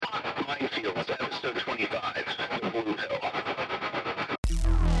Minefields, episode 25, The Blue Pill.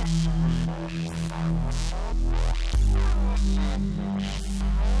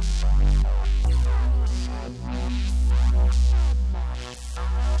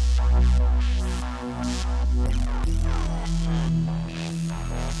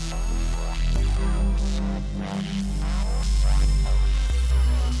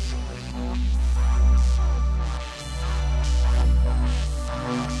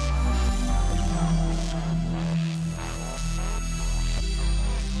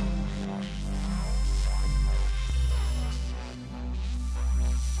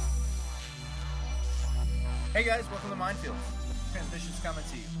 Hey guys, welcome to Minefield. Transmission's coming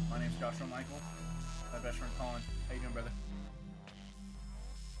to you. My name's Joshua Michael. My best friend Colin. How you doing, brother?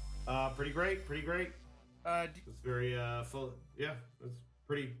 Pretty great. It's very full. Yeah, it's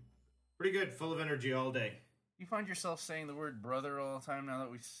pretty good. Full of energy all day. You find yourself saying the word brother all the time now that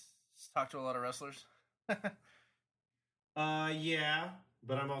we talk to a lot of wrestlers? Yeah,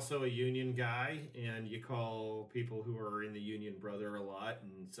 but I'm also a union guy, and you call people who are in the union brother a lot,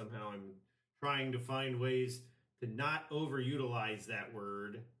 and somehow I'm trying to find ways to not overutilize that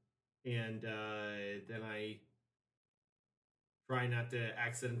word, and then I try not to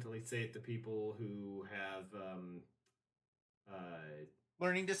accidentally say it to people who have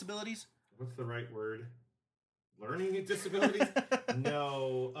Learning disabilities? what's the right word? Learning disabilities?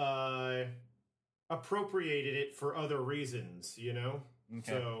 No, appropriated it for other reasons, you know? Okay.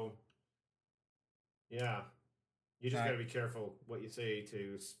 So, yeah. You just Alright. gotta be careful what you say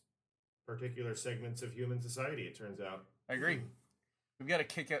to particular segments of human society, it turns out. I agree. We've got a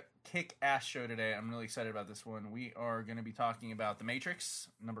kick-ass show today. I'm really excited about this one. We are going to be talking about The Matrix,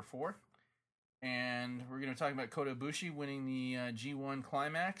 number 4. And we're going to talk about Kota Ibushi winning the G1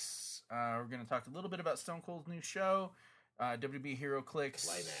 Climax. We're going to talk a little bit about Stone Cold's new show, WB Hero Clicks.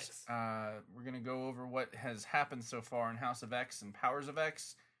 Climax. We're going to go over what has happened so far in House of X and Powers of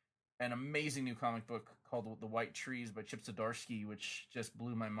X. An amazing new comic book called The White Trees by Chip Zdarsky, which just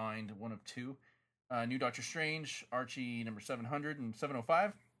blew my mind, one of two. New Doctor Strange, Archie number 700 and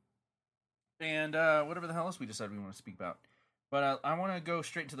 705. And whatever the hell else we decided we want to speak about. But I want to go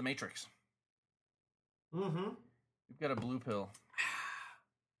straight into The Matrix. Mm-hmm. We've got a blue pill.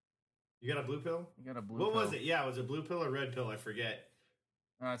 You got a blue pill? You got a blue What pill. was it? Yeah, was it blue pill or red pill? I forget.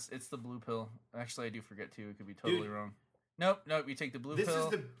 It's the blue pill. Actually, I do forget too. It could be totally Dude. wrong. Nope. You take the blue This pill.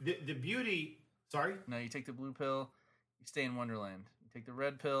 is the beauty. Sorry? No, you take the blue pill. You stay in Wonderland. You take the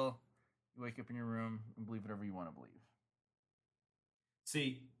red pill. You wake up in your room and believe whatever you want to believe.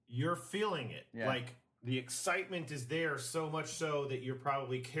 See, you're feeling it. Yeah. Like, the excitement is there so much so that you're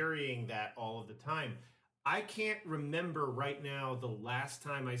probably carrying that all of the time. I can't remember right now the last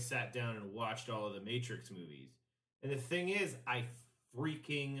time I sat down and watched all of the Matrix movies. And the thing is, I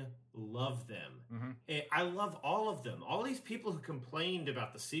freaking love them. Mm-hmm. And I love all of them. All these people who complained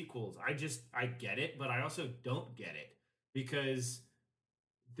about the sequels, I get it, but I also don't get it. Because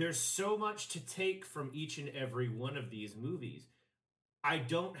there's so much to take from each and every one of these movies. I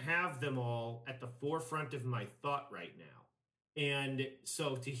don't have them all at the forefront of my thought right now. And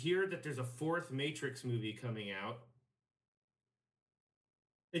so to hear that there's a fourth Matrix movie coming out,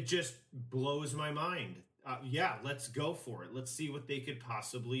 it just blows my mind. Yeah, let's go for it. Let's see what they could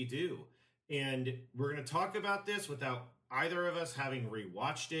possibly do. And we're going to talk about this without either of us having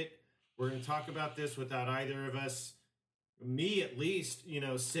rewatched it. We're going to talk about this without either of us, me at least,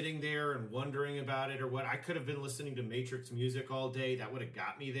 sitting there and wondering about it or what. I could have been listening to Matrix music all day. That would have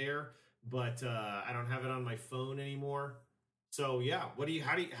got me there. But I don't have it on my phone anymore. So yeah, how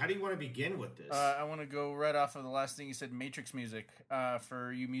do you want to begin with this? I want to go right off of the last thing you said, Matrix music.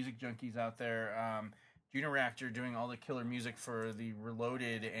 For you music junkies out there, Juno Reactor doing all the killer music for the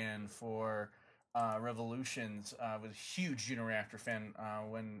Reloaded and for Revolutions. Was a huge Juno Reactor fan.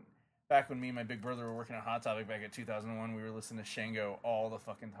 Back when me and my big brother were working at Hot Topic back in 2001, we were listening to Shango all the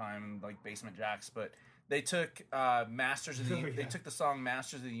fucking time, like Basement Jacks. But they took they took the song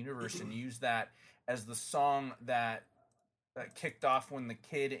Masters of the Universe and used that as the song that kicked off when the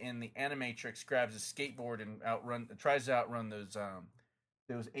kid in the Animatrix grabs his skateboard and tries to outrun those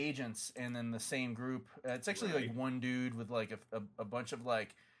agents, and then the same group. It's actually like one dude with like a bunch of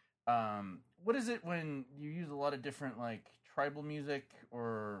like, what is it when you use a lot of different like tribal music,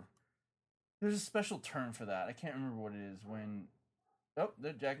 or there's a special term for that. I can't remember what it is when. Oh,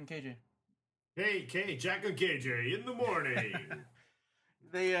 they're Jack and KJ. Hey, Jack and KJ in the morning.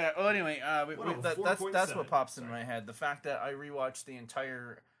 They anyway, that's what pops in Sorry. my head. The fact that I watched the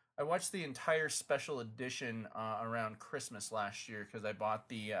entire special edition around Christmas last year because I bought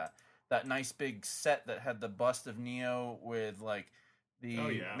the that nice big set that had the bust of Neo with like The Oh,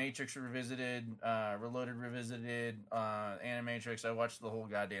 yeah. Matrix Revisited, Reloaded Revisited, Animatrix. I watched the whole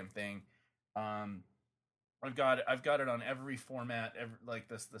goddamn thing. I've got it on every format, like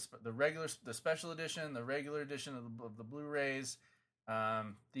the special edition, the regular edition of the Blu-rays,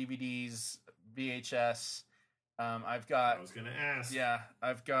 DVDs, VHS. I've got. I was gonna ask. Yeah,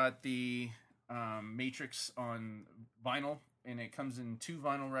 I've got the Matrix on vinyl, and it comes in 2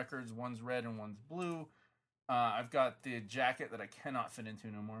 vinyl records. One's red and one's blue. I've got the jacket that I cannot fit into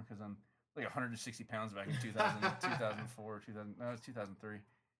no more because I'm like 160 pounds back in 2000, 2004, 2000. No, it was 2003.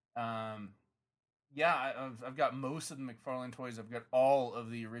 Yeah, I've got most of the McFarlane toys. I've got all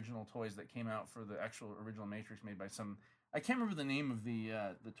of the original toys that came out for the actual original Matrix, made by some. I can't remember the name of the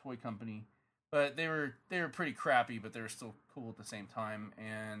toy company, but they were pretty crappy, but they were still cool at the same time.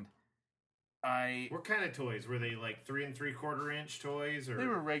 And What kind of toys were they? Like 3 3/4 inch toys, or they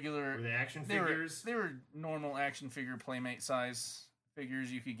were regular. Were they action figures? They were normal action figure Playmate size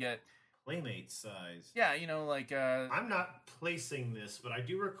figures you could get. Playmate size. Yeah, you know, like I'm not placing this, but I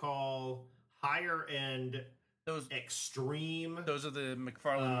do recall higher end those extreme. Those are the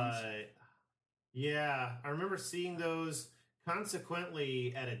McFarlane ones. Yeah, I remember seeing those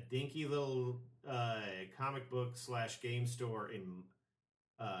consequently at a dinky little comic book / game store in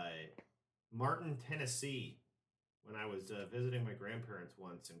Martin, Tennessee, when I was visiting my grandparents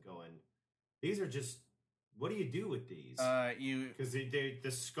once, and going, these are just, what do you do with these? Because the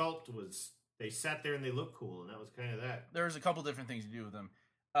sculpt was, they sat there and they looked cool, and that was kind of that. There's a couple different things you do with them.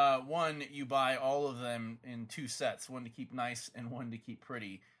 One, you buy all of them in 2 sets, one to keep nice and one to keep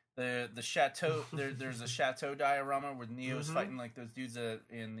pretty. The chateau, there's a chateau diorama where Neo's fighting like those dudes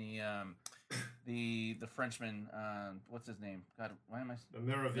in the Frenchman. What's his name? God, why am I? The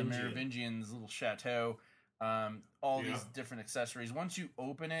Merovingian's little chateau. All these different accessories. Once you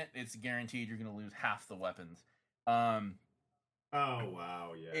open it, it's guaranteed you're going to lose half the weapons. Oh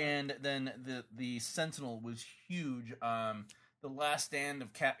wow, yeah. And then the Sentinel was huge. The Last Stand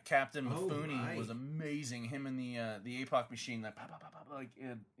of Captain Mifune was amazing. Him and the APOC machine, that pop, like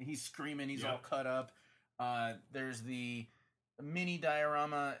he's screaming, he's all cut up. There's the mini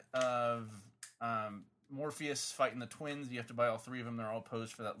diorama of Morpheus fighting the twins. You have to buy all 3 of them. They're all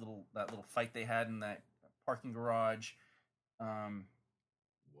posed for that little fight they had in that parking garage.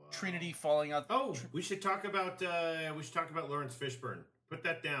 Trinity falling out. Oh, we should talk about Lawrence Fishburne. Put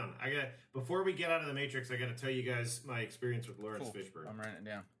that down. Before we get out of the Matrix, I got to tell you guys my experience with Lawrence Fishburne. I'm writing it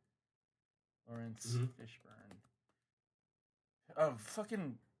down. Lawrence Fishburne. Oh,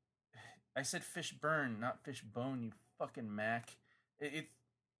 fucking! I said Fishburne, not Fishbone. You fucking Mac.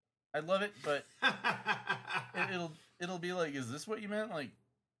 I love it, but it'll be like, is this what you meant? Like,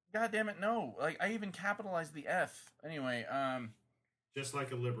 God damn it, no! Like, I even capitalized the F. Anyway, just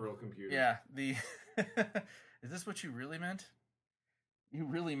like a liberal computer. Yeah. Is this what you really meant? You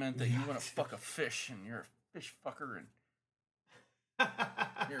really meant that you want to fuck a fish, and you're a fish fucker, and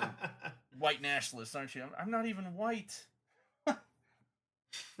you're a white nationalist, aren't you? I'm not even white.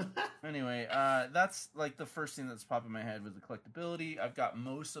 Anyway, that's like the first thing that's popped in my head was the collectability. I've got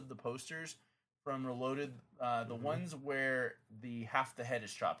most of the posters from Reloaded, the ones where half the head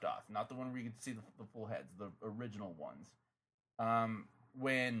is chopped off, not the one where you can see the full heads, the original ones.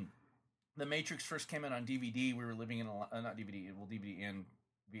 When the Matrix first came out on DVD, we were living in not DVD, well, DVD and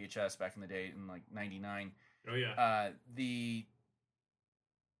VHS back in the day in like 99. Oh yeah. The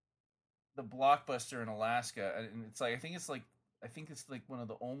Blockbuster in Alaska, and it's like I think it's like one of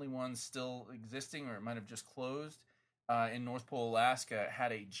the only ones still existing, or it might have just closed. In North Pole, Alaska,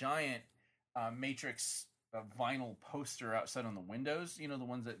 had a giant Matrix vinyl poster outside on the windows. You know, the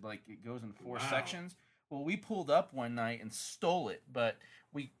ones that like it goes in 4 sections. Well, we pulled up one night and stole it, but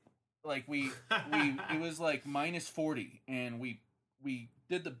we it was like -40, and we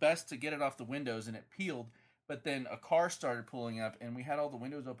did the best to get it off the windows, and it peeled. But then a car started pulling up, and we had all the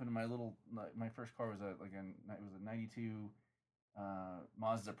windows open. And my first car was it was a '92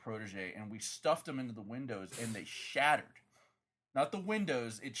 Mazda Protege, and we stuffed them into the windows, and they shattered. Not the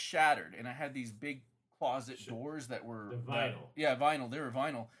windows, it shattered, and I had these big closet doors that were the vinyl. Vinyl. They were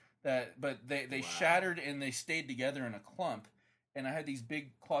vinyl. But they shattered, and they stayed together in a clump. And I had these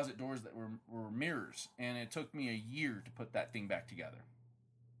big closet doors that were mirrors, and it took me a year to put that thing back together.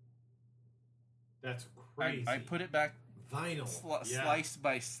 That's crazy. I put it back vinyl, slice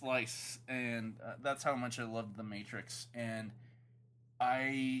by slice, and that's how much I loved the Matrix. And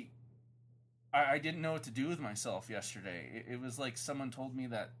I didn't know what to do with myself yesterday. It was like someone told me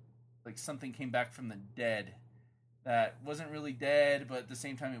that like something came back from the dead that wasn't really dead, but at the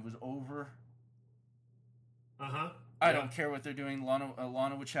same time it was over. I don't care what they're doing. Lana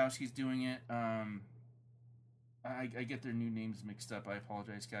Wachowski's doing it. I get their new names mixed up. I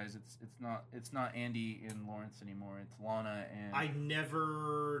apologize, guys. It's not Andy and Lawrence anymore. It's Lana and I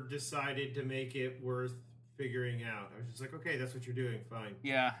never decided to make it worth figuring out. I was just like, okay, that's what you're doing, fine.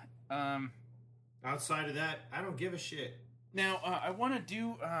 yeah. Outside of that, I don't give a shit. Now I want to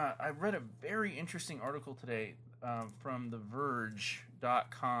do. I read a very interesting article today from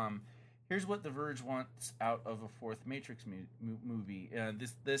TheVerge.com. Here's what The Verge wants out of a fourth Matrix movie.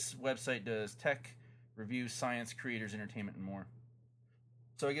 This website does tech, reviews, science, creators, entertainment, and more.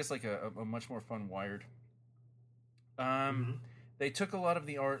 So I guess like a much more fun Wired. They took a lot of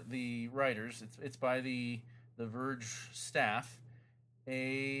the writers. It's by the Verge staff.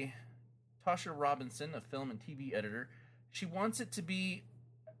 Tasha Robinson, a film and TV editor, she wants it to be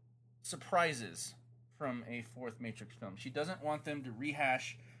surprises from a fourth Matrix film. She doesn't want them to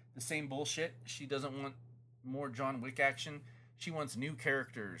rehash the same bullshit. She doesn't want more John Wick action. She wants new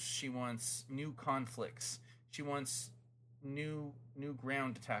characters. She wants new conflicts. She wants new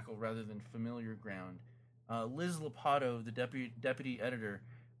ground to tackle rather than familiar ground. Liz Lopato, the deputy editor,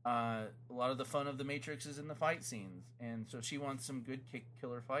 a lot of the fun of the Matrix is in the fight scenes, and so she wants some good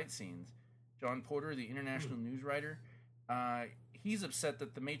killer fight scenes. John Porter, the international news writer, he's upset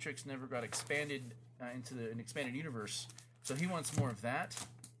that the Matrix never got expanded into an expanded universe, so he wants more of that.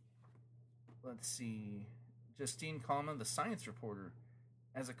 Let's see. Justine Kalman, the science reporter.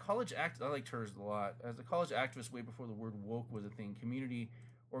 As a college activist, I liked hers a lot. As a college activist way before the word woke was a thing, community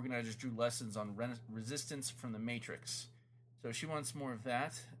organizers drew lessons on resistance from the Matrix. So she wants more of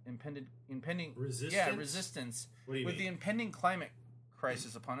that. Impending resistance? Yeah, resistance. What do you With mean? the impending climate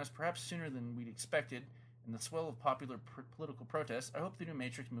crisis upon us, perhaps sooner than we'd expected, and the swell of popular political protests, I hope the new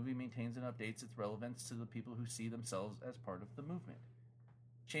Matrix movie maintains and updates its relevance to the people who see themselves as part of the movement.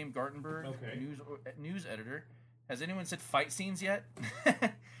 Shane Gartenberg, Okay. news editor. Has anyone said fight scenes yet?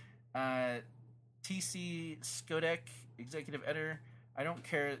 T.C. Skodek, executive editor. I don't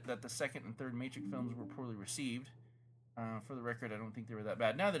care that the second and third Matrix films were poorly received. For the record, I don't think they were that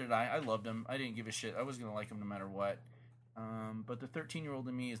bad. Neither did I. I loved them. I didn't give a shit. I was going to like them no matter what. But the 13-year-old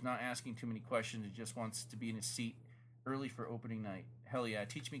in me is not asking too many questions. He just wants to be in his seat early for opening night. Hell yeah,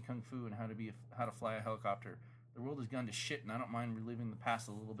 teach me kung fu and how to fly a helicopter. The world has gone to shit, and I don't mind reliving the past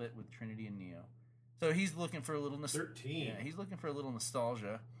a little bit with Trinity and Neo. So he's looking for a little 13. Yeah, he's looking for a little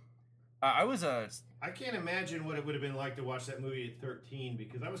nostalgia. I can't imagine what it would have been like to watch that movie at 13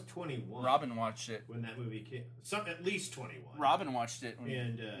 because I was 21. Robin watched it. When that movie came. At least 21. Robin watched it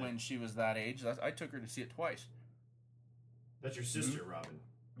And, when she was that age. I took her to see it twice. That's your sister, Robin.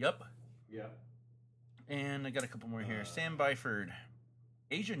 Yep. Yeah. And I got a couple more here. Sam Byford,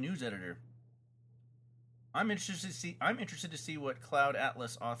 Asia news editor. I'm interested to see what Cloud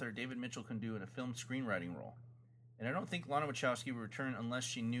Atlas author David Mitchell can do in a film screenwriting role. And I don't think Lana Wachowski will return unless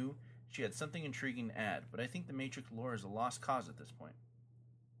she knew she had something intriguing to add. But I think the Matrix lore is a lost cause at this point.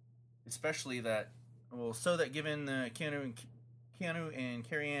 Especially that given Keanu and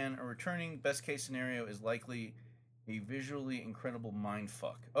Carrie-Anne are returning, best case scenario is likely a visually incredible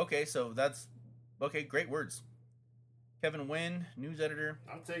mindfuck. Okay, so that's... Okay, great words. Kevin Wynn, news editor.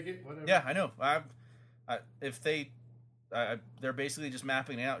 I'll take it, whatever. Yeah, I know. If they're basically just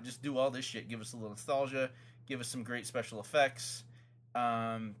mapping it out, just do all this shit. Give us a little nostalgia. Give us some great special effects.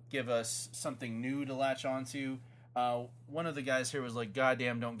 Give us something new to latch onto. One of the guys here was like,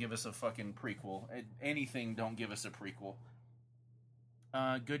 "Goddamn, don't give us a fucking prequel. Anything, don't give us a prequel."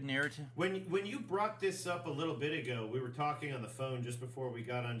 Good narrative. When you brought this up a little bit ago, we were talking on the phone just before we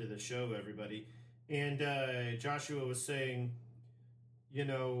got onto the show, everybody, and Joshua was saying,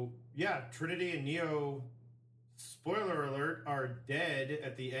 Trinity and Neo, spoiler alert, are dead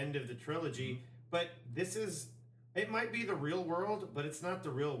at the end of the trilogy, but it might be the real world, but it's not the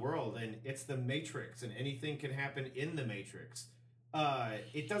real world, and it's the Matrix, and anything can happen in the Matrix.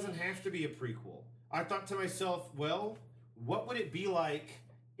 It doesn't have to be a prequel. I thought to myself, well, what would it be like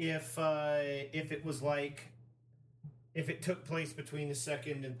if it was like, if it took place between the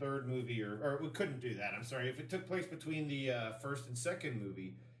second and third movie, or we couldn't do that, I'm sorry, if it took place between the first and second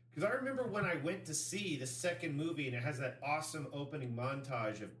movie, because I remember when I went to see the second movie, and it has that awesome opening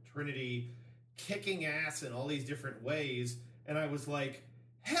montage of Trinity kicking ass in all these different ways, and I was like,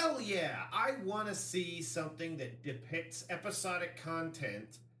 hell yeah, I want to see something that depicts episodic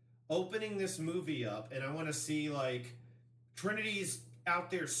content opening this movie up, and I want to see, like, Trinity's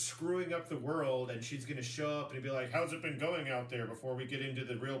out there screwing up the world, and she's going to show up and be like, how's it been going out there before we get into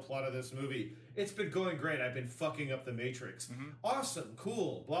the real plot of this movie? It's been going great. I've been fucking up the Matrix. Mm-hmm. Awesome,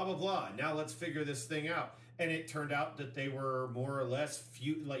 cool, blah, blah, blah. Now let's figure this thing out. And it turned out that they were more or less,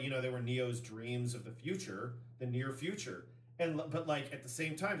 they were Neo's dreams of the future, the near future. But, like, at the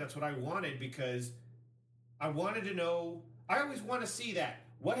same time, that's what I wanted, because I wanted to know. I always want to see that.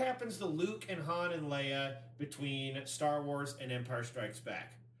 What happens to Luke and Han and Leia between Star Wars and Empire Strikes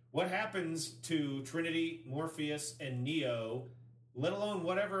Back? What happens to Trinity, Morpheus, and Neo, let alone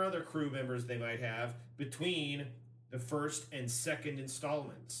whatever other crew members they might have, between the first and second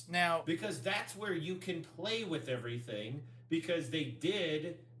installments? Now, Because that's where you can play with everything, because they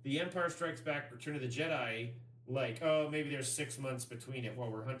did the Empire Strikes Back, Return of the Jedi, like, oh, maybe there's 6 months between it while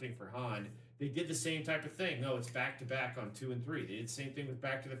we're hunting for Han. They did the same type of thing. No, it's back to back on 2 and 3. They did the same thing with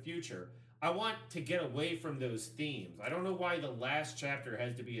Back to the Future. I want to get away from those themes. I don't know why the last chapter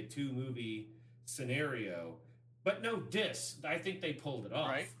has to be a 2-movie scenario, but no diss. I think they pulled it off.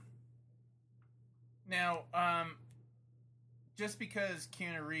 right? Now, just because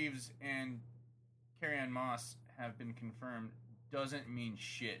Keanu Reeves and Carrie-Anne Moss have been confirmed doesn't mean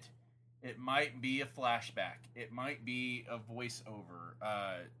shit. It might be a flashback. It might be a voiceover.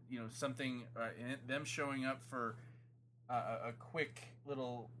 Something. Them showing up for a quick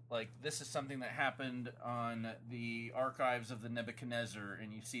little, like, this is something that happened on the archives of the Nebuchadnezzar,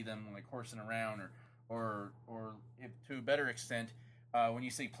 and you see them like horsing around, or if, to a better extent, when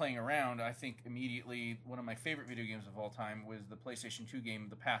you say playing around, I think immediately one of my favorite video games of all time was the PlayStation 2 game,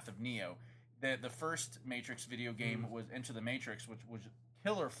 The Path of Neo. The first Matrix video game was Into the Matrix, which was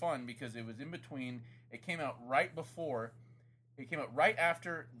killer fun because it was in between. It came out right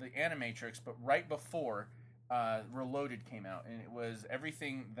after the Animatrix, but right before Reloaded came out, and it was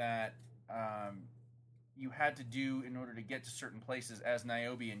everything that you had to do in order to get to certain places as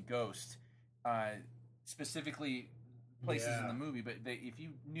Niobe and Ghost, specifically places in the movie. But if you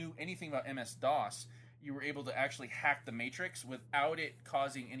knew anything about MS-DOS, you were able to actually hack the Matrix without it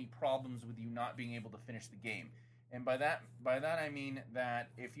causing any problems with you not being able to finish the game. And by that I mean that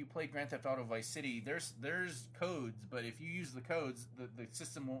if you play Grand Theft Auto Vice City, there's codes, but if you use the codes, the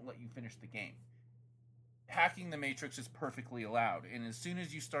system won't let you finish the game. Hacking the Matrix is perfectly allowed, and as soon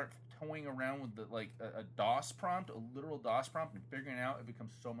as you start toying around with a DOS prompt, a literal DOS prompt, and figuring it out, it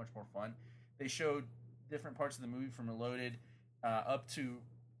becomes so much more fun. They showed different parts of the movie from Reloaded up to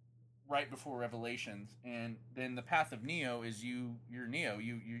right before Revelations, and then the Path of Neo is you're Neo.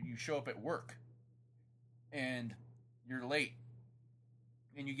 You show up at work, and you're late,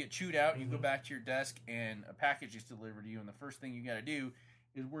 and you get chewed out, and you go back to your desk, and a package is delivered to you, and the first thing you got to do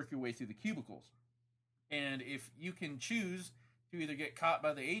is work your way through the cubicles. And if you can choose to either get caught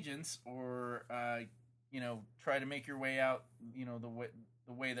by the agents or try to make your way out,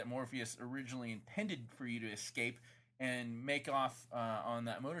 the way that Morpheus originally intended for you to escape and make off on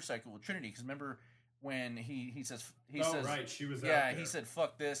that motorcycle with Trinity. Because remember when he says right, she was out yeah, there. he said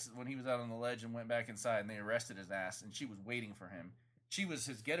fuck this when he was out on the ledge and went back inside, and they arrested his ass, and she was waiting for him. She was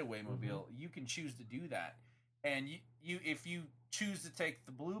his getaway mobile. You can choose to do that, and you if you choose to take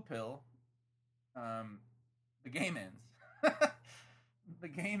the blue pill, the game ends. The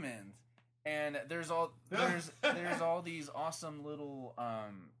game ends, and there's all these awesome little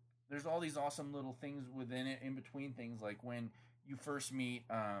things within it, in between things, like when you first meet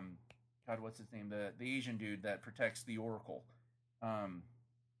God, what's his name? The Asian dude that protects the Oracle. Why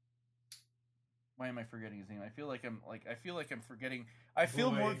am I forgetting his name? I feel like I'm forgetting. I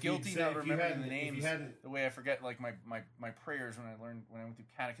feel more guilty not remembering the names. The way I forget like my prayers when I went through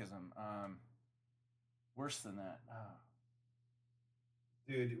catechism. Worse than that.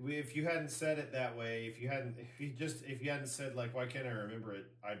 Dude, if you hadn't said it that way, if you hadn't said like, why can't I remember it?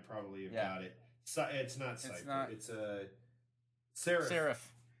 I'd probably have got it. It's not Cypher. It's a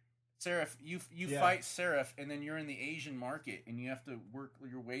Seraph. Seraph, you fight Seraph, and then you're in the Asian market, and you have to work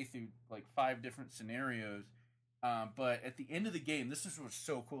your way through like 5 different scenarios. But at the end of the game, this is what's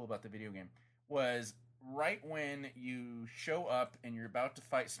so cool about the video game, was right when you show up and you're about to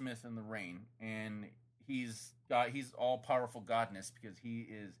fight Smith in the rain, and he's all powerful godness because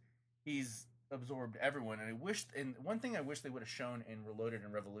he's absorbed everyone. And one thing I wish they would have shown in Reloaded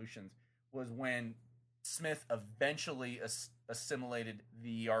and Revolutions was when Smith eventually assimilated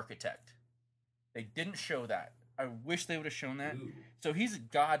the architect. They didn't show that. I wish they would have shown that. Ooh. So he's a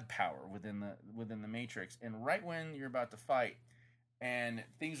god power within the Matrix. And right when you're about to fight, and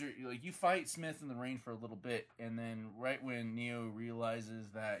things are like, you fight Smith in the rain for a little bit, and then right when Neo realizes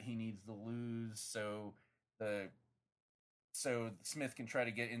that he needs to lose, so Smith can try to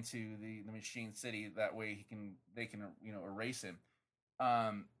get into the Machine City. That way they can erase him.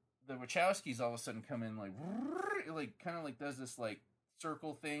 The Wachowskis all of a sudden come in like kind of like does this like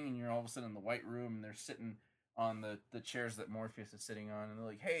circle thing, and you're all of a sudden in the White Room, and they're sitting on the chairs that Morpheus is sitting on, and they're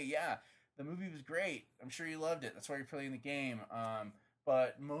like, hey, yeah, the movie was great. I'm sure you loved it. That's why you're playing the game.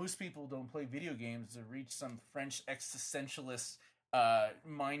 But most people don't play video games to reach some French existentialist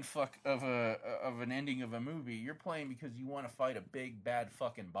mind fuck of an ending of a movie. You're playing because you want to fight a big bad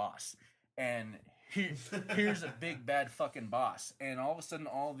fucking boss, and here's a big bad fucking boss, and all of a sudden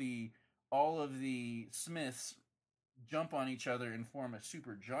all of the Smiths jump on each other and form a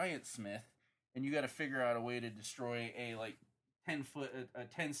super giant Smith, and you got to figure out a way to destroy a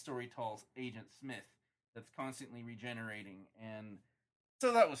 10-story tall Agent Smith that's constantly regenerating, and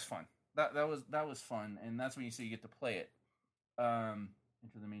so that was fun. That was fun, and that's when you see you get to play it.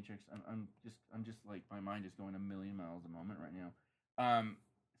 Into the Matrix. I'm just like, my mind is going a million miles a moment right now.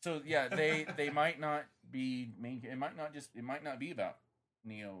 So yeah, they might not be main. It might not be about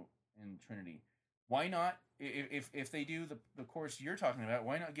Neo and Trinity. Why not? If they do the course you're talking about,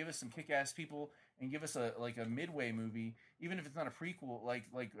 why not give us some kick-ass people and give us a midway movie, even if it's not a prequel, like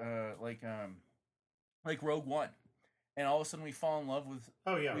Rogue One, and all of a sudden we fall in love with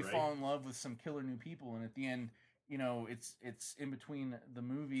fall in love with some killer new people, and at the end, it's in between the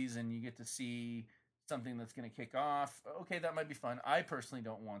movies, and you get to see something that's going to kick off. Okay, that might be fun. I personally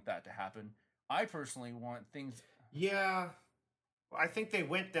don't want that to happen. I personally want things. Yeah, I think they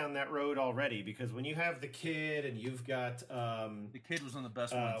went down that road already, because when you have the kid and you've got the kid was one of the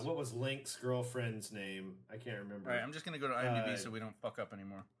best ones. What was Link's girlfriend's name? I can't remember. All right, I'm just going to go to IMDb so we don't fuck up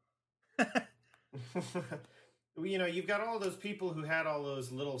anymore. You've got all those people who had all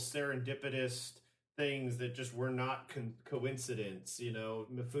those little serendipitous things that just were not coincidence.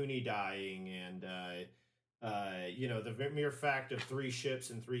 Mifune dying, and the mere fact of 3 ships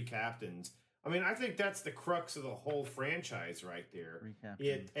and 3 captains. I mean, I think that's the crux of the whole franchise right there.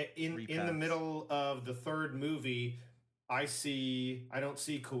 In the middle of the 3rd movie, I don't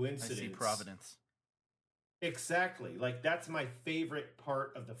see coincidence. I see providence. Exactly. Like, that's my favorite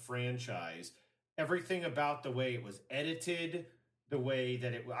part of the franchise. Everything about the way it was edited, the way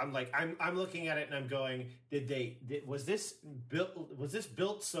that I'm looking at it and I'm going, was this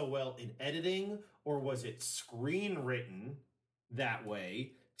built so well in editing, or was it screenwritten that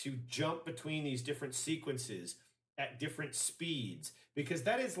way to jump between these different sequences at different speeds? Because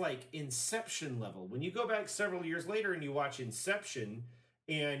that is like Inception level. When you go back several years later and you watch Inception,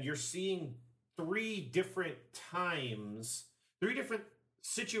 and you're seeing 3 different times, 3 different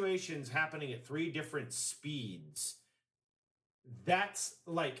situations happening at 3 different speeds, that's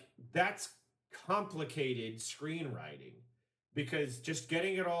complicated screenwriting, because just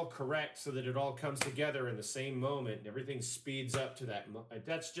getting it all correct so that it all comes together in the same moment and everything speeds up to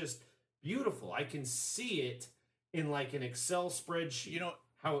that's just beautiful. I can see it in like an Excel spreadsheet.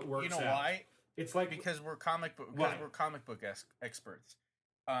 How it works. Out. Why? It's like, because we're comic book experts. We're comic book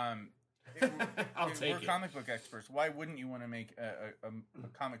experts. Why wouldn't you want to make a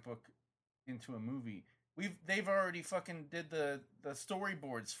comic book into a movie? They've already fucking did the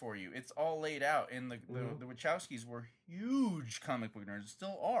storyboards for you. It's all laid out, and the Wachowskis were huge comic book nerds,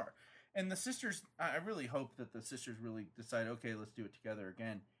 still are. And the sisters, I really hope that the sisters really decide, okay, let's do it together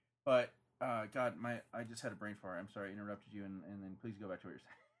again. But God, I just had a brain fart. I'm sorry, I interrupted you, and then please go back to what you're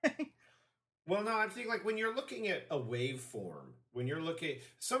saying. Well, no, I'm thinking, like, when you're looking at a waveform, when you're looking,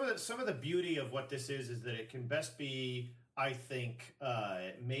 some of the beauty of what this is that it can best be, I think,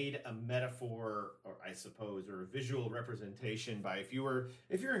 made a metaphor, or I suppose, or a visual representation by if you're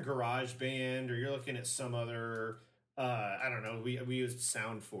in GarageBand, or you're looking at some other, I don't know, we used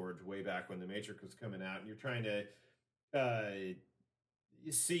SoundForge way back when the Matrix was coming out, and you're trying to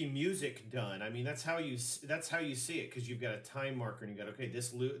you see music done. I mean, that's how you see it, because you've got a time marker, and you got, okay,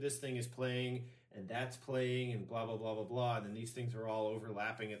 this thing is playing, and that's playing, and blah blah blah blah blah, and then these things are all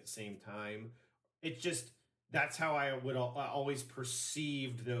overlapping at the same time. It's just, that's how I would always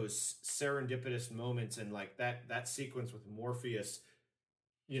perceived those serendipitous moments, and like that sequence with Morpheus,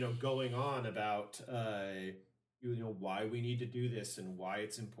 going on about why we need to do this and why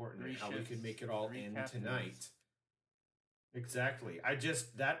it's important, and how we could make it all end tonight. Exactly.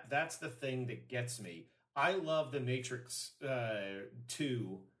 That's the thing that gets me. I love The Matrix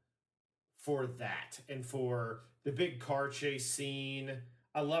 2 for that, and for the big car chase scene.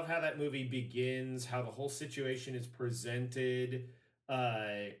 I love how that movie begins, how the whole situation is presented,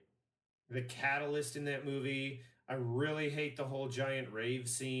 the catalyst in that movie. I really hate the whole giant rave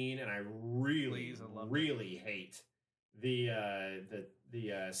scene, and I really hate the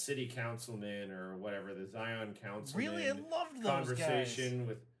city councilman, or whatever, the Zion councilman. Really, I loved those conversation guys.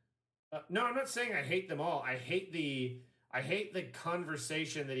 With. No, I'm not saying I hate them all. I hate the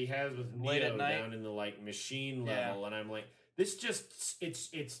conversation that he has with Neo down in the machine level, and I'm like, this just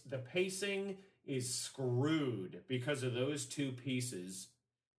it's the pacing is screwed because of those 2 pieces,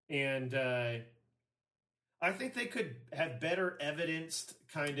 and I think they could have better evidenced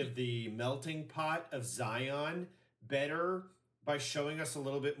kind of the melting pot of Zion better by showing us a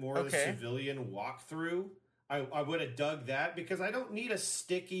little bit more of the Okay. civilian walkthrough. I would have dug that because I don't need a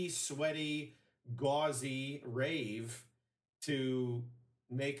sticky, sweaty, gauzy rave to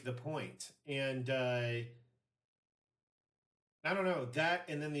make the point. And I don't know that,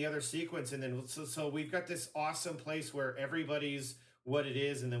 and then the other sequence, and then so we've got this awesome place where everybody's what it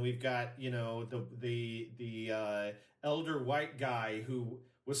is, and then we've got the elder white guy who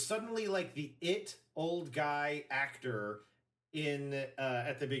was suddenly like the old guy actor in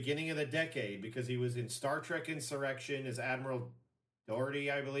at the beginning of the decade because he was in Star Trek Insurrection as Admiral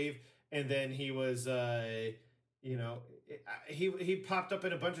Doherty, I believe, and then he was you know he popped up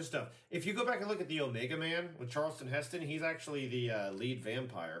in a bunch of stuff. If you go back and look at the Omega Man with Charleston Heston, he's actually the lead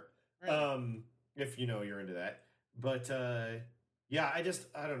vampire. Really? If you know you're into that, but yeah, I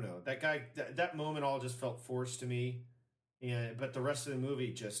don't know that guy. That moment all just felt forced to me, and but the rest of the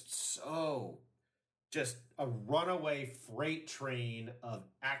movie just a runaway freight train of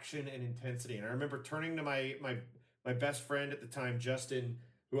action and intensity. And I remember turning to my best friend at the time, Justin,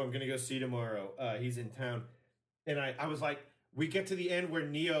 who I'm going to go see tomorrow. He's in town. And I was like, we get to the end where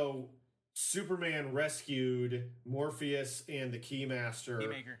Neo, Superman rescued Morpheus and the Keymaster.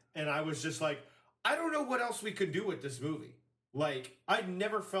 Keymaker. And I was just like, I don't know what else we could do with this movie. Like, I'd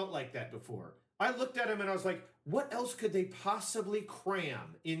never felt like that before. I looked at him and I was like, what else could they possibly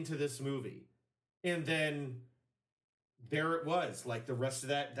cram into this movie? And then there it was. Like the rest of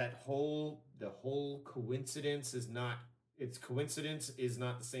the whole coincidence is not the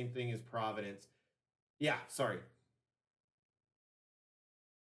same thing as providence. Yeah, sorry.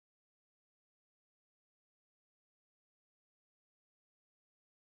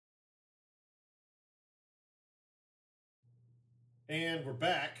 And we're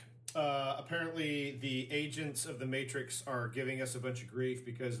back. Apparently, the agents of the Matrix are giving us a bunch of grief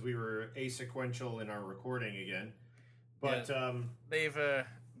because we were asequential in our recording again. But they've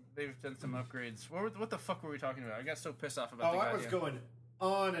done some upgrades. What the fuck were we talking about? I got so pissed off about. I was going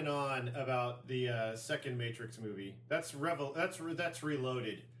on and on about the second Matrix movie. That's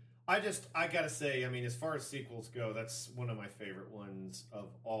Reloaded. I gotta say, I mean, as far as sequels go, that's one of my favorite ones of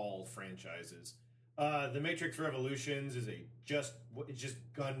all franchises. The Matrix Revolutions is it's just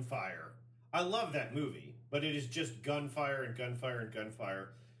gunfire. I love that movie, but it is just gunfire and gunfire and gunfire.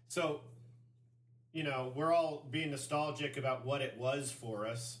 So, you know, we're all being nostalgic about what it was for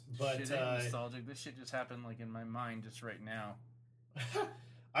us, but shit ain't nostalgic. This shit just happened like in my mind just right now.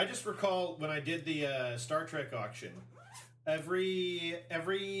 I just recall when I did the Star Trek auction. Every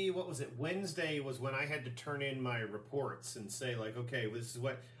what was it? Wednesday was when I had to turn in my reports and say like, okay, this is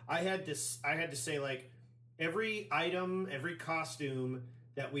what I had to say like every item, every costume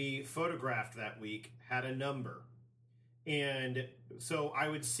that we photographed that week had a number. And so I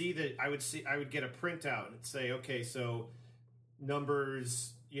would get a printout and say, okay, so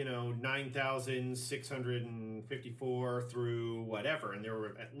numbers, 9,654 through whatever, and there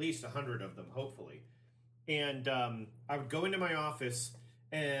were at least 100 of them, hopefully. And I would go into my office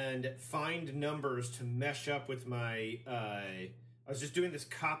and find numbers to mesh up with my. I was just doing this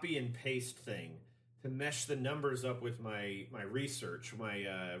copy and paste thing to mesh the numbers up with my research,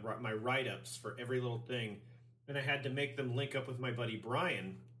 my write ups for every little thing, and I had to make them link up with my buddy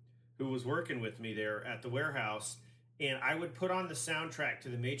Brian, who was working with me there at the warehouse. And I would put on the soundtrack to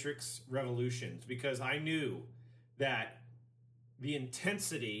the Matrix Revolutions because I knew that the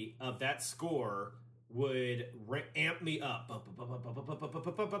intensity of that score would amp me up,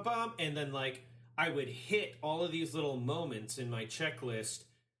 and then like I would hit all of these little moments in my checklist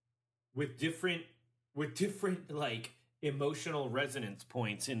with different like emotional resonance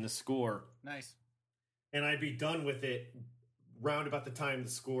points in the score. Nice. And I'd be done with it round about the time the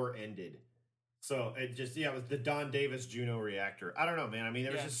score ended. So it just it was the Don Davis Juno reactor. I don't know, man. I mean,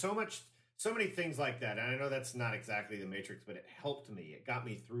 there was just so many things like that. And I know that's not exactly the Matrix, but it helped me. It got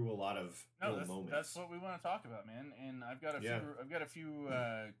me through a lot of moments. That's what we want to talk about, man. And I've got a few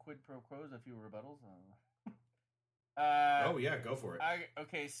quid pro quos, a few rebuttals. Oh yeah, go for it.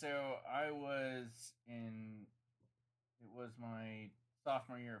 So it was my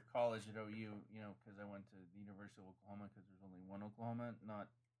sophomore year of college at OU, because I went to the University of Oklahoma because there's only one Oklahoma, not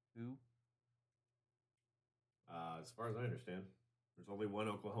two. As far as I understand, there's only one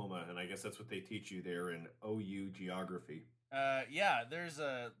Oklahoma, and I guess that's what they teach you there in OU geography. There's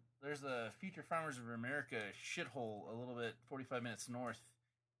a Future Farmers of America shithole a little bit 45 minutes north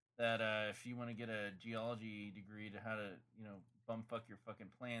that if you want to get a geology degree to how to, bumfuck your fucking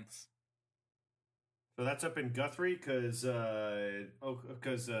plants, So that's up in Guthrie because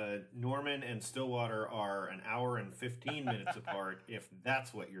Norman and Stillwater are an hour and 15 minutes apart. If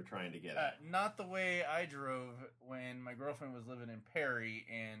that's what you're trying to get at, not the way I drove when my girlfriend was living in Perry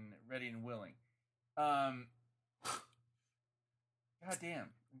and Reading and Willing. God damn,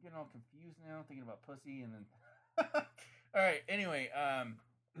 I'm getting all confused now, thinking about pussy, and then. All right. Anyway,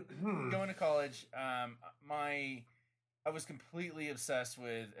 going to college, I was completely obsessed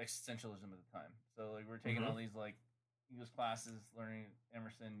with existentialism at the time. So like we're taking all these like English classes, learning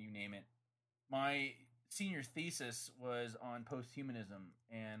Emerson, you name it. My senior thesis was on posthumanism,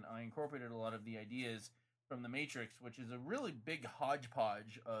 and I incorporated a lot of the ideas from The Matrix, which is a really big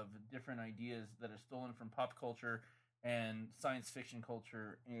hodgepodge of different ideas that are stolen from pop culture and science fiction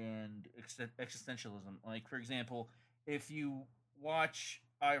culture and existentialism. Like, for example, if you watch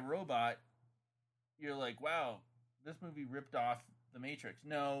iRobot, you're like, wow, this movie ripped off The Matrix.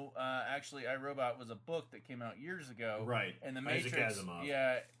 No, actually, iRobot was a book that came out years ago. right? And The Isaac Matrix, Asimov.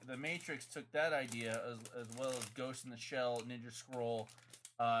 yeah, The Matrix took that idea as well as Ghost in the Shell, Ninja Scroll,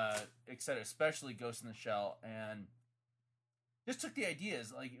 etc., especially Ghost in the Shell, and just took the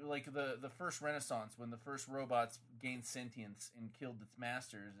ideas like the first Renaissance when the first robots gained sentience and killed its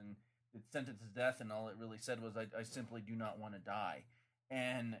masters and it sent it to death, and all it really said was, I simply do not want to die.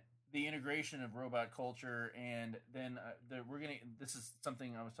 And the integration of robot culture, and then this is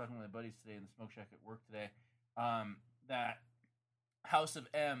something I was talking with my buddies today in the smoke shack at work today, that House of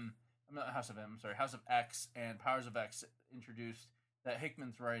X and Powers of X introduced that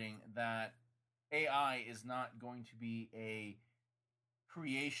Hickman's writing, that AI is not going to be a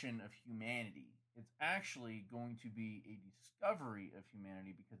creation of humanity. It's actually going to be a discovery of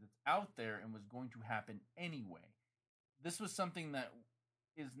humanity because it's out there and was going to happen anyway. This was something that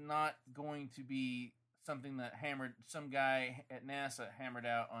is not going to be something that some guy at NASA hammered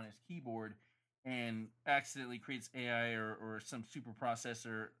out on his keyboard and accidentally creates AI or some super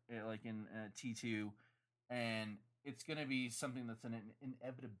processor like in T2, and it's going to be something that's an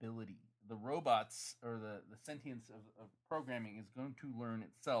inevitability. The robots or the sentience of programming is going to learn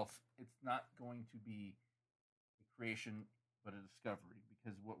itself. It's not going to be a creation but a discovery,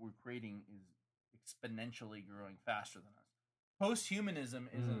 because what we're creating is exponentially growing faster than us. Posthumanism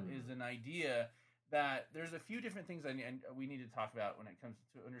is an idea that there's a few different things we need to talk about when it comes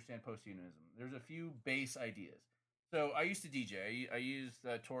to understand posthumanism. There's a few base ideas. So I used to DJ. I used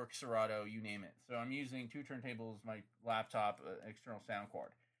Torque, Serato, you name it. So I'm using 2 turntables, my laptop, external sound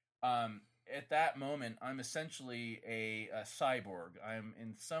card. At that moment, I'm essentially a cyborg. I'm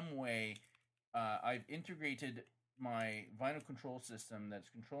in some way, I've integrated my vinyl control system that's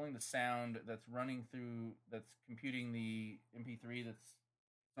controlling the sound, that's running through, that's computing the MP3 that's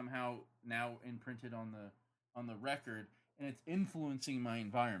somehow now imprinted on the record, and it's influencing my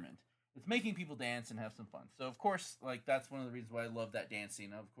environment. It's making people dance and have some fun. So of course, like, that's one of the reasons why I love that dance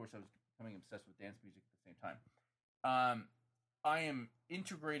scene. Of course, I was becoming obsessed with dance music at the same time. I am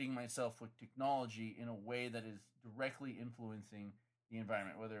integrating myself with technology in a way that is directly influencing the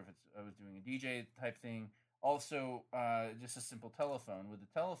environment, whether if it's I was doing a DJ type thing, also just a simple telephone. With the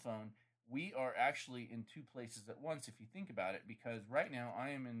telephone, we are actually in 2 places at once, if you think about it, because right now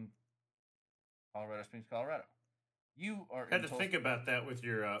I am in Colorado Springs, Colorado. You are Had to think about that with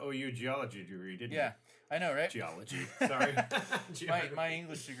your OU geology degree, didn't you? Yeah, I know, right? Geology. Sorry. my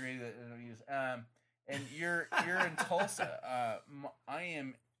English degree that I don't use. And you're in Tulsa. I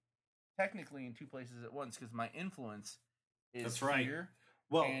am technically in 2 places at once because my influence is That's right. here,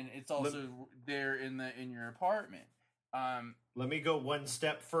 Well, and it's also there in your apartment. Let me go one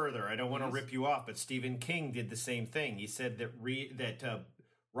step further. I don't want to Please. rip you off, but Stephen King did the same thing. He said that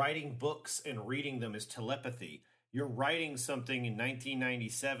writing books and reading them is telepathy. You're writing something in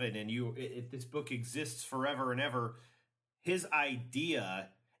 1997, and this book exists forever and ever. His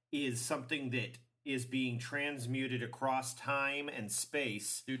idea is something that is being transmuted across time and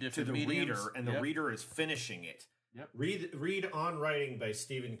space Through to different the mediums. reader, and the Yep. reader is finishing it. Yep. Read On Writing by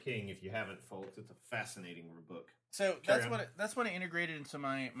Stephen King if you haven't, folks. It's a fascinating book. So Carry that's what I integrated into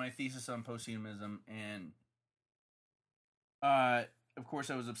my thesis on posthumanism, and of course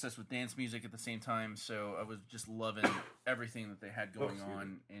I was obsessed with dance music at the same time. So I was just loving everything that they had going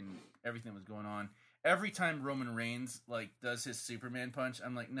on, and everything that was going on. Every time Roman Reigns does his Superman punch,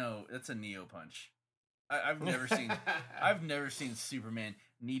 I'm like, no, that's a Neo punch. I've never seen Superman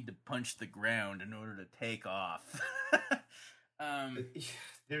need to punch the ground in order to take off.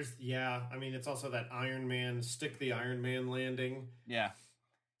 It's also that Iron Man, stick the Iron Man landing. Yeah.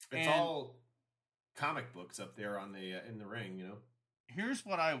 It's all comic books up there on the in the ring, you know. Here's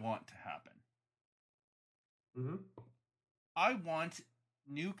what I want to happen. Mm-hmm. I want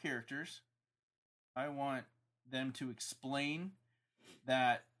new characters I want them to explain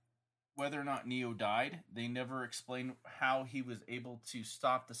that whether or not Neo died, they never explain how he was able to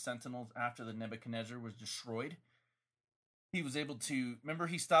stop the Sentinels after the Nebuchadnezzar was destroyed. He was able to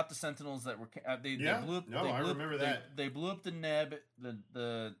he stopped the Sentinels that were they blew up. No, I remember that. They blew up the Neb.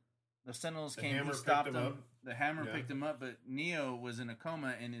 The Sentinels The came. hammer He stopped picked 'em them. up. The hammer Yeah. picked him up, but Neo was in a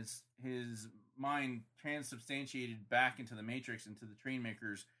coma, and his mind transubstantiated back into the Matrix, into the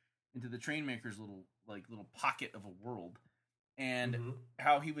Trainmakers little pocket of a world, and Mhm.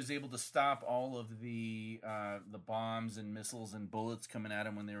 how he was able to stop all of the bombs and missiles and bullets coming at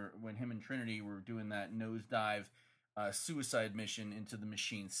him when him and Trinity were doing that nosedive suicide mission into the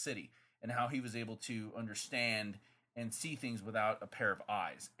Machine City, and how he was able to understand and see things without a pair of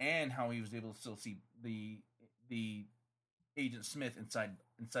eyes, and how he was able to still see the Agent Smith inside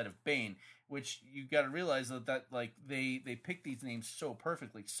of Bane, which you got to realize that like they pick these names so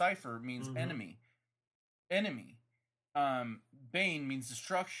perfectly. Cypher means Mhm. enemy. Bane means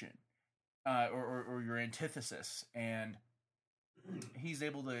destruction, or your antithesis, and he's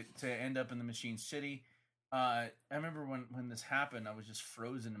able to end up in the Machine City. I remember when this happened, I was just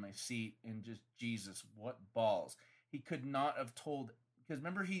frozen in my seat and just, Jesus, what balls. He could not have told, because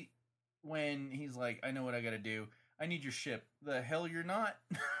remember when he's like, I know what I got to do. I need your ship. The hell you're not.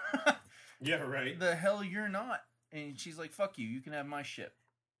 Yeah, right. The hell you're not. And she's like, fuck you. You can have my ship.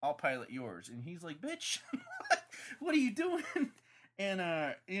 I'll pilot yours. And he's like, bitch, what are you doing?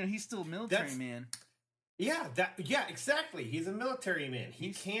 And he's still a military man. Yeah, exactly. He's a military man.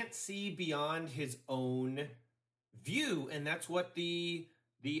 He can't see beyond his own view, and that's what the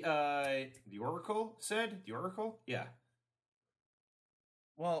Oracle said. The Oracle, yeah.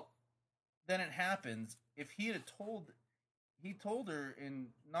 Well, then it happens. If he told her in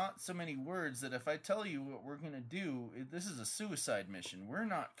not so many words that if I tell you what we're gonna do, this is a suicide mission. We're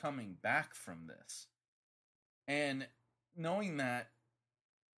not coming back from this. And knowing that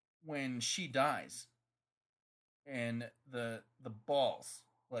when she dies, and the balls,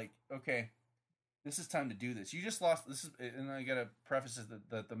 like, okay, this is time to do this. You just lost. This is, and I gotta preface this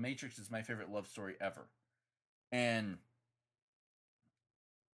that the Matrix is my favorite love story ever, and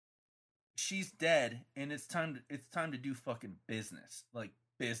she's dead, and it's time to do fucking business, like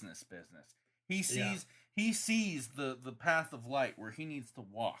business. He sees the path of light where he needs to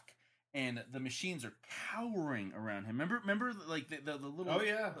walk, and the machines are cowering around him. Remember, like the little, oh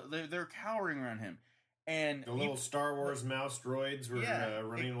yeah, they're cowering around him. And the little Star Wars mouse droids were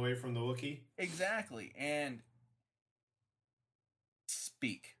running away from the Wookiee. Exactly. And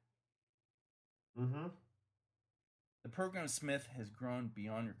speak. Mm-hmm. The program Smith has grown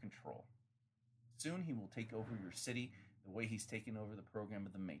beyond your control. Soon he will take over your city the way he's taken over the program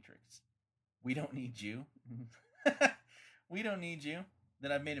of the Matrix. We don't need you. We don't need you.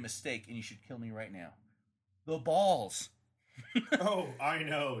 Then I've made a mistake and you should kill me right now. The balls. Oh, I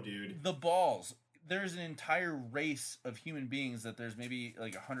know, dude. The balls. There's an entire race of human beings that there's maybe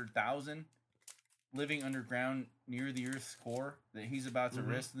like 100,000 living underground near the Earth's core that he's about to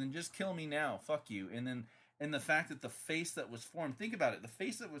risk. And then just kill me now. Fuck you. And the fact that the face that was formed, think about it. The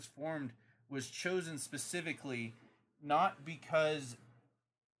face that was formed was chosen specifically not because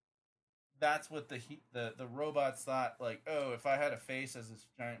that's what the robots thought, like, oh, if I had a face as this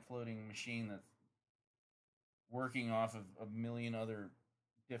giant floating machine that's working off of a million other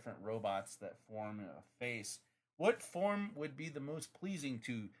different robots that form a face, what form would be the most pleasing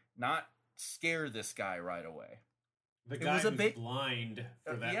to not scare this guy right away? The guy who's blind,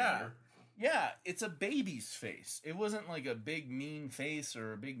 for that matter. Yeah, it's a baby's face. It wasn't like a big mean face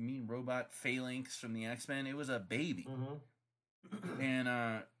or a big mean robot Phalanx from the X-Men. It was a baby. Mm-hmm.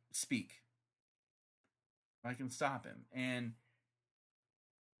 And speak. I can stop him. And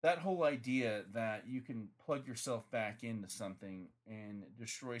that whole idea that you can plug yourself back into something and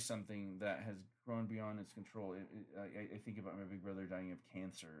destroy something that has grown beyond its control. I think about my big brother dying of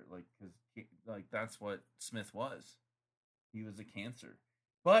cancer, because that's what Smith was. He was a cancer.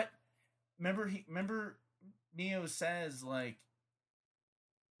 But remember Neo says, like,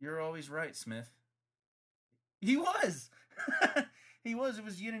 you're always right, Smith. He was. He was. It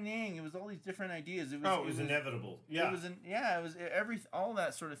was yin and yang. It was all these different ideas. It was inevitable. Yeah. It was all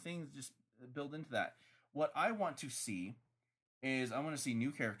that sort of things just build into that. What I want to see is I want to see new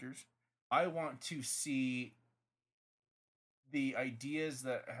characters. I want to see the ideas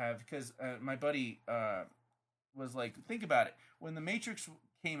that have, because my buddy was like, think about it. When the Matrix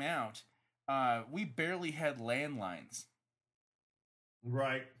came out, we barely had landlines.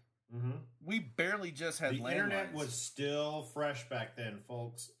 Right. Mm-hmm. We barely just had landlines. The internet was still fresh back then,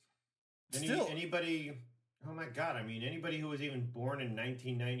 folks. Anybody Oh my god! I mean, anybody who was even born in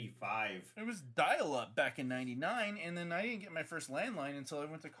 1995. It was dial-up back in '99, and then I didn't get my first landline until I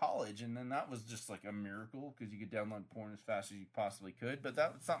went to college, and then that was just like a miracle because you could download porn as fast as you possibly could. But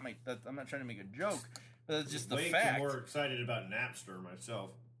that's not my. I'm not trying to make a joke, but it's just the Way fact. more excited about Napster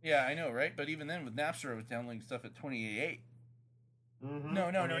myself. Yeah, I know, right? But even then, with Napster, I was downloading stuff at 28.8. Mm-hmm. No,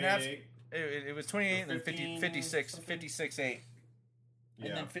 28. Napster. It was 28 and then 15, 56, something. 56.8.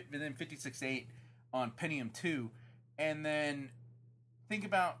 Yeah. And then 56.8 on Pentium 2. And then think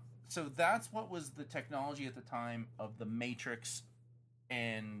about, so that's what was the technology at the time of the Matrix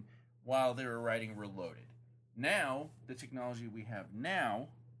and while they were writing Reloaded. Now, the technology we have now,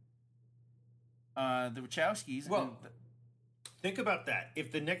 the Wachowskis... Well, think about that.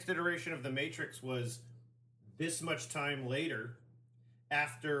 If the next iteration of the Matrix was this much time later,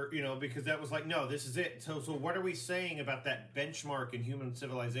 after, because that was like, no, this is it. So what are we saying about that benchmark in human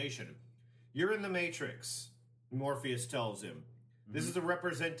civilization? You're in the Matrix, Morpheus tells him. This is a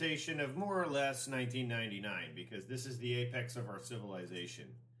representation of more or less 1999, because this is the apex of our civilization.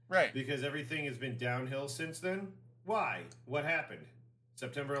 Right. Because everything has been downhill since then. Why? What happened?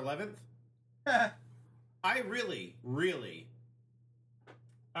 September 11th? I really,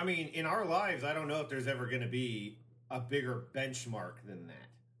 I mean, in our lives, I don't know if there's ever going to be a bigger benchmark than that.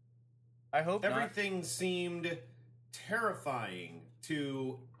 I hope Everything seemed terrifying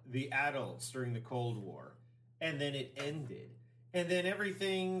to the adults during the Cold War, and then it ended. And then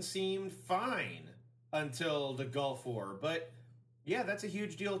everything seemed fine until the Gulf War. But yeah, that's a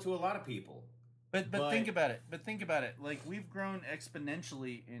huge deal to a lot of people. But think about it. Like, we've grown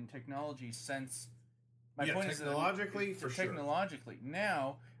exponentially in technology since. My point technologically, for sure. Technologically,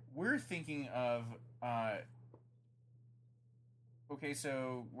 now we're thinking of. Okay,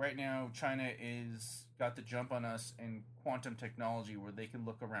 so right now China is got the jump on us in quantum technology, where they can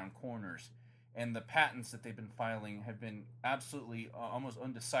look around corners, and the patents that they've been filing have been absolutely almost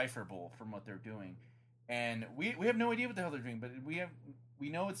undecipherable from what they're doing, and we have no idea what the hell they're doing, but we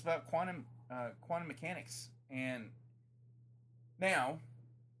know it's about quantum mechanics. And now,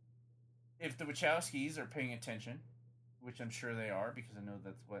 if the Wachowskis are paying attention, which I'm sure they are, because I know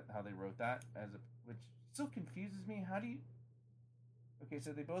that's how they wrote that, which still confuses me. How do you? Okay,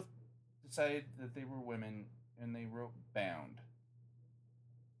 so they both decided that they were women, and they wrote Bound.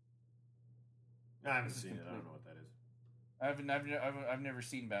 I haven't seen it. I don't know what that is. I've never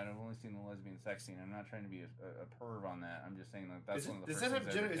seen Bound. I've only seen the lesbian sex scene. I'm not trying to be a perv on that. I'm just saying that's one of the first things I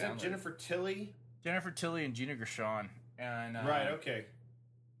ever is that Jennifer Tilly? Jennifer Tilly and Gina Gershon. And right. Okay.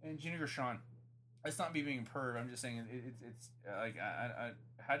 And Gina Gershon. It's not me being a perv. I'm just saying it's like I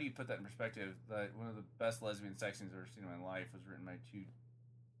how do you put that in perspective? That one of the best lesbian sex scenes I've ever seen in my life was written by two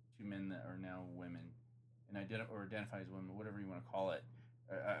men that are now women, and identify as women, whatever you want to call it.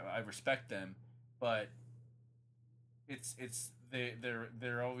 I respect them, but they've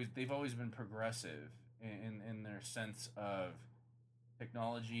always been progressive in their sense of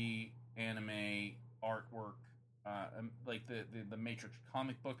technology, anime, artwork. Like the Matrix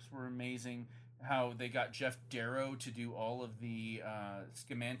comic books were amazing. How they got Jeff Darrow to do all of the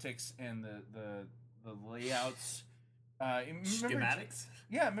schematics and the layouts. Schematics?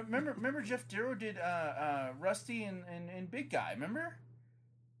 Yeah, remember Jeff Darrow did Rusty and Big Guy, remember?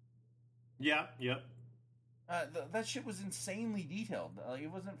 Yeah, yep. That shit was insanely detailed. If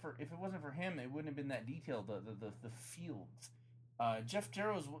it wasn't for him, it wouldn't have been that detailed. The fields. Jeff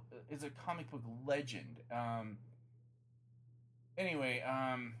Darrow is a comic book legend. Anyway,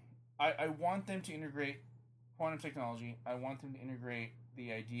 I want them to integrate quantum technology. I want them to integrate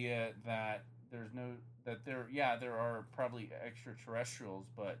the idea that there are probably extraterrestrials,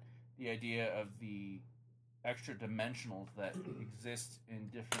 but the idea of the extra dimensionals that exist in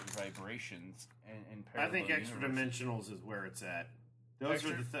different vibrations and I think extra dimensionals is where it's at. Those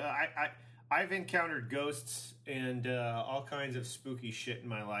are I've encountered ghosts and all kinds of spooky shit in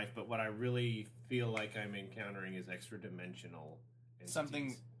my life, but what I really feel like I'm encountering is extra dimensional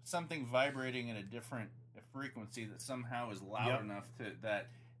entities. Something vibrating at a different frequency that somehow is loud enough that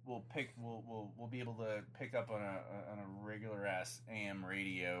we'll be able to pick up on a regular ass AM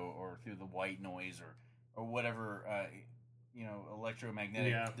radio or through the white noise or whatever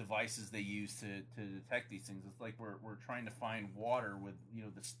electromagnetic devices they use to detect these things. It's like we're trying to find water with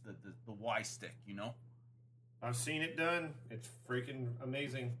the Y stick. I've seen it done. It's freaking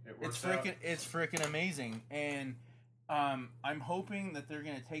amazing. It's freaking amazing, and I'm hoping that they're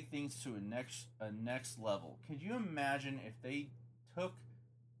going to take things to a next level. Could you imagine if they took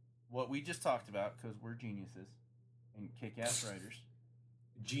what we just talked about, because we're geniuses and kick-ass writers,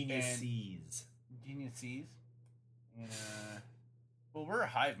 geniuses, and well, we're a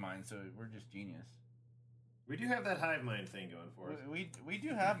hive mind, so we're just genius. We do have that hive mind thing going for us. We do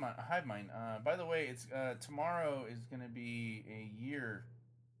have hive mind. By the way, it's tomorrow is going to be a year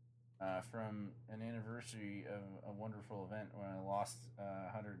from an anniversary of a wonderful event when I lost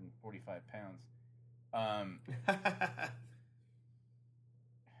 145 pounds. I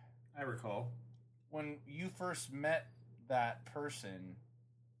recall. When you first met that person,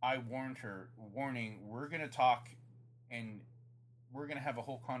 I warned her, warning, we're going to talk and we're going to have a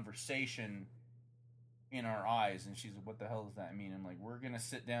whole conversation in our eyes. And she's like, what the hell does that mean? I'm like, we're going to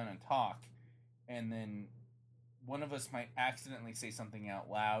sit down and talk. And then one of us might accidentally say something out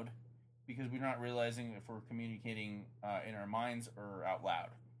loud because we're not realizing if we're communicating in our minds or out loud.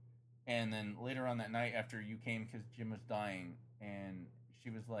 And then later on that night after you came because Jim was dying, and she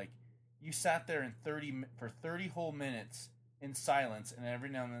was like, you sat there for 30 whole minutes in silence, and every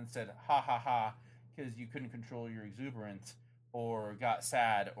now and then said, ha ha ha, because you couldn't control your exuberance, or got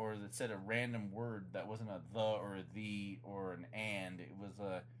sad, or that said a random word that wasn't a the or a the or an and. It was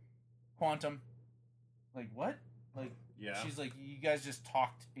a quantum. Like, what? Like, yeah. She's like, you guys just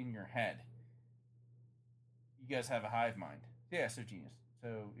talked in your head. You guys have a hive mind. Yeah, so genius.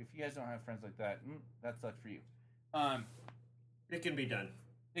 So if you guys don't have friends like that, that sucks for you. It can be done.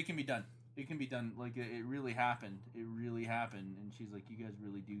 It can be done. It can be done. Like, it really happened. It really happened. And she's like, you guys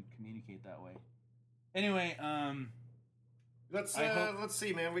really do communicate that way. Anyway, let's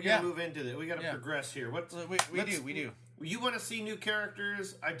see, man. We gotta move into it. We gotta progress here. We do. You want to see new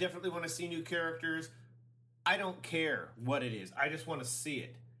characters? I definitely want to see new characters. I don't care what it is. I just want to see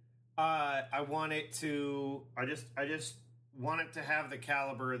it. I want it to. I just want it to have the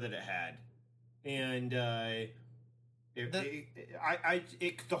caliber that it had, and the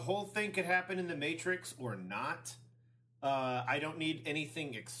whole thing could happen in the Matrix or not. I don't need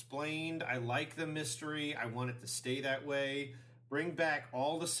anything explained. I like the mystery. I want it to stay that way. Bring back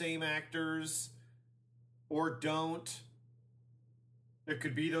all the same actors, or don't. There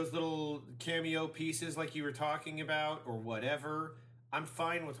could be those little cameo pieces like you were talking about, or whatever. I'm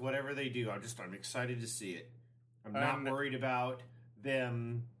fine with whatever they do. I'm excited to see it. I'm not worried about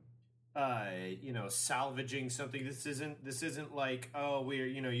them, salvaging something. This isn't like, oh,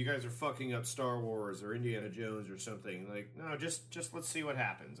 you guys are fucking up Star Wars or Indiana Jones or something. Like, no, just let's see what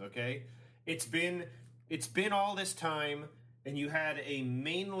happens, okay? It's been all this time, and you had a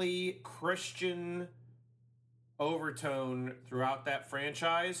mainly Christian overtone throughout that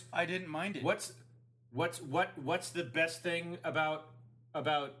franchise. I didn't mind it. What's the best thing about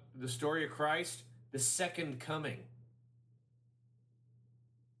the story of Christ? The second coming.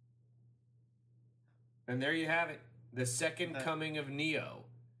 And there you have it. The second coming of Neo.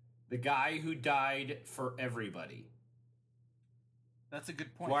 The guy who died for everybody. That's a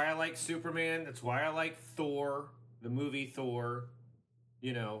good point. That's why I like Superman. That's why I like Thor, the movie Thor.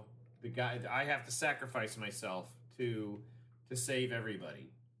 You know, the guy, I have to sacrifice myself to save everybody.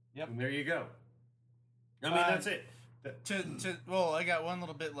 Yep. And there you go. I mean, that's it. Well, I got one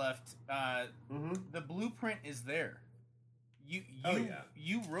little bit left. The blueprint is there. You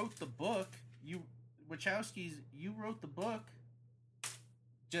wrote the book. Wachowskis, you wrote the book.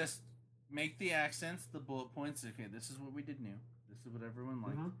 Just make the accents, the bullet points. Okay, this is what we did new. This is what everyone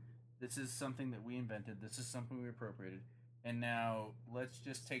liked. This is something that we invented. This is something we appropriated. And now let's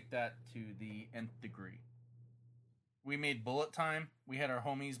just take that to the nth degree. We made Bullet Time. We had our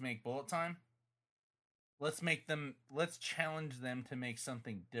homies make Bullet Time. Let's challenge them to make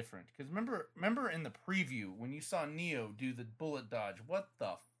something different. Because remember in the preview when you saw Neo do the bullet dodge, what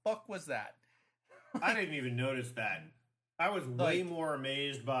the fuck was that? I didn't even notice that. I was way more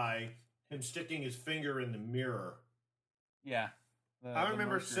amazed by him sticking his finger in the mirror. Yeah. I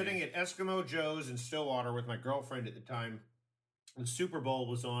remember sitting at Eskimo Joe's in Stillwater with my girlfriend at the time. The Super Bowl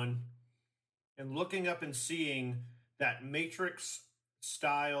was on. And looking up and seeing that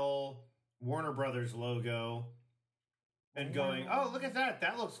Matrix-style Warner Brothers logo. And going, oh, look at that.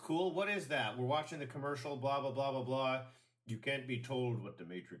 That looks cool. What is that? We're watching the commercial, blah, blah, blah, blah, blah. You can't be told what the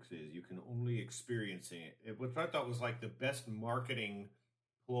Matrix is. You can only experience it. Which I thought was like the best marketing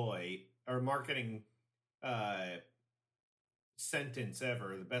ploy or marketing sentence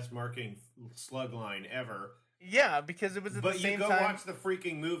ever. The best marketing slug line ever. Yeah, because it was at the same time. But you go watch the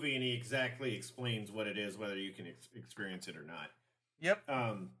freaking movie and he exactly explains what it is, whether you can experience it or not. Yep.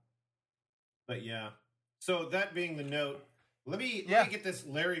 But yeah. So that being the note, let me get this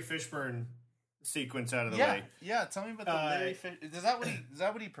Larry Fishburne sequence out of the way. Yeah, tell me about the Larry Fishburne. Is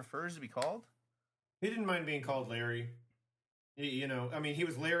that what he prefers to be called? He didn't mind being called Larry. He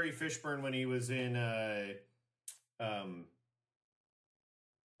was Larry Fishburne when he was in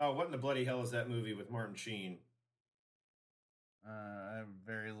what in the bloody hell is that movie with Martin Sheen? I have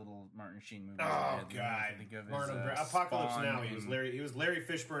very little Martin Sheen movies. Oh The only God, I can think of is, Martin Apocalypse Spawn Now. He was and- Larry. He was Larry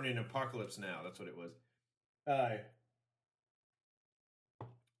Fishburne in Apocalypse Now. That's what it was.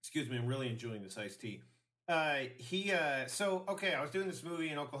 Excuse me. I'm really enjoying this iced tea. So okay, I was doing this movie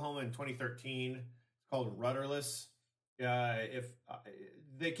in Oklahoma in 2013. It's called Rudderless. If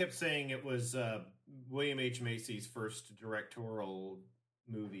they kept saying it was William H. Macy's first directorial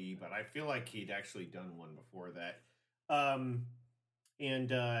movie, but I feel like he'd actually done one before that.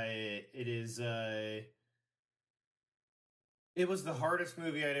 It is. It was the hardest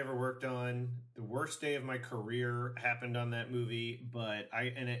movie I'd ever worked on. The worst day of my career happened on that movie, but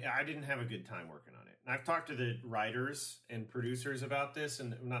I didn't have a good time working on it. And I've talked to the writers and producers about this,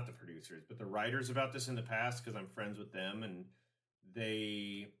 and not the producers, but the writers about this in the past because I'm friends with them, and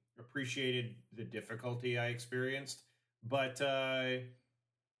they appreciated the difficulty I experienced. But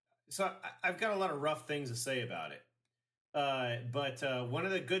so I've got a lot of rough things to say about it. But one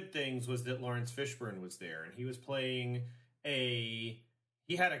of the good things was that Lawrence Fishburne was there, and he was playing he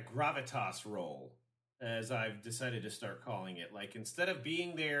had a gravitas role, as I've decided to start calling it. Like, instead of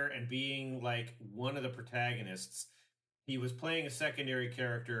being there and being like one of the protagonists, he was playing a secondary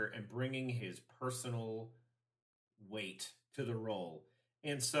character and bringing his personal weight to the role.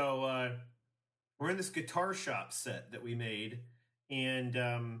 And so we're in this guitar shop set that we made,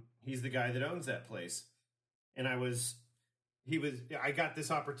 and he's the guy that owns that place. And I got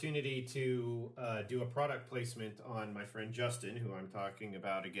this opportunity to do a product placement on my friend Justin, who I'm talking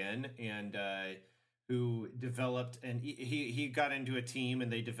about again, and who developed, and he got into a team,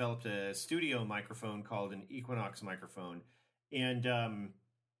 and they developed a studio microphone called an Equinox microphone. And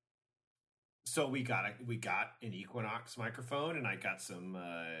so we got an Equinox microphone, and I got some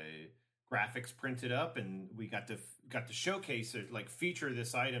graphics printed up, and we got to showcase it, like feature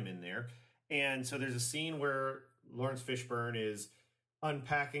this item in there. And so there's a scene where Lawrence Fishburne is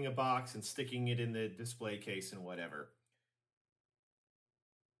unpacking a box and sticking it in the display case and whatever.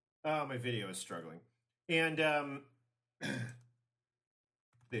 Oh, my video is struggling. And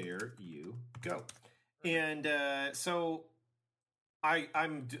there you go. And so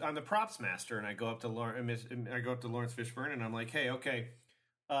I'm the props master, and I go up to Lawrence Fishburne, and I'm like, hey, okay,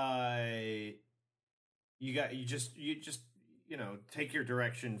 you just take your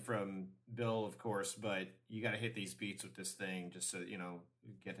direction from Bill, of course, but you got to hit these beats with this thing just so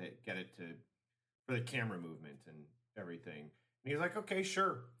get it to for the camera movement and everything. And he's like, okay,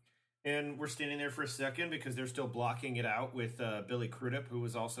 sure. And we're standing there for a second because they're still blocking it out with Billy Crudup, who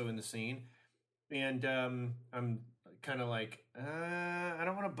was also in the scene. And I'm kind of like, I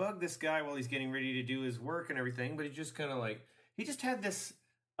don't want to bug this guy while he's getting ready to do his work and everything, but he just kind of like, he just had this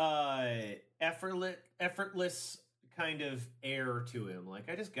effortless kind of air to him. Like,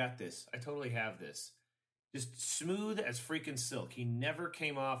 I just got this. I totally have this. Just smooth as freaking silk. He never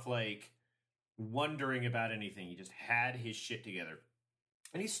came off like wondering about anything. He just had his shit together.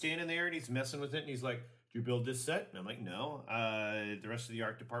 And he's standing there and he's messing with it, and he's like, "Did you build this set?" And I'm like, "No. The rest of the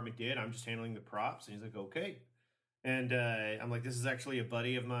art department did. I'm just handling the props." And he's like, "Okay." And I'm like, "This is actually a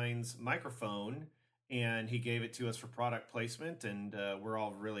buddy of mine's microphone, and he gave it to us for product placement, and we're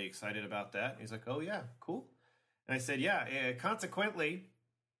all really excited about that." And he's like, "Oh yeah, cool." And I said, "Yeah, consequently,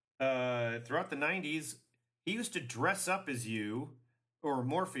 throughout the 90s, he used to dress up as you, or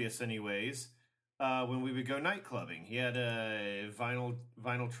Morpheus anyways, when we would go night clubbing. He had a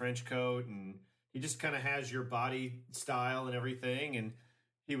vinyl trench coat, and he just kind of has your body style and everything." And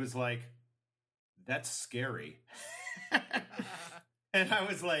he was like, "That's scary." And I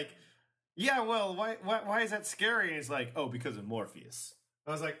was like, "Yeah, well, why is that scary?" And he's like, "Oh, because of Morpheus."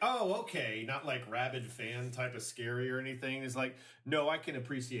 I was like, "Oh, okay, not like rabid fan type of scary or anything." He's like, "No, I can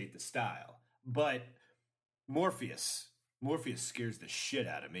appreciate the style, but Morpheus scares the shit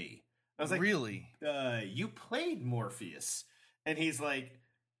out of me." I was like, "Really? You played Morpheus?" And he's like,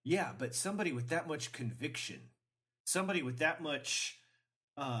 "Yeah, but somebody with that much conviction, somebody with that much,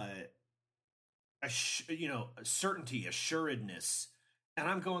 certainty, assuredness." And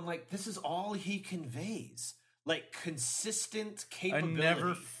I'm going like, this is all he conveys. Like, consistent capability. I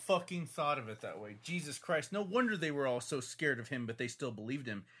never fucking thought of it that way. Jesus Christ. No wonder they were all so scared of him, but they still believed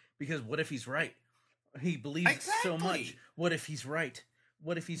him. Because what if he's right? He believes so much. What if he's right?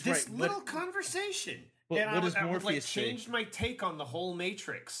 What if he's this right? Little conversation. What does I Morpheus say? Changed my take on the whole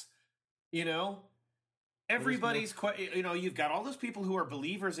Matrix. Everybody's you've got all those people who are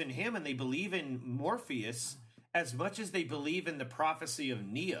believers in him, and they believe in Morpheus as much as they believe in the prophecy of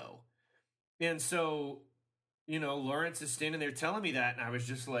Neo. And so, Lawrence is standing there telling me that, and I was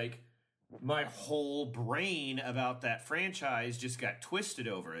just like, my whole brain about that franchise just got twisted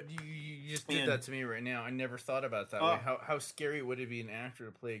over it. You just did And- that to me right now. I never thought about it that Oh. way. How scary would it be an actor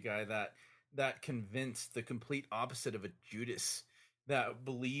to play a guy that convinced the complete opposite of a Judas, that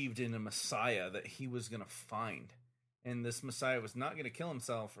believed in a Messiah that he was going to find, and this Messiah was not going to kill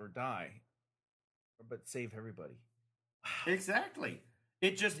himself or die, but save everybody. Wow. Exactly.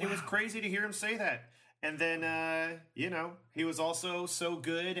 It was Wow. crazy to hear him say that. And then, he was also so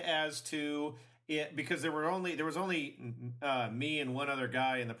good as to it, because there was only me and one other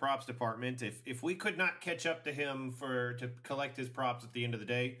guy in the props department. If we could not catch up to him to collect his props at the end of the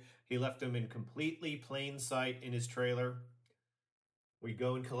day, he left them in completely plain sight in his trailer. We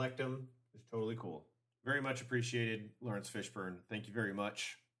go and collect them. It's totally cool. Very much appreciated, Lawrence Fishburne. Thank you very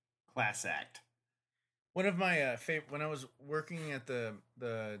much. Class act. One of my favorite, when I was working at the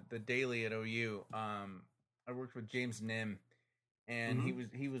Daily at OU, I worked with James Nim, and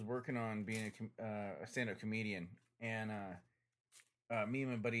he was working on being a stand-up comedian, and me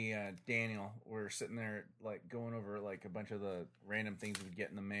and my buddy Daniel were sitting there like going over like a bunch of the random things we would get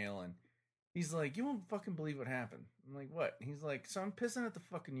in the mail, and he's like, "You won't fucking believe what happened." I'm like, "What?" He's like, "So I'm pissing at the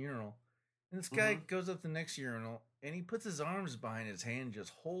fucking urinal, and this guy goes up the next urinal, and he puts his arms behind his hand,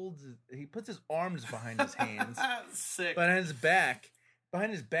 he puts his arms behind his hands, Sick. behind his back,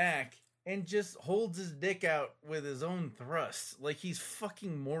 and just holds his dick out with his own thrust, like he's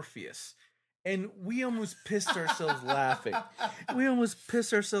fucking Morpheus." And we almost pissed ourselves laughing. We almost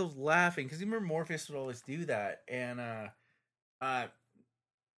pissed ourselves laughing because you remember Morpheus would always do that. And I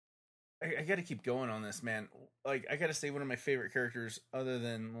got to keep going on this, man. Like, I got to say, one of my favorite characters, other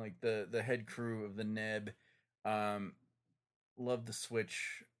than like the head crew of the Neb, love the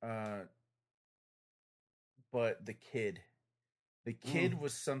Switch, but the kid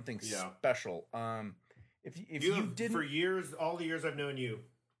was something special. If you didn't, for years, all the years I've known you,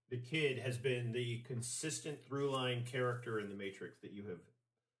 the kid has been the consistent through line character in the Matrix that you have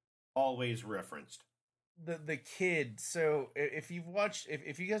always referenced. The kid. So if you've watched,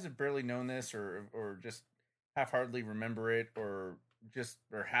 if you guys have barely known this or just half-heartedly remember it or just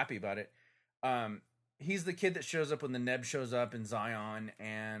are happy about it, he's the kid that shows up when the Neb shows up in Zion,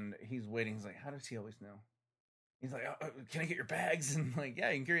 and he's waiting. He's like, how does he always know? He's like, oh, can I get your bags? And I'm like,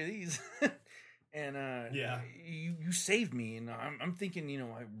 yeah, you can carry these. And you saved me, and I'm thinking,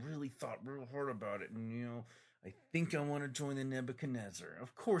 I really thought real hard about it, and I think I want to join the Nebuchadnezzar.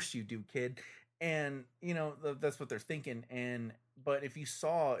 Of course you do, kid. And that's what they're thinking. But if you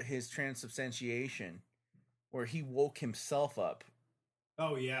saw his transubstantiation, where he woke himself up.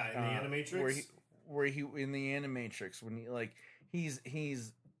 Oh yeah, in the Animatrix. Where he in the Animatrix, when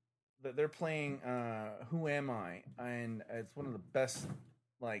they're playing Who Am I, and it's one of the best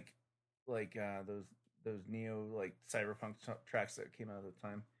those neo cyberpunk tracks that came out at the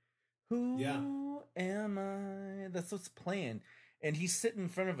time. Who am I? That's what's playing, and he's sitting in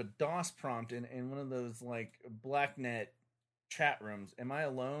front of a DOS prompt in one of those blacknet chat rooms. Am I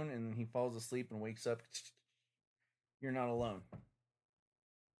alone? And he falls asleep and wakes up. You're not alone.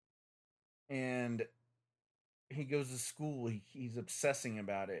 And he goes to school. He's obsessing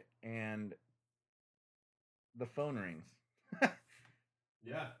about it, and the phone rings.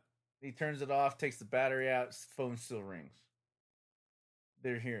 Yeah. He turns it off, takes the battery out, phone still rings.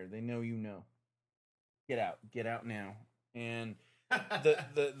 They're here. They know you know. Get out. Get out now. And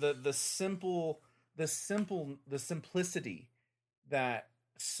the simplicity that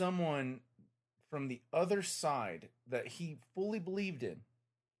someone from the other side that he fully believed in,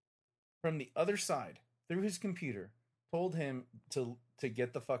 from the other side, through his computer, told him to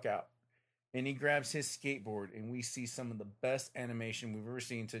get the fuck out. And he grabs his skateboard, and we see some of the best animation we've ever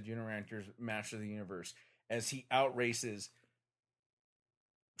seen to Junior Reactor's Master of the Universe as he outraces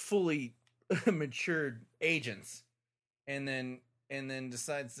fully matured agents, and then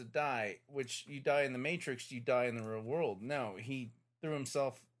decides to die. Which, you die in the Matrix, you die in the real world. No, he threw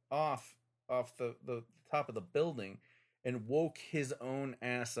himself off the top of the building and woke his own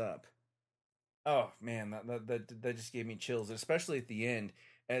ass up. Oh man, that just gave me chills, especially at the end.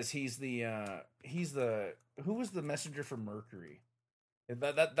 As he's the who was the messenger for Mercury?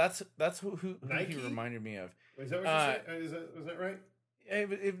 That's who he reminded me of. Is that what you said? Was that right?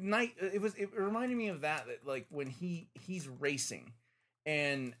 It reminded me of that like when he's racing,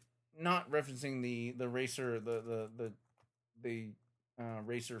 and not referencing the racer the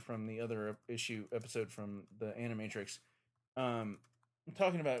racer from the other episode from the Animatrix. I'm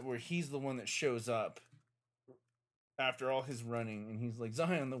talking about where he's the one that shows up after all his running, and he's like,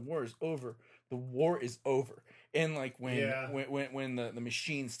 Zion, the war is over. The war is over. And when the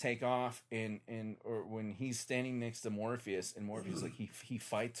machines take off, or when he's standing next to Morpheus, and Morpheus like he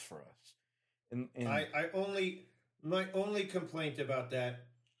fights for us. And My only complaint about that,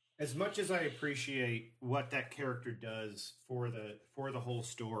 as much as I appreciate what that character does for the whole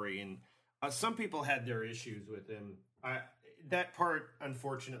story, and some people had their issues with him. That part,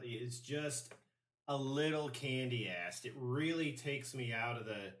 unfortunately, is just a little candy-assed. It really takes me out of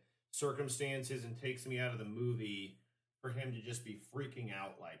the circumstances and takes me out of the movie for him to just be freaking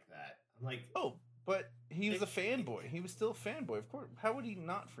out like that. I'm like, oh, but he was a fanboy. He was still a fanboy, of course. How would he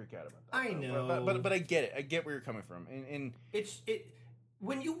not freak out about that? I know, but I get it. I get where you're coming from. And it's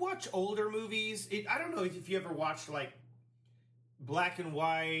when you watch older movies. I don't know if you ever watched like black and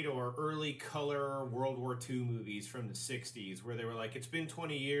white or early color World War II movies from the 60s, where they were like, it's been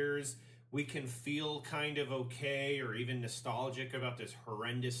 20 years. We can feel kind of okay or even nostalgic about this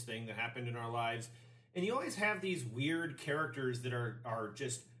horrendous thing that happened in our lives. And you always have these weird characters that are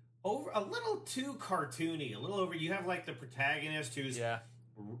just over a little too cartoony, a little over. You have like the protagonist who's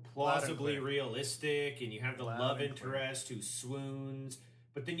plausibly realistic, and you have the love interest who swoons.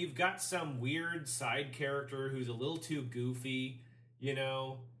 But then you've got some weird side character who's a little too goofy, you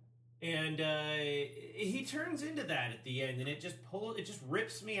know, and he turns into that at the end, and it just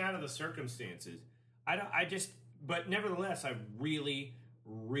rips me out of the circumstances. But nevertheless, I really,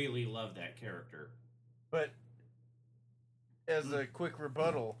 really love that character. But as a quick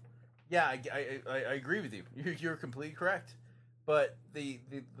rebuttal, yeah, I agree with you. You're completely correct. But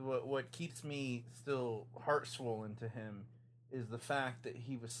what keeps me still heart swollen to him is the fact that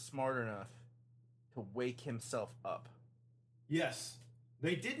he was smart enough to wake himself up. Yes.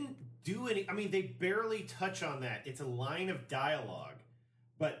 They didn't do any... I mean, they barely touch on that. It's a line of dialogue.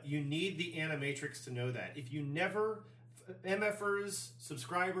 But you need the Animatrix to know that. If you never... MFers,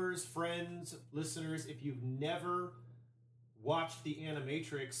 subscribers, friends, listeners, if you've never watched the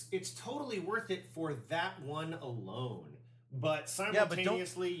Animatrix, it's totally worth it for that one alone. But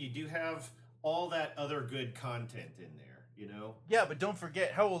simultaneously, you do have all that other good content in there, you know? Yeah, but don't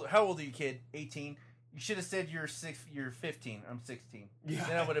forget, how old are you, kid? 18? You should have said you're 15. I'm 16. Yeah,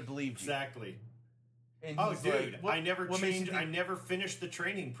 then I would have believed you. Exactly. And oh, dude, like, I never changed. I never finished the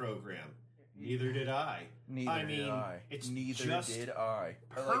training program. Neither did I. Neither did I. It's Neither just did I.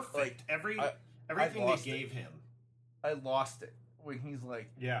 perfect. Everything they gave him. I lost it when he's like,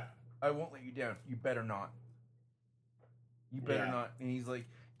 "Yeah, I won't let you down. You better not. You better not." And he's like,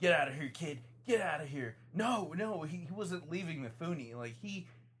 "Get out of here, kid. Get out of here." No, he wasn't leaving Mifune. Like he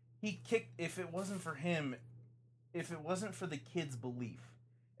kicked. If it wasn't for him, if it wasn't for the kid's belief,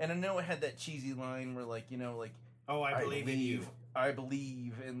 and I know it had that cheesy line where like, you know, like, "Oh, I believe in you. I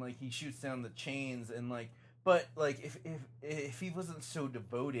believe," and like he shoots down the chains, and like, but like if he wasn't so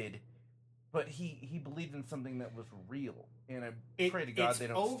devoted, but he believed in something that was real, and I pray to God they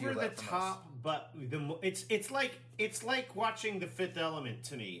don't steal that from us. But it's like watching The Fifth Element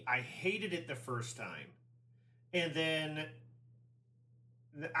to me. I hated it the first time, and then,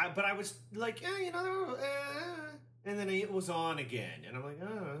 but I was like, and then it was on again, and I'm like,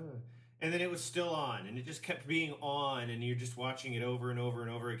 and then it was still on, and it just kept being on, and you're just watching it over and over and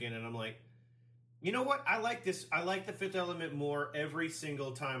over again, and I'm like, you know what? I like this. I like The Fifth Element more every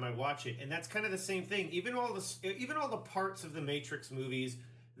single time I watch it, and that's kind of the same thing. Even all the parts of the Matrix movies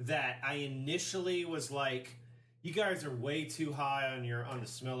that I initially was like, you guys are way too high on the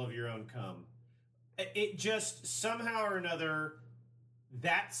smell of your own cum. It just somehow or another,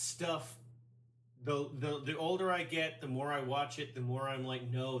 that stuff. The older I get, the more I watch it, the more I'm like,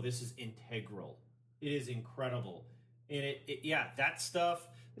 no, this is integral. It is incredible, and that stuff.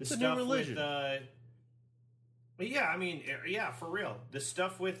 The it's a stuff new religion. With, for real. The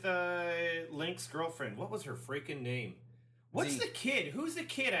stuff with Link's girlfriend. What was her freaking name? What's the kid? Who's the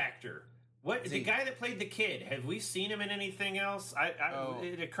kid actor? What the guy that played the kid? Have we seen him in anything else?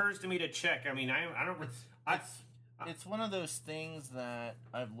 It occurs to me to check. I mean, I don't. It's one of those things that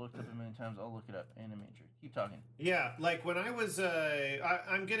I've looked up a million times. I'll look it up. Animatrix. Keep talking. Yeah, like when I was,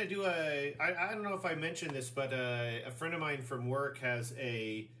 I'm gonna do I don't know if I mentioned this, but a friend of mine from work has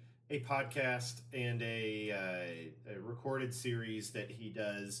a podcast and a recorded series that he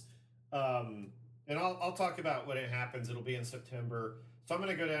does, and I'll talk about when it happens. It'll be in September, so I'm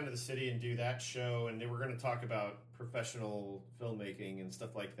gonna go down to the city and do that show, and then we're gonna talk about professional filmmaking and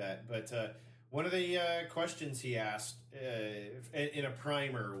stuff like that. But one of the questions he asked in a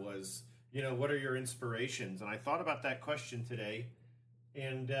primer was, you know, what are your inspirations? And I thought about that question today.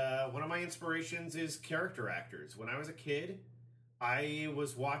 And one of my inspirations is character actors. When I was a kid, I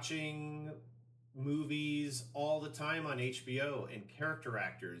was watching movies all the time on HBO, and character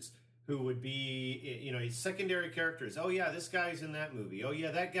actors who would be, you know, secondary characters. Oh, yeah, this guy's in that movie. Oh,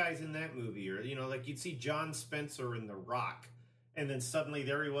 yeah, that guy's in that movie. Or, you know, like you'd see John Spencer in The Rock. and then suddenly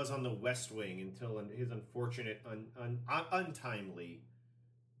there he was on the West Wing until his unfortunate, untimely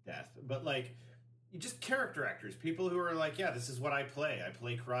death. But like, just character actors, people who are like, yeah, this is what I play. I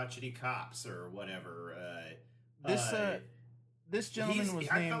play crotchety cops or whatever. This gentleman was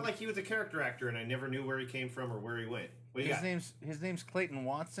I named. felt like he was a character actor, and I never knew where he came from or where he went. His name's Clayton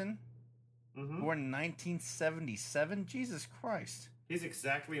Watson. Mm-hmm. Born in 1977. Jesus Christ. He's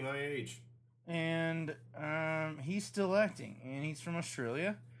exactly my age. And he's still acting, and he's from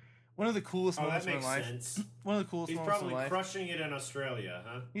Australia. One of the coolest moments of my life. Sense. One of the coolest He's moments of my probably life. crushing it in Australia,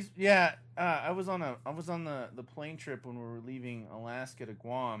 huh? I was on the plane trip when we were leaving Alaska to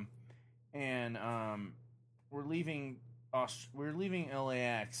Guam, and we're leaving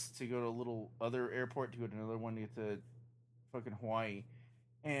LAX to go to a little other airport to go to another one to get to fucking Hawaii.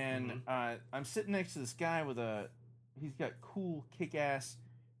 And I'm sitting next to this guy he's got cool kick-ass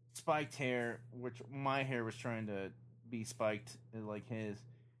spiked hair, which my hair was trying to be spiked like his.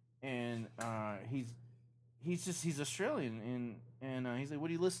 And he's Australian, and he's like, "What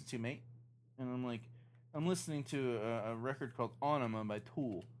do you listen to, mate?" And I'm like, "I'm listening to a record called Anima by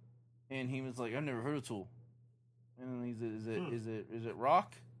Tool." And he was like, "I've never heard of Tool." And he's like, is it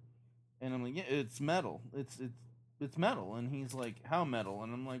rock? And I'm like, "Yeah, it's metal. It's metal." And he's like, "How metal?"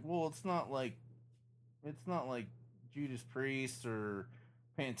 And I'm like, "Well, it's not like Judas Priest or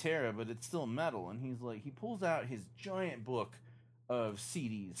Pantera, but it's still metal." And he's like, he pulls out his giant book of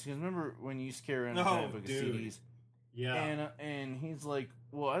CDs. Because remember when you used to carry around a giant book of CDs? Yeah. And he's like,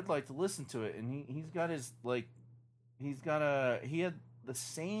 "Well, I'd like to listen to it." And he had the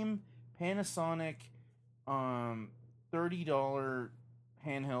same Panasonic $30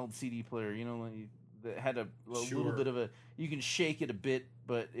 handheld CD player, that had a little bit of you can shake it a bit,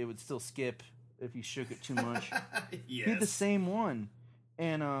 but it would still skip if you shook it too much. Yes. He had the same one,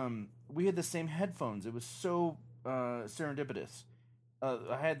 and we had the same headphones. It was so serendipitous.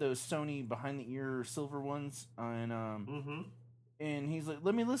 I had those Sony behind the ear silver ones, and and he's like,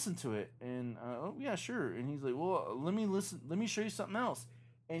 "Let me listen to it," and oh yeah, sure. And he's like, "Well, let me show you something else."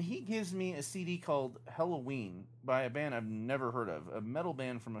 And he gives me a CD called Halloween by a band I've never heard of, a metal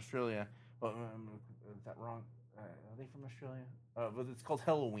band from Australia. Well, is that wrong? Are they from Australia? But it's called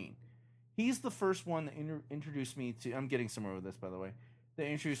Halloween. He's the first one that introduced me to. I'm getting somewhere with this, by the way. That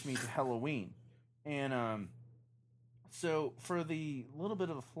introduced me to Halloween, and so for the little bit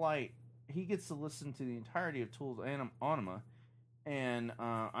of a flight, he gets to listen to the entirety of Tool's Anima, and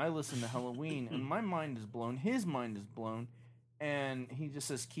I listen to Halloween, and my mind is blown. His mind is blown. And he just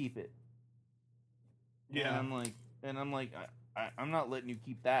says, "Keep it." Yeah. And I'm like, I'm not letting you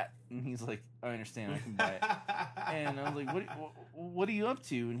keep that. And he's like, "I understand, I can buy it." And I was like, what are you up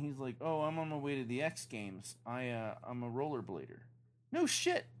to? And he's like, "Oh, I'm on my way to the X Games. I'm a rollerblader." No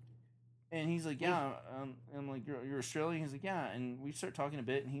shit. And he's like, "Yeah." I'm like, "You're Australian?" He's like, "Yeah." And we start talking a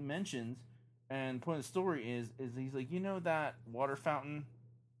bit, and he mentions, and the point of the story is he's like, that water fountain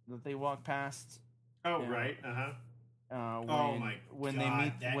that they walk past? Oh, right. Uh-huh. When they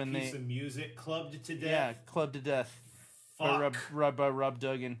meet, that when piece they of music clubbed to death. Yeah, clubbed to death. Fuck. By Rob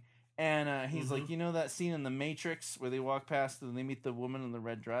Duggan, and he's like, that scene in The Matrix where they walk past and they meet the woman in the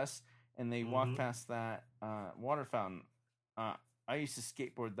red dress, and they walk past that water fountain. I used to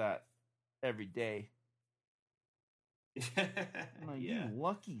skateboard that every day. I'm like, "You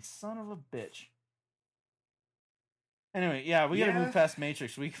lucky son of a bitch." Anyway, yeah, we gotta move past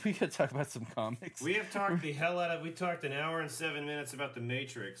Matrix. We gotta talk about some comics. We have talked the hell out of. We talked an hour and 7 minutes about the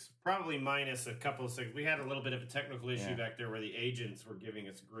Matrix, probably minus a couple of seconds. We had a little bit of a technical issue back there where the agents were giving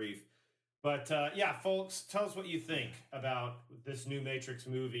us grief. But folks, tell us what you think about this new Matrix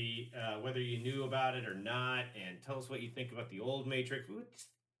movie, whether you knew about it or not, and tell us what you think about the old Matrix.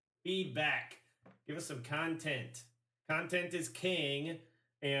 Feedback. Give us some content. Content is king.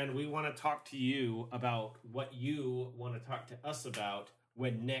 And we want to talk to you about what you want to talk to us about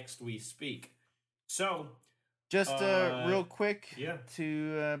when next we speak. So, just real quick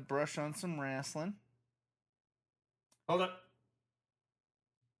to brush on some wrestling. Hold up.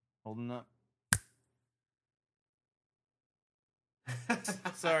 Holding up.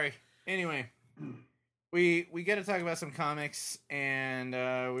 Sorry. Anyway, we got to talk about some comics, and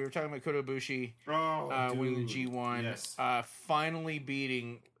we were talking about Kota Ibushi winning the G1. Yes. Finally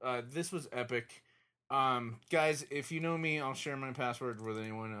beating. This was epic. Guys, if you know me, I'll share my password with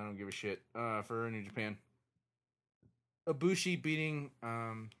anyone. I don't give a shit. For New Japan. Ibushi beating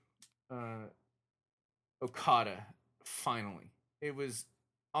Okada. Finally. It was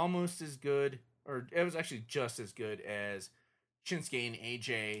almost as good, or it was actually just as good as Shinsuke and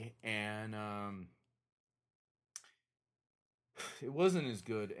AJ, and it wasn't as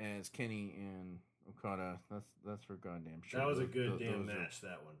good as Kenny and Okada. That's for goddamn sure. That was a Those- good those damn are- match.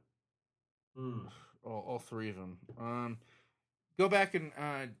 That one. all three of them. Go back and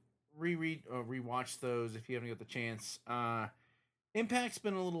rewatch those if you haven't got the chance. Impact's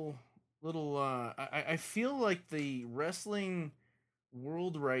been a little. I feel like the wrestling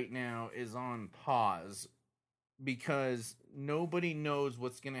world right now is on pause because nobody knows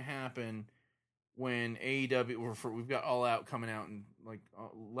what's going to happen when AEW. We've got All Out coming out in like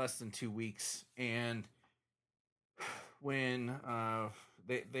less than 2 weeks, and when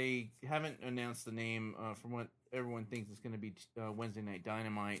they haven't announced the name from what everyone thinks it's going to be Wednesday Night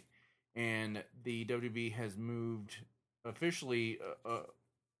Dynamite, and the WWE has moved officially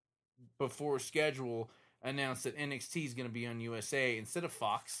before schedule announced that NXT is going to be on USA instead of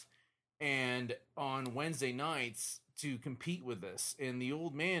Fox, and on Wednesday nights to compete with this. And the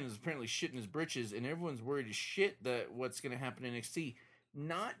old man is apparently shitting his britches, and everyone's worried as shit that what's going to happen in NXT.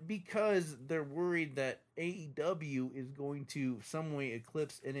 Not because they're worried that AEW is going to some way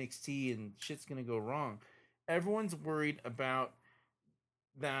eclipse NXT and shit's going to go wrong. Everyone's worried about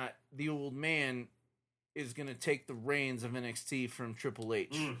that the old man is going to take the reins of NXT from Triple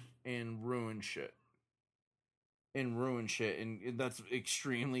H and ruin shit. And that's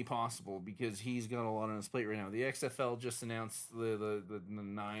extremely possible because he's got a lot on his plate right now. The XFL just announced the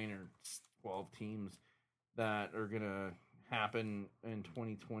 9 or 12 teams that are going to happen in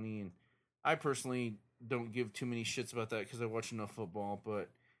 2020, and I personally don't give too many shits about that because I watch enough football. But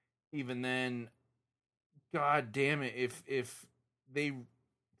even then, god damn it, if they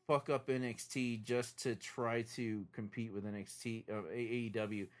fuck up NXT just to try to compete with NXT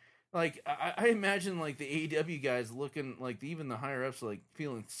AEW, like I imagine like the AEW guys looking like even the higher ups like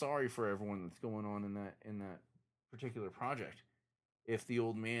feeling sorry for everyone that's going on in that particular project. If the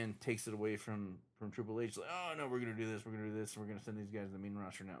old man takes it away from Triple H, like, oh no, we're gonna do this, we're gonna send these guys to the main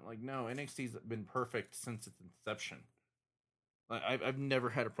roster now. Like, no, NXT's been perfect since its inception. Like, I've never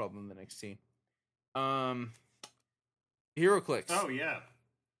had a problem with NXT. HeroClix. Oh yeah.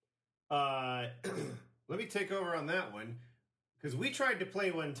 Let me take over on that one because we tried to play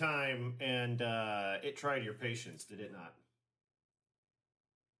one time and it tried your patience, did it not?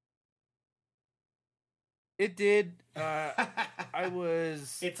 It did. I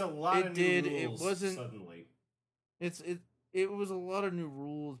was. It's a lot It of did. new It rules wasn't- suddenly. It was a lot of new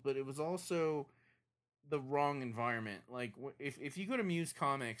rules, but it was also the wrong environment. Like if you go to Muse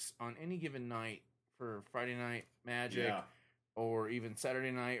Comics on any given night for Friday Night Magic, Yeah. or even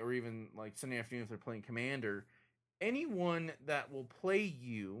Saturday night, or even like Sunday afternoon if they're playing Commander, anyone that will play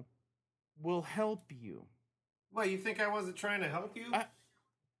you will help you. Well, you think I wasn't trying to help you?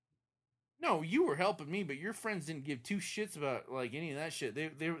 No, you were helping me, but your friends didn't give two shits about like any of that shit.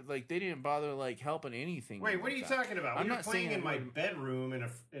 They were like they didn't bother like helping anything. Wait, like what are you that. talking about? I'm We were not playing saying in I my would- bedroom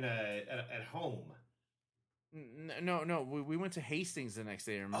at home. No. We went to Hastings the next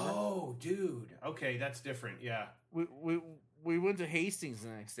day. Remember? Oh, dude. Okay, that's different. Yeah, We went to Hastings the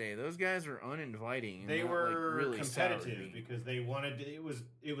next day. Those guys were uninviting. And they that, were like, really soured competitive me. because they wanted to,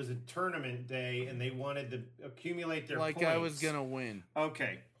 it was a tournament day and they wanted to accumulate their Like points. I was gonna win.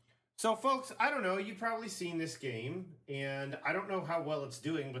 Okay. So, folks, I don't know. You've probably seen this game, and I don't know how well it's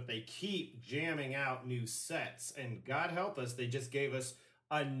doing, but they keep jamming out new sets. And God help us, they just gave us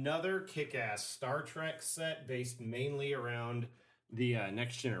another kick-ass Star Trek set based mainly around the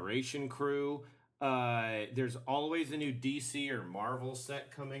Next Generation crew. There's always a new DC or Marvel set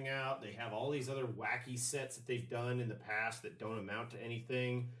coming out. They have all these other wacky sets that they've done in the past that don't amount to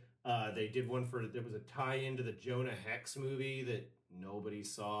anything. They did one there was a tie-in to the Jonah Hex movie that nobody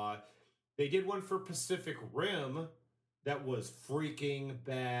saw. They did one for Pacific Rim that was freaking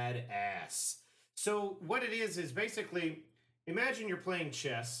badass. So what it is basically, imagine you're playing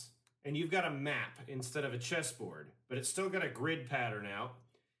chess and you've got a map instead of a chessboard, but it's still got a grid pattern out.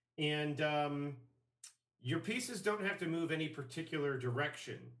 And your pieces don't have to move any particular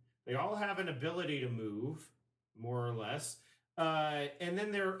direction. They all have an ability to move, more or less. And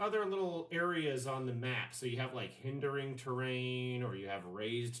then there are other little areas on the map. So you have like hindering terrain, or you have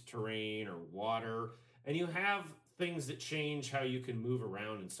raised terrain, or water. And you have things that change how you can move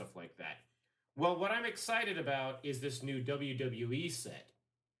around and stuff like that. Well, what I'm excited about is this new WWE set.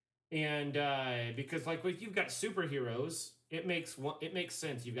 And because like if you've got superheroes, it makes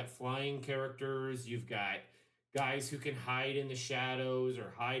sense. You've got flying characters, you've got guys who can hide in the shadows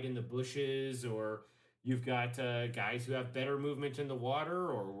or hide in the bushes, or you've got guys who have better movement in the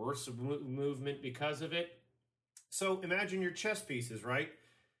water or worse movement because of it. So imagine your chess pieces, right?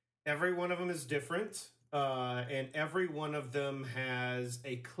 Every one of them is different, and every one of them has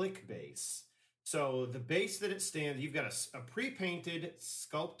a click base. So the base that it stands, you've got a pre-painted,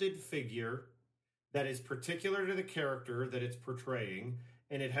 sculpted figure that is particular to the character that it's portraying,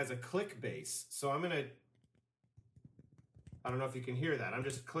 and it has a click base. So I don't know if you can hear that. I'm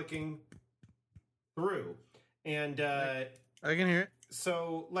just clicking through. And I can hear it.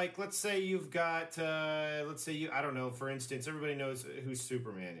 so, like, let's say you've got, I don't know, for instance, everybody knows who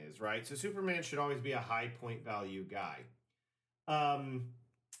Superman is, right? So Superman should always be a high point value guy.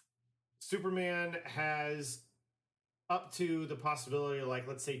 Superman has up to the possibility of, like,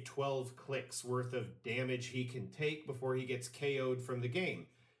 let's say 12 clicks worth of damage he can take before he gets KO'd from the game.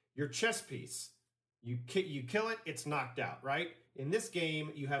 Your chess piece, you kill it, it's knocked out, right? In this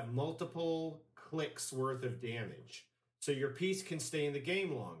game, you have multiple clicks worth of damage. So your piece can stay in the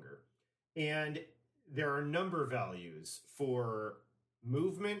game longer. And there are number values for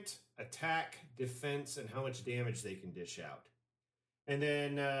movement, attack, defense, and how much damage they can dish out. And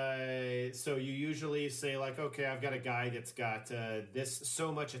then, so you usually say, like, okay, I've got a guy that's got this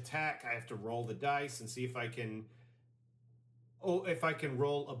so much attack. I have to roll the dice and see if I can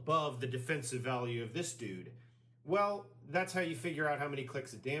roll above the defensive value of this dude. Well, that's how you figure out how many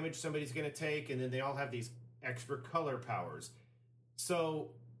clicks of damage somebody's going to take. And then they all have these extra color powers. So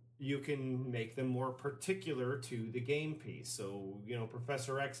you can make them more particular to the game piece. So,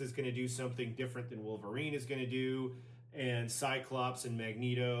 Professor X is going to do something different than Wolverine is going to do, and Cyclops and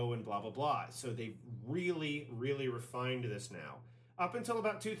Magneto and blah, blah, blah. So they've really, really refined this now. Up until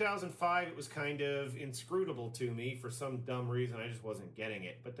about 2005, it was kind of inscrutable to me for some dumb reason. I just wasn't getting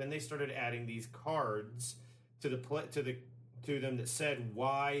it. But then they started adding these cards to them that said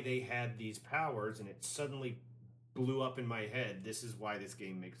why they had these powers, and it suddenly blew up in my head. This is why this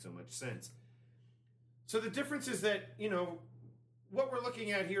game makes so much sense. So the difference is that, what we're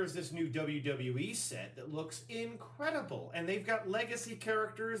looking at here is this new WWE set that looks incredible. And they've got legacy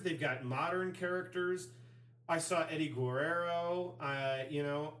characters. They've got modern characters. I saw Eddie Guerrero.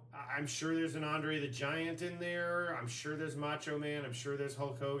 I'm sure there's an Andre the Giant in there. I'm sure there's Macho Man. I'm sure there's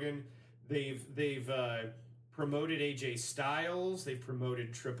Hulk Hogan. They've promoted AJ Styles. They've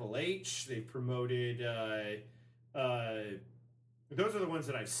promoted Triple H. They've promoted... those are the ones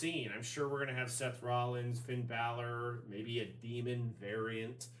that I've seen. I'm sure we're going to have Seth Rollins, Finn Balor, maybe a demon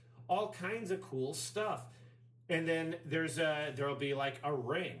variant, all kinds of cool stuff. And then there'll be like a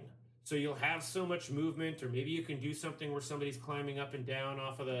ring. So you'll have so much movement, or maybe you can do something where somebody's climbing up and down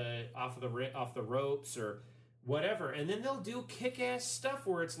off the ropes or whatever. And then they'll do kick-ass stuff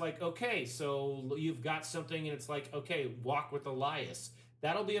where it's like, okay, so you've got something and it's like, okay, walk with Elias.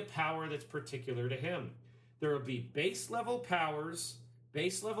 That'll be a power that's particular to him. There will be base level powers,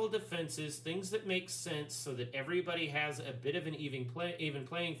 base level defenses, things that make sense so that everybody has a bit of an even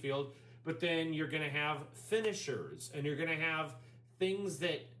playing field. But then you're going to have finishers, and you're going to have things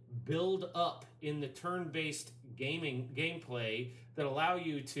that build up in the turn-based gameplay that allow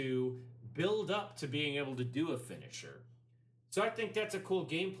you to build up to being able to do a finisher. So I think that's a cool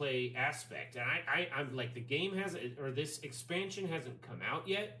gameplay aspect. And I'm like, the game this expansion hasn't come out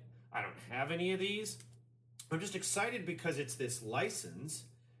yet. I don't have any of these. I'm just excited because it's this license,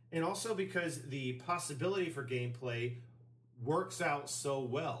 and also because the possibility for gameplay works out so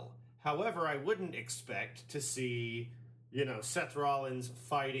well. However, I wouldn't expect to see, Seth Rollins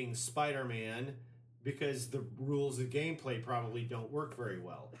fighting Spider-Man, because the rules of gameplay probably don't work very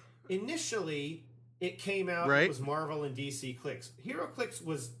well. Initially, it came out, right. It was Marvel and DC Clicks. HeroClix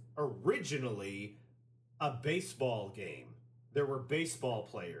was originally a baseball game. There were baseball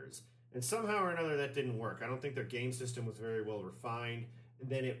players. And somehow or another that didn't work. I don't think their game system was very well refined. And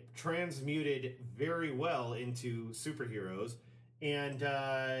then it transmuted very well into superheroes. And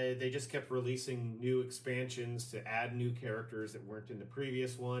they just kept releasing new expansions to add new characters that weren't in the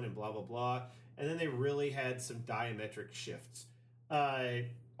previous one and blah, blah, blah. And then they really had some diametric shifts.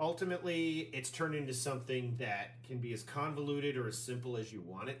 Ultimately, it's turned into something that can be as convoluted or as simple as you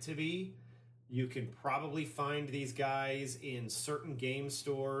want it to be. You can probably find these guys in certain game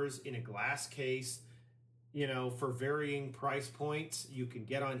stores in a glass case, for varying price points. You can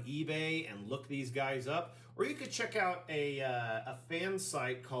get on eBay and look these guys up. Or you could check out a fan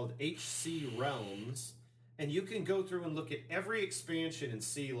site called HC Realms, and you can go through and look at every expansion and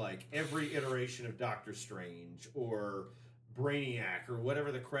see, like, every iteration of Doctor Strange or Brainiac or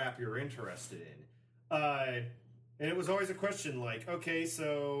whatever the crap you're interested in. And it was always a question like, okay,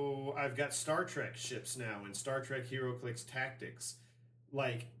 so I've got Star Trek ships now and Star Trek HeroClix Tactics.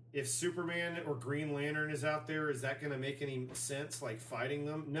 Like, if Superman or Green Lantern is out there, is that going to make any sense, like, fighting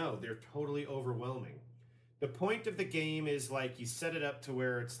them? No, they're totally overwhelming. The point of the game is, like, you set it up to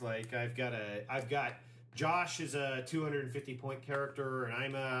where it's like, I've got Josh is a 250 point character, and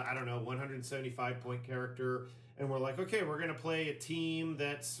I'm a, I don't know, 175 point character. And we're like, okay, we're going to play a team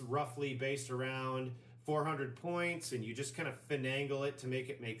that's roughly based around 400 points, and you just kind of finagle it to make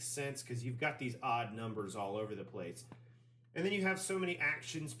it make sense because you've got these odd numbers all over the place. And then you have so many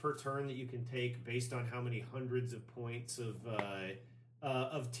actions per turn that you can take based on how many hundreds of points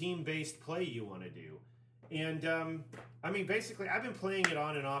of team-based play you want to do. And, I mean, basically, I've been playing it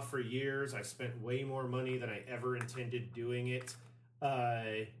on and off for years. I spent way more money than I ever intended doing it.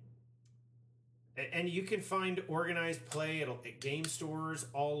 And you can find organized play at game stores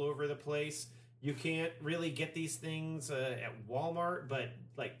all over the place. You can't really get these things at Walmart, but,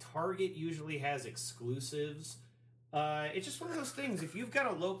 like, Target usually has exclusives. It's just one of those things. If you've got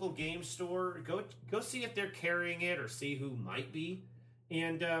a local game store, go see if they're carrying it or see who might be.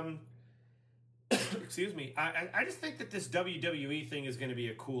 And, excuse me, I just think that this WWE thing is going to be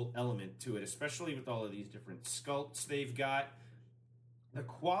a cool element to it, especially with all of these different sculpts they've got. The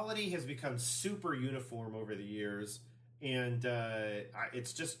quality has become super uniform over the years, and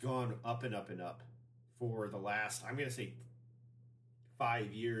it's just gone up and up and up for the last, I'm going to say,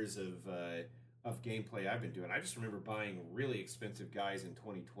 5 years of gameplay I've been doing. I just remember buying really expensive guys in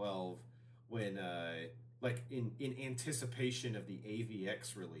 2012 when, like, in anticipation of the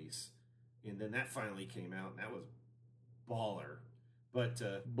AVX release. And then that finally came out, and that was baller. But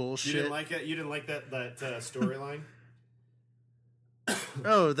bullshit. You didn't like it? You didn't like that storyline?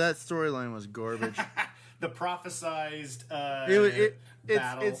 Oh, that storyline was garbage. The prophesized battle.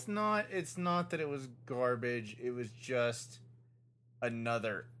 It's not that it was garbage. It was just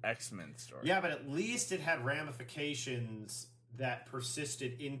another X-Men story. Yeah, but at least it had ramifications that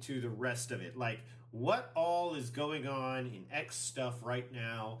persisted into the rest of it. Like, what all is going on in X stuff right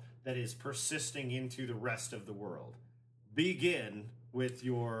now that is persisting into the rest of the world? Begin with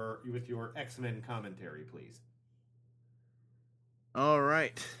your X-Men commentary, please. All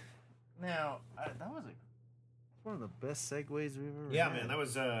right. Now, that was one of the best segues we've ever had. Yeah, man, that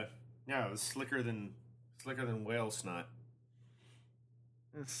was it was slicker than whale snot.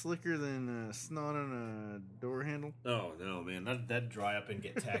 It's slicker than snot on a door handle. Oh no, man, that'd dry up and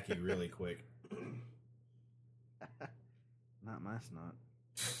get tacky really quick. Not my snot.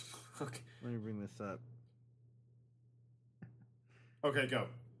 Okay. Let me bring this up. Okay, go.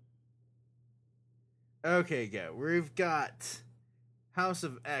 Okay, go. We've got House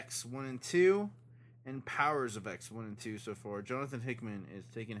of X 1 and 2 and Powers of X 1 and 2 so far. Jonathan Hickman is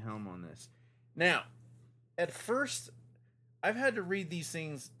taking helm on this. Now, at first, I've had to read these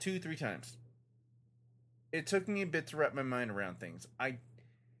things 2-3 times. It took me a bit to wrap my mind around things.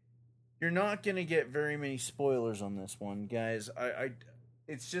 You're not going to get very many spoilers on this one, guys.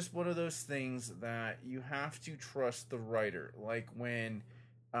 It's just one of those things that you have to trust the writer. Like when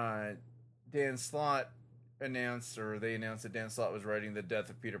Dan Slott announced that Dan Slott was writing The Death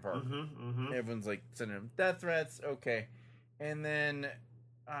of Peter Parker. Everyone's like sending him death threats. Okay. And then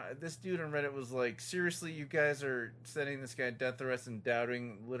this dude on Reddit was like, seriously, you guys are sending this guy death threats and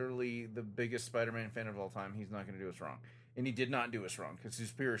doubting literally the biggest Spider-Man fan of all time. He's not going to do us wrong. And he did not do us wrong because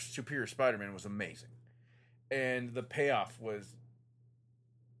Superior Spider-Man was amazing. And the payoff was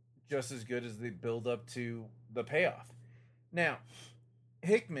just as good as the build up to the payoff. Now,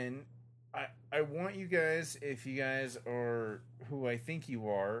 Hickman, I want you guys, if you guys are who I think you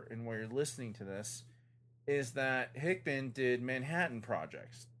are and why you're listening to this, is that Hickman did Manhattan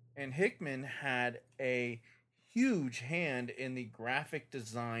Projects. And Hickman had a huge hand in the graphic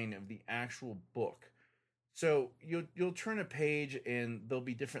design of the actual book. So you'll turn a page and there'll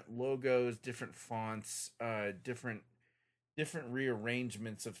be different logos, different fonts, different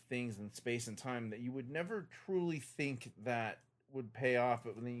rearrangements of things in space and time that you would never truly think that would pay off,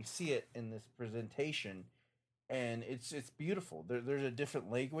 but when you see it in this presentation, and it's beautiful. There's a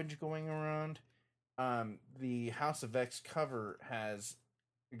different language going around. The House of X cover has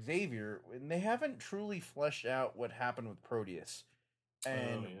Xavier, and they haven't truly fleshed out what happened with Proteus,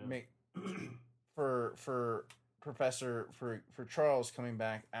 and for Charles coming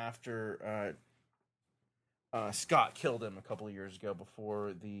back after Scott killed him a couple of years ago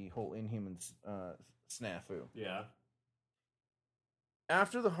before the whole Inhumans snafu. Yeah.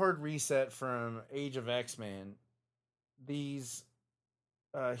 After the hard reset from Age of X-Men, these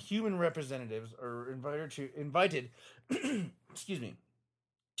human representatives are invited excuse me,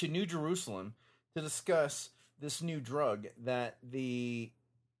 to New Jerusalem to discuss this new drug that the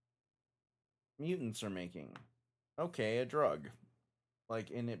mutants are making. Okay, a drug.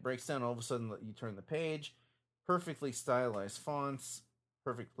 And it breaks down all of a sudden. You turn the page, perfectly stylized fonts,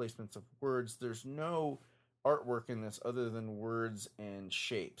 perfect placements of words. There's no artwork in this other than words and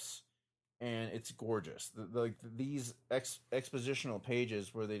shapes. and it's gorgeous. These expositional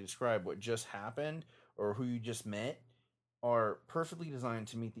pages where they describe what just happened or who you just met are perfectly designed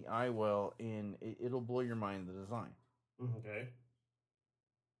to meet the eye well, and it'll blow your mind, the design. Okay.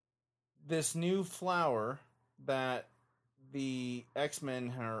 This new flower that the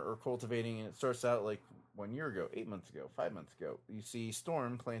X-Men are cultivating, and it starts out like 1 year ago, 8 months ago, 5 months ago. You see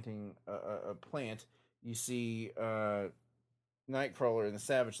Storm planting a plant. You see Nightcrawler in the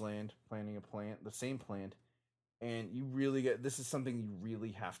Savage Land planting a plant, the same plant. And you really this is something you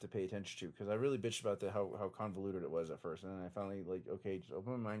really have to pay attention to, because I really bitched about how convoluted it was at first. And then I finally, like, okay, just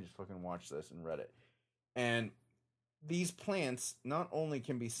open my mind, just fucking watch this and read it. And these plants not only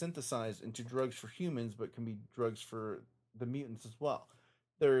can be synthesized into drugs for humans, but can be drugs for the mutants as well.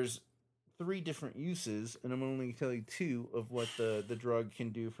 There's 3 different uses, and I'm only telling you 2 of what the drug can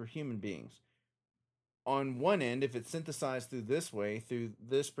do for human beings. On one end, if it's synthesized through this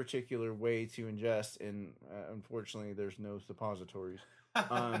particular way to ingest, and unfortunately there's no suppositories.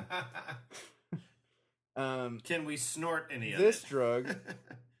 Can we snort any of this it? drug?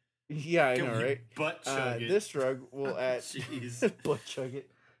 Yeah, I know, right? Butt chug it. This drug will add Jeez. butt chug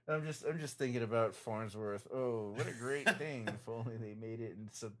it. I'm just thinking about Farnsworth. Oh, what a great thing! If only they made it in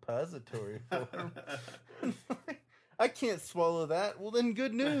suppository form. I can't swallow that. Well, then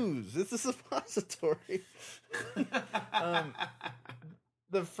good news. It's a suppository.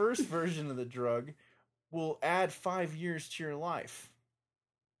 The first version of the drug will add 5 years to your life.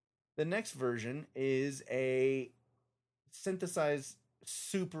 The next version is a synthesized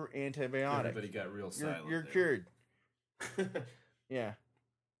super antibiotic. Everybody got real silent. You're there. cured. Yeah.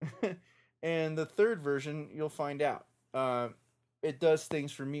 And the third version, you'll find out. It does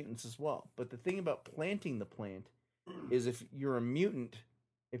things for mutants as well. But the thing about planting the plant is, if you're a mutant,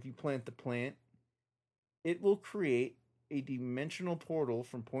 if you plant the plant, it will create a dimensional portal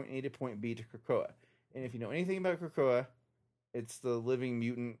from point A to point B to Krakoa. And if you know anything about Krakoa, it's the living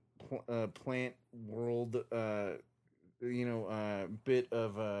mutant plant world, bit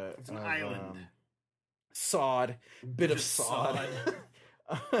of it's an island. Sod. Bit of sod.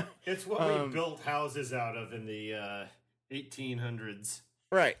 It's what we built houses out of in the 1800s.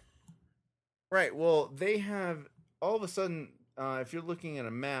 Right. Well, they have, all of a sudden, if you're looking at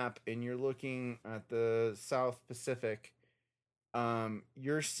a map and you're looking at the South Pacific,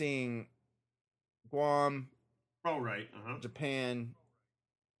 you're seeing Guam, Oh, right. Japan,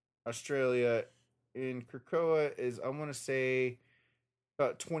 Australia. In Krakoa is, I want to say,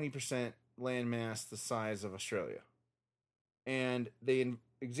 about 20% landmass the size of Australia. And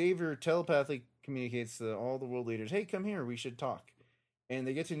Xavier telepathically communicates to all the world leaders, hey, come here, we should talk. And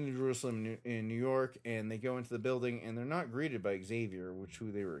they get to New Jerusalem in New York, and they go into the building, and they're not greeted by Xavier,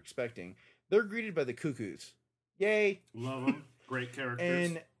 who they were expecting. They're greeted by the Cuckoos. Yay! Love them. Great characters.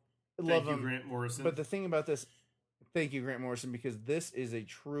 And Thank you, Grant Morrison. But the thing about this, thank you, Grant Morrison, because this is a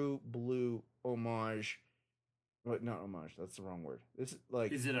true blue homage. But not homage, that's the wrong word. This is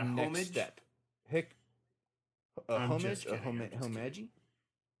like, is it a next homage? step. Homage? Homage?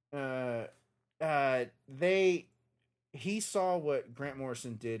 He saw what Grant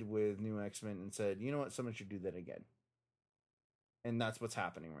Morrison did with New X-Men and said, you know what, someone should do that again. And that's what's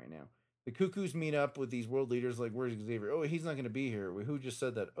happening right now. The Cuckoos meet up with these world leaders like, where's Xavier? Oh, he's not going to be here. Who just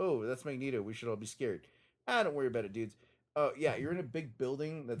said that? Oh, that's Magneto. We should all be scared. Don't worry about it, dudes. Oh, yeah, you're in a big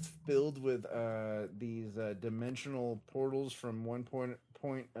building that's filled with these dimensional portals from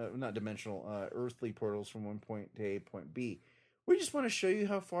not dimensional, earthly portals from one point to A, point B. We just want to show you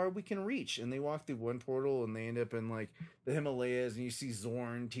how far we can reach. And they walk through one portal and they end up in like the Himalayas, and you see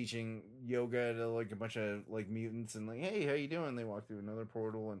Zorn teaching yoga to like a bunch of like mutants, and like, hey, how you doing? They walk through another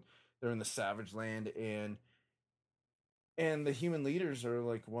portal and they're in the Savage Land, and the human leaders are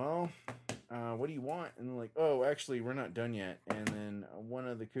like, well, what do you want? And they're like, oh, actually, we're not done yet. And then one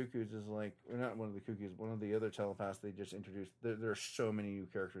of the Cuckoos is like, or not one of the Cuckoos, one of the other telepaths they just introduced. There are so many new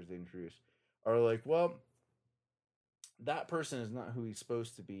characters they introduced. Are like, well, that person is not who he's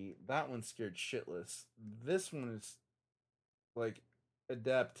supposed to be. That one's scared shitless. This one is like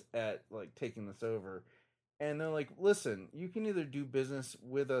adept at like taking this over. And they're like, listen, you can either do business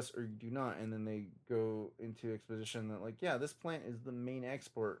with us or you do not. And then they go into exposition that like, yeah, this plant is the main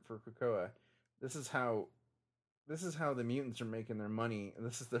export for Krakoa. This is how the mutants are making their money, and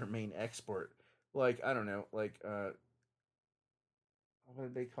this is their main export. Like, I don't know, like what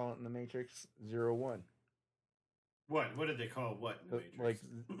did they call it in the Matrix? 01. What did they call what in the Matrix? Like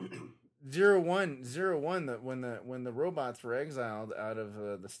 01, that when the robots were exiled out of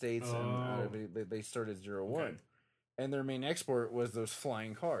the states, and out of they started 01. Okay. And their main export was those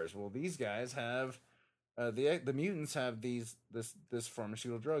flying cars. Well, these guys have The mutants have this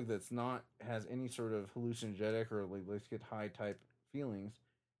pharmaceutical drug that's not has any sort of hallucinogenic or like let's get high type feelings.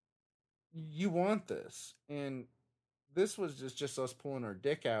 You want this, and this was just us pulling our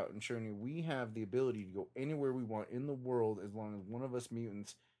dick out and showing you we have the ability to go anywhere we want in the world as long as one of us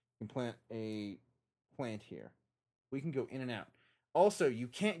mutants can plant a plant here. We can go in and out. Also, you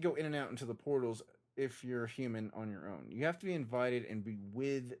can't go in and out into the portals if you're human on your own. You have to be invited and be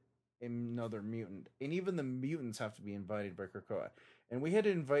with another mutant, and even the mutants have to be invited by Krakoa. And we had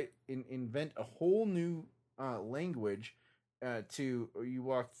to invent a whole new language to you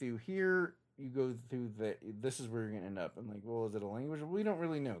walk through here. You go through this is where you're gonna end up. And like, well, is it a language? We don't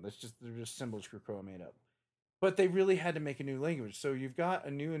really know. They're just symbols Krakoa made up. But they really had to make a new language. So you've got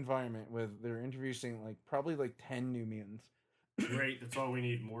a new environment with they're introducing like probably like 10 new mutants. Great, that's all we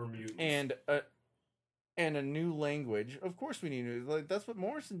need, more mutants. And a new language. Of course we need like that's what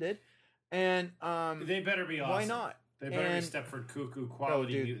Morrison did. And they better be awesome. Why not? They better be Stepford Cuckoo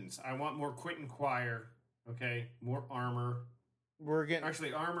quality mutants. I want more Quentin Quire, okay? More armor. We're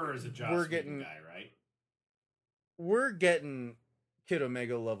getting armor is a Joss Whedon guy, right? We're getting Kid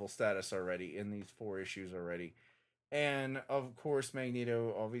Omega level status already in these 4 issues already. And of course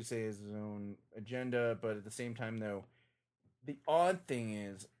Magneto obviously has his own agenda, but at the same time though, the odd thing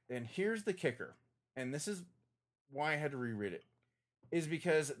is, and here's the kicker, and this is why I had to reread it, is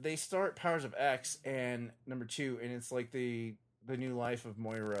because they start Powers of X and number 2, and it's like the new life of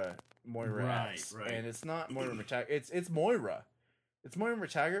Moira X. Right. And it's not Moira McTaggart. It's Moira. It's Moira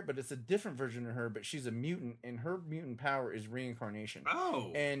McTaggart, but it's a different version of her, but she's a mutant, and her mutant power is reincarnation.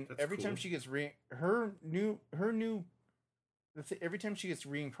 Oh, and every time she gets every time she gets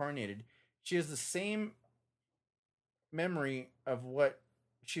reincarnated, she has the same memory of what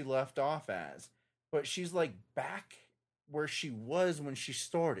she left off as, but she's like back where she was when she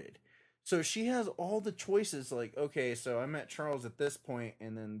started. So she has all the choices, like, okay, so I met Charles at this point,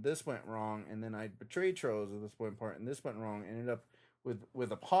 and then this went wrong, and then I betrayed Charles at this point part, and this went wrong, ended up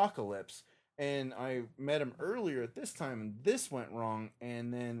with Apocalypse, and I met him earlier at this time, and this went wrong,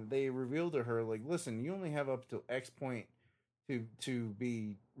 and then they revealed to her, like, listen, you only have up to X point to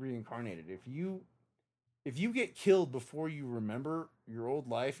be reincarnated. If you get killed before you remember your old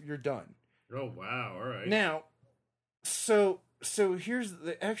life, you're done. Oh, wow, all right. Now, so here's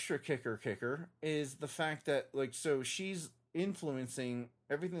the extra kicker is the fact that, like, so she's influencing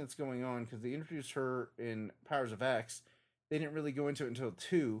everything that's going on, because they introduced her in Powers of X. They didn't really go into it until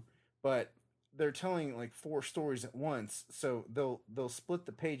 2, but they're telling like 4 stories at once. So they'll split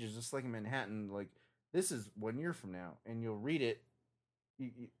the pages just like in Manhattan. Like, this is 1 year from now, and you'll read it,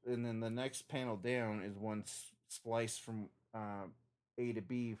 and then the next panel down is one splice from A to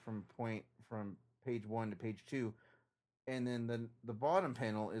B from page 1 to page 2, and then the bottom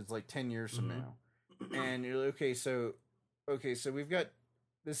panel is like 10 years from now, and you're like, okay, so we've got,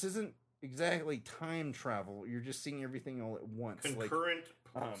 this isn't exactly time travel. You're just seeing everything all at once. Concurrent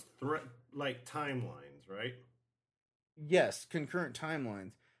like timelines, right? Yes, concurrent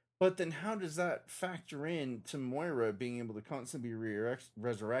timelines. But then how does that factor in to Moira being able to constantly be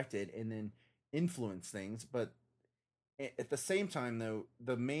resurrected and then influence things? But at the same time, though,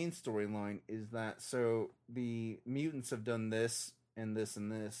 the main storyline is that, so the mutants have done this and this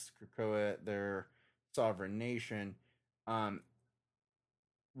and this. Krakoa, their sovereign nation.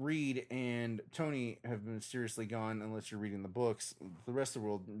 Reed and Tony have been mysteriously gone, unless you're reading the books. The rest of the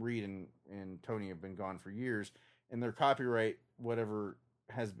world, Reed and Tony have been gone for years, and their copyright, whatever,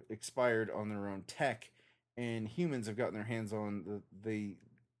 has expired on their own tech, and humans have gotten their hands on the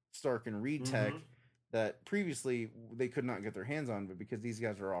Stark and Reed tech that previously they could not get their hands on, but because these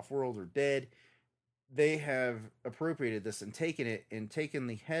guys are off-world or dead, they have appropriated this and taken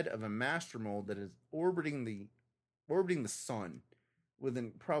the head of a master mold that is orbiting the sun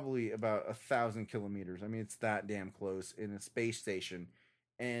within probably about 1,000 kilometers. I mean, it's that damn close in a space station.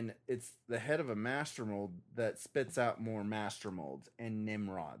 And it's the head of a master mold that spits out more master molds and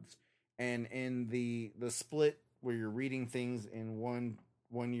Nimrods. And in the split where you're reading things in 1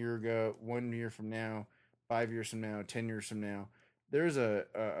 year ago, 1 year from now, 5 years from now, 10 years from now, there's a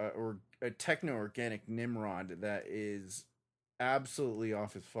techno-organic Nimrod that is absolutely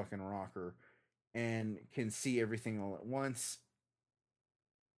off his fucking rocker and can see everything all at once.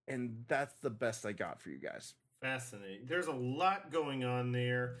 And that's the best I got for you guys. Fascinating. There's a lot going on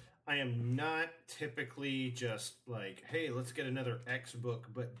there. I am not typically just like, hey, let's get another X book,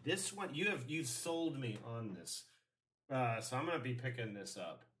 but this one, you've sold me on this. So I'm gonna be picking this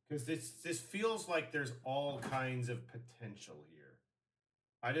up because this feels like there's all kinds of potential here.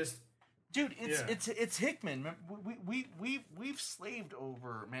 Dude, Yeah. it's Hickman. We've slaved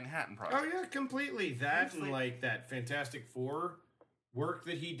over Manhattan Project. Oh yeah, completely. That Seriously. and like that Fantastic Four work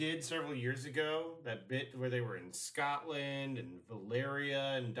that he did several years ago. That bit where they were in Scotland and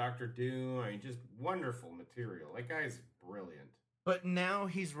Valeria and Doctor Doom. I mean, just wonderful material. That guy's brilliant. But now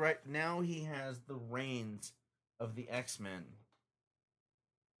he's right. Now he has the reins of the X-Men,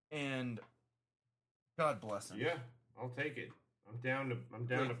 and God bless him. Yeah, I'll take it. I'm down to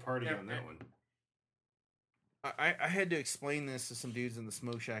Like, party yeah, on that one. I had to explain this to some dudes in the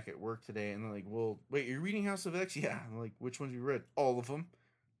smoke shack at work today, and they're like, "Well, wait, you're reading House of X? Yeah." I'm like, "Which ones you read? All of them.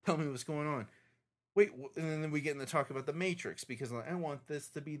 Tell me what's going on." Wait, and then we get into talk about the Matrix because like, I want this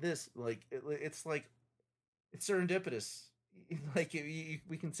to be this. Like it's serendipitous. Like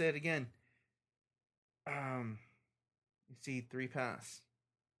we can say it again. You see 3 paths,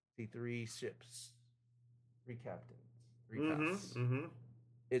 see 3 ships, 3 captains, 3 paths. Mm-hmm.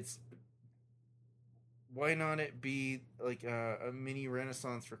 It's why not it be like a mini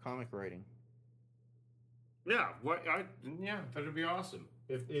renaissance for comic writing? Yeah, that'd be awesome.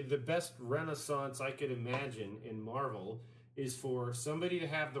 If the best renaissance I could imagine in Marvel is for somebody to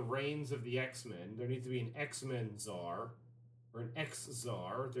have the reins of the X-Men. There needs to be an X-Men czar or an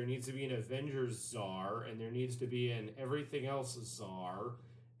X-czar. There needs to be an Avengers czar, and there needs to be an everything else czar,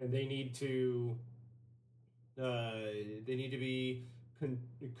 and they need to be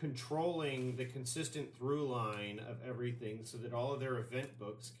controlling the consistent through line of everything so that all of their event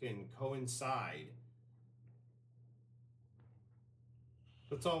books can coincide.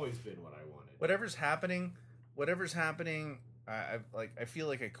 That's always been what I wanted. Whatever's happening, I feel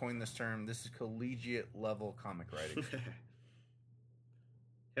like I coined this term. This is collegiate level comic writing.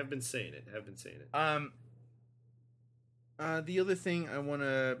 Have been saying it. The other thing I want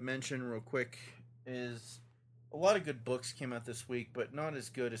to mention real quick is a lot of good books came out this week, but not as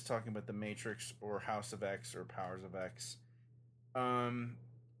good as talking about The Matrix or House of X or Powers of X.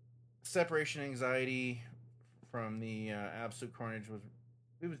 Separation Anxiety from the Absolute Carnage was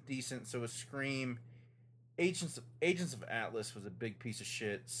decent. So was Scream. Agents of Atlas was a big piece of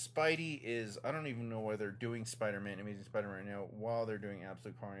shit. Spidey is, I don't even know why they're doing Spider-Man, Amazing Spider-Man right now while they're doing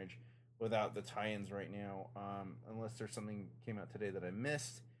Absolute Carnage without the tie-ins right now, unless there's something came out today that I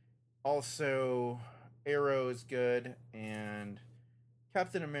missed. Also, Arrow is good, and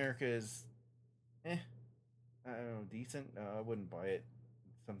Captain America is, I don't know, decent. I wouldn't buy it.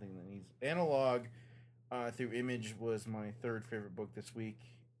 It's something that needs Analog through Image was my 3rd favorite book this week.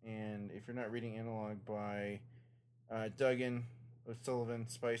 And if you're not reading Analog by Duggan, O'Sullivan,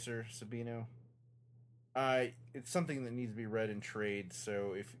 Spicer, Sabino, it's something that needs to be read in trade.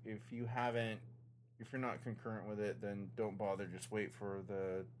 So if you're not concurrent with it, then don't bother. Just wait for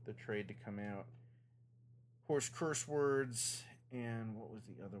the trade to come out. Of course, Curse Words, and what was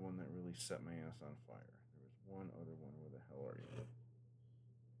the other one that really set my ass on fire? There was one other one. Where the hell are you?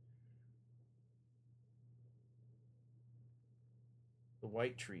 The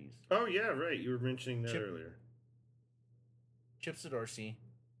White Trees. Oh yeah, right. You were mentioning that earlier. Chip Zdarsky,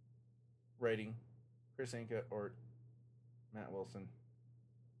 writing, Chris Anka, art, Matt Wilson,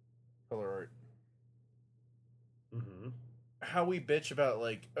 color art. Mm-hmm. How we bitch about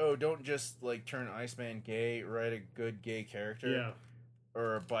like, oh, don't just like turn Iceman gay, write a good gay character, Yeah.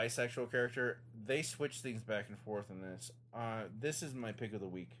 or a bisexual character. They switch things back and forth in this. This is my pick of the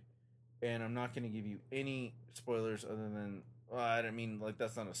week, and I'm not going to give you any spoilers other than. Well, I don't mean like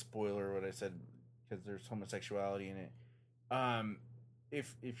that's not a spoiler what I said because there's homosexuality in it.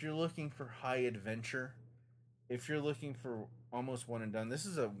 If you're looking for high adventure, if you're looking for almost one and done, this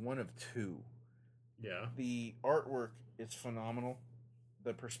is a one of 2. Yeah. The artwork is phenomenal.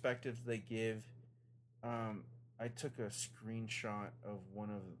 The perspectives they give. I took a screenshot of one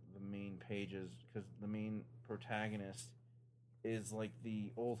of the main pages because the main protagonist is like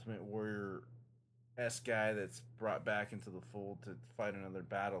the Ultimate Warrior guy that's brought back into the fold to fight another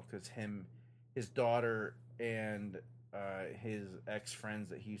battle because his daughter and his ex-friends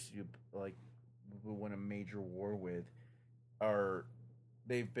that he used to like win a major war with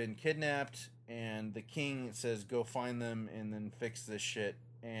they've been kidnapped, and the king says go find them and then fix this shit,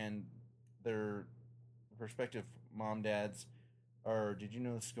 and their prospective mom dads are, did you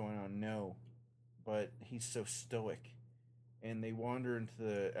know this is going on? No, but he's so stoic, and they wander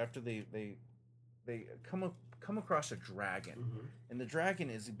into after they come across a dragon, Mm-hmm. and the dragon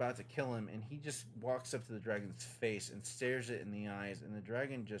is about to kill him, and he just walks up to the dragon's face and stares it in the eyes, and the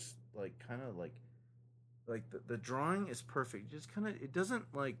dragon just like kind of like the drawing is perfect. Just kind of, it doesn't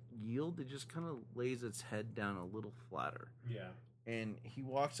like yield. It just kind of lays its head down a little flatter. Yeah. And he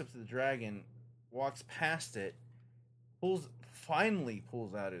walks up to the dragon, walks past it, finally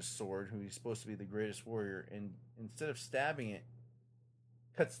pulls out his sword, who he's supposed to be the greatest warrior, and instead of stabbing it,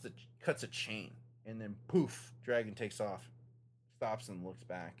 cuts a chain, and then poof, dragon takes off, stops and looks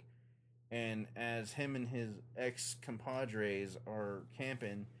back. And as him and his ex compadres are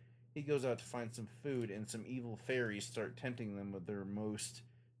camping, he goes out to find some food, and some evil fairies start tempting them with their most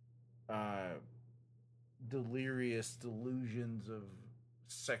delirious delusions of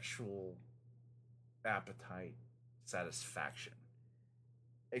sexual appetite satisfaction.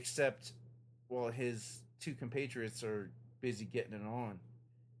 Except while his two compatriots are busy getting it on,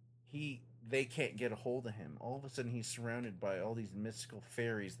 they can't get a hold of him. All of a sudden he's surrounded by all these mystical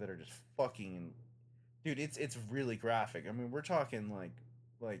fairies that are just fucking, and dude, it's really graphic. I mean, we're talking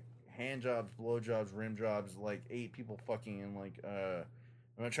like hand jobs, blow jobs, rim jobs, like 8 people fucking, and like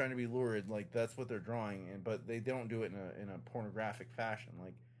I'm not trying to be lurid, like that's what they're drawing, but they don't do it in a pornographic fashion.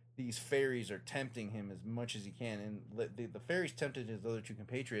 Like, these fairies are tempting him as much as he can, and the fairies tempted his other two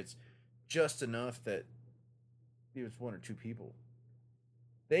compatriots just enough that it was 1 or 2 people.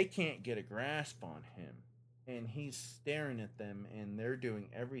 They can't get a grasp on him, and he's staring at them, and they're doing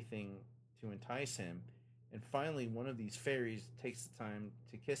everything to entice him. And finally, one of these fairies takes the time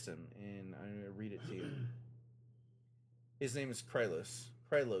to kiss him, and I'm going to read it to you. His name is Krylos.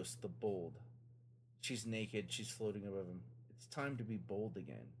 Krylos the Bold. She's naked. She's floating above him. It's time to be bold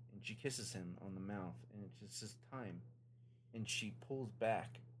again. And she kisses him on the mouth, and it's just his time. And she pulls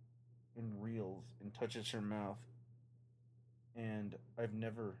back and reels and touches her mouth. And I've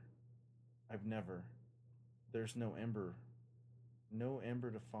never, there's no ember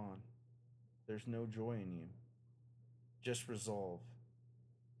to fawn. There's no joy in you. Just resolve.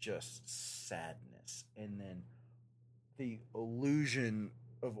 Just sadness. And then the illusion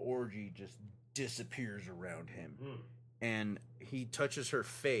of orgy just disappears around him. And he touches her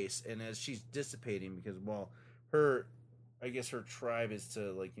face, and as she's dissipating, because, well, I guess her tribe is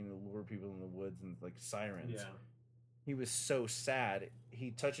to, like, you know, lure people in the woods and, like, sirens. Yeah. He was so sad. He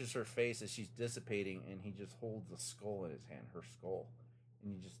touches her face as she's dissipating, and he just holds a skull in his hand, her skull.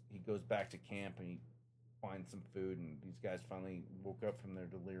 And he goes back to camp, and he finds some food, and these guys finally woke up from their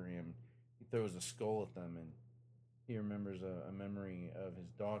delirium. He throws a skull at them, and he remembers a memory of his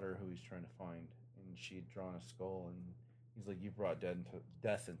daughter who he's trying to find, and she had drawn a skull, and he's like, "You brought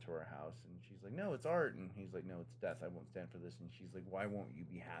death into our house," and she's like, "No, it's art," and he's like, "No, it's death. I won't stand for this." And she's like, "Why won't you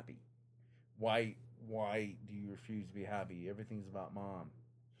be happy? Why do you refuse to be happy? Everything's about mom.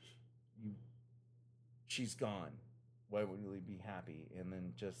 She's gone. Why would you be happy?" And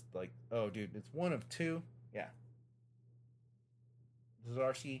then just like, oh, dude, it's 1 of 2. Yeah.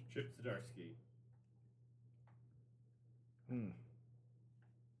 Zdarsky. Chip Zdarsky.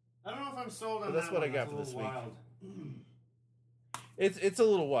 I don't know if I'm sold on But that's that what one. I got That's for a this little week. wild. It's a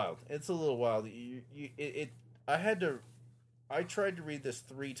little wild. It's a little wild. I tried to read this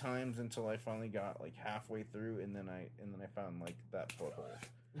 3 times until I finally got like halfway through, and then I found like that foothole.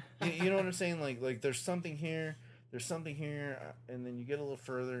 You know what I'm saying? Like there's something here, and then you get a little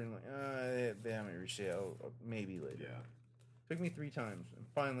further, and like, they haven't reached it. I'll maybe later. Yeah. Took me 3 times, and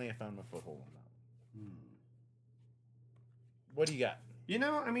finally I found my foothold on that. What do you got? You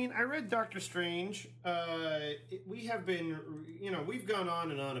know, I mean, I read Doctor Strange. We have been, we've gone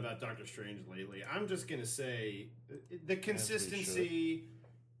on and on about Doctor Strange lately. I'm just going to say the consistency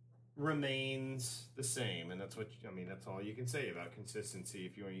remains the same. And that's all you can say about consistency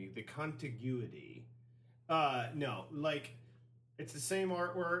if you want the contiguity. No, like, it's the same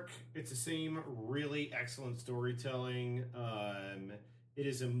artwork. It's the same really excellent storytelling. It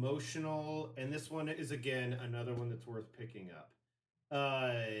is emotional. And this one is, again, another one that's worth picking up.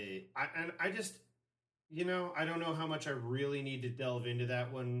 I just, I don't know how much I really need to delve into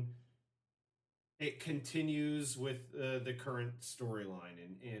that one. It continues with the current storyline,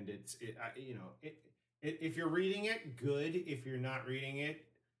 and if you're reading it, good. If you're not reading it,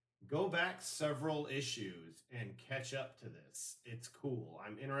 go back several issues and catch up to this. It's cool.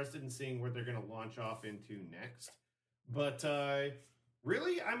 I'm interested in seeing where they're going to launch off into next. But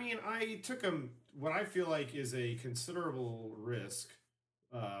really, I mean, I took what I feel like is a considerable risk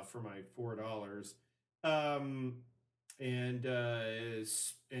for my $4,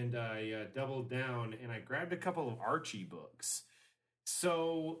 and I doubled down and I grabbed a couple of Archie books.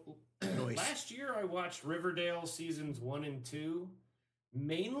 So Nice. Last year I watched Riverdale seasons 1 and 2,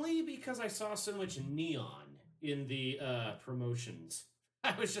 mainly because I saw so much neon in the promotions.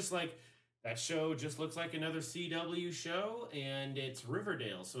 I was just like, that show just looks like another CW show, and it's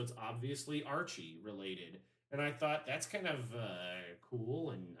Riverdale, so it's obviously Archie related. And I thought, that's kind of cool,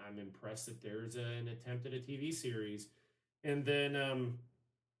 and I'm impressed that there's an attempt at a TV series. And then,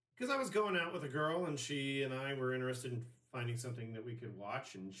 because I was going out with a girl, and she and I were interested in finding something that we could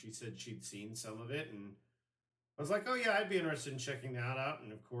watch, and she said she'd seen some of it, and I was like, oh yeah, I'd be interested in checking that out.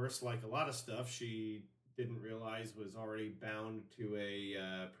 And of course, like a lot of stuff, she didn't realize was already bound to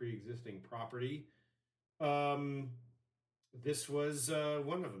a pre-existing property. This was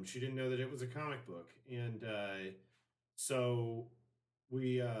one of them. She didn't know that it was a comic book, and so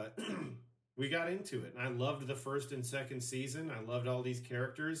we we got into it. And I loved the first and second season. I loved all these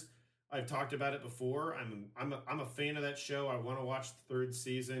characters. I've talked about it before. I'm a fan of that show. I want to watch the third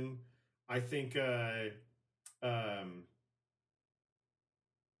season. I think. I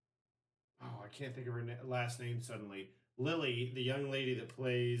can't think of her last name suddenly. Lily, the young lady that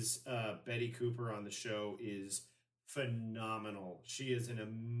plays Betty Cooper on the show, is phenomenal. She is an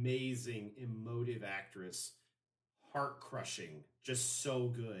amazing, emotive actress, heart crushing, just so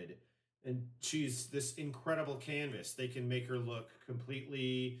good. And she's this incredible canvas. They can make her look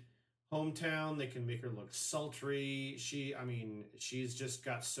completely hometown. They can make her look sultry. She's just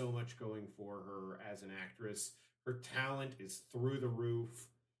got so much going for her as an actress. Her talent is through the roof.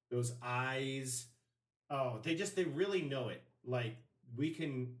 Those eyes, they really know it. Like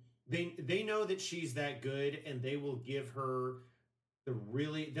they know that she's that good, and they will give her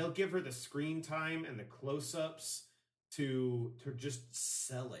they'll give her the screen time and the close-ups to just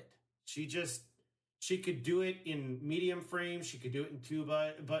sell it. She could do it in medium frame. She could do it in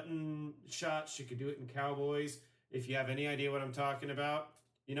two-button shots. She could do it in Cowboys. If you have any idea what I'm talking about,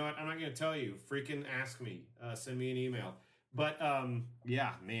 you know what? I'm not going to tell you. Freaking ask me. Send me an email. But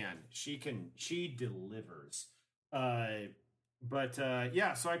yeah, man, she delivers. So I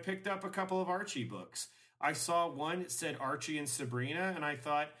picked up a couple of Archie books. I saw one that said Archie and Sabrina, and I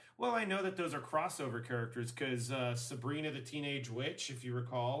thought, well, I know that those are crossover characters because Sabrina the Teenage Witch, if you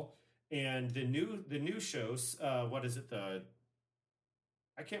recall, and the new shows, what is it? I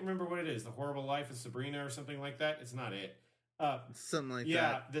can't remember what it is. The Horrible Life of Sabrina or something like that. It's not it. Something like that.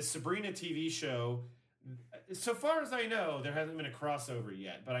 Yeah, the Sabrina TV show. So far as I know, there hasn't been a crossover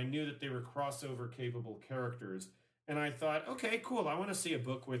yet, but I knew that they were crossover capable characters. And I thought, okay, cool. I want to see a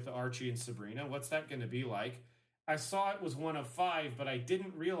book with Archie and Sabrina. What's that going to be like? I saw it was one of 5, but I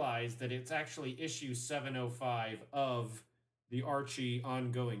didn't realize that it's actually issue 705 of the Archie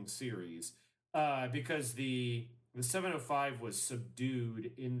ongoing series. Because the 705 was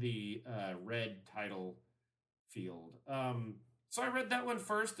subdued in the red title field. So I read that one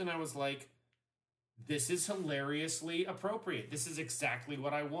first, and I was like, this is hilariously appropriate. This is exactly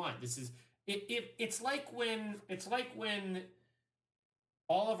what I want. This is it's like when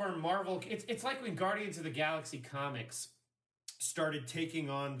all of our Marvel it's like when Guardians of the Galaxy comics started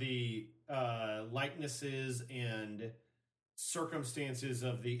taking on the likenesses and circumstances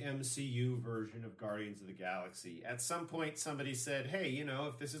of the MCU version of Guardians of the Galaxy. At some point, somebody said, "Hey,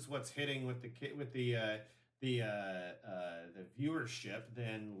 if this is what's hitting with the viewership,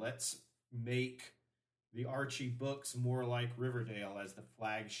 then let's make the Archie books more like Riverdale as the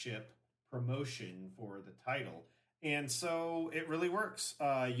flagship promotion for the title." And so it really works.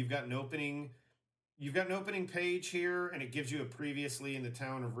 You've got an opening page here, and it gives you a previously in the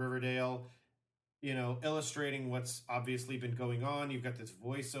town of Riverdale, illustrating what's obviously been going on. You've got this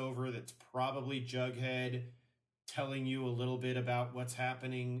voiceover that's probably Jughead telling you a little bit about what's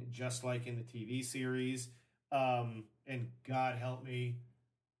happening, just like in the TV series. And God help me,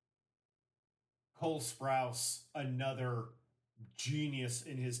 Cole Sprouse, another genius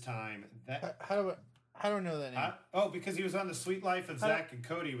in his time. How do I know that name? Because he was on The Sweet Life of Zach and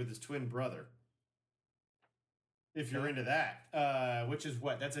Cody with his twin brother. If you're into that, which is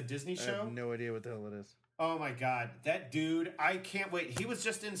what? That's a Disney show? I have no idea what the hell it is. Oh my God, that dude! I can't wait. He was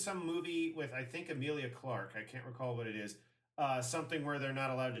just in some movie with, I think, Emilia Clarke. I can't recall what it is. Something where they're not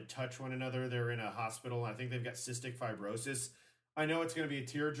allowed to touch one another. They're in a hospital. I think they've got cystic fibrosis. I know it's going to be a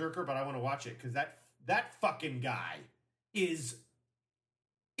tearjerker, but I want to watch it because that fucking guy is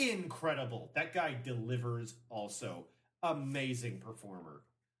incredible. That guy delivers also. Amazing performer.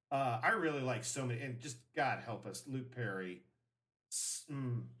 I really like so many, and just God help us, Luke Perry.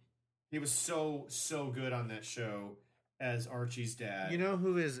 He was so good on that show as Archie's dad. You know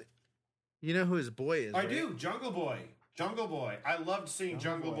who his boy is? I do. Jungle Boy. I loved seeing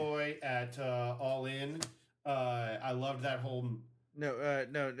Jungle Boy at All In. I loved that whole. Not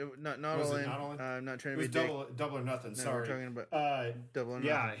Was all it in. Not All In? I'm not trying It to was be double or nothing. No, Sorry. we're talking about Double or Nothing.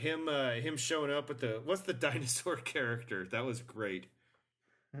 Yeah, him showing up with what's the dinosaur character? That was great.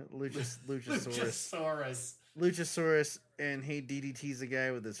 Luchasaurus. Luchasaurus, and he DDT's the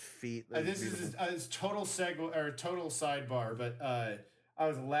guy with his feet. This is his total segue or total sidebar, but I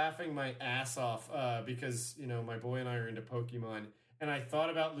was laughing my ass off because my boy and I are into Pokemon, and I thought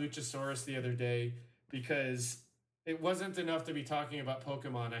about Luchasaurus the other day because it wasn't enough to be talking about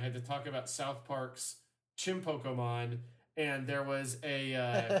Pokemon. I had to talk about South Park's Chimpokemon, and there was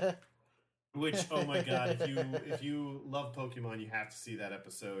a which, oh my god, if you love Pokemon, you have to see that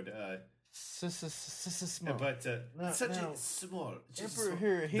episode. Small. But No, such no. a small. just Emperor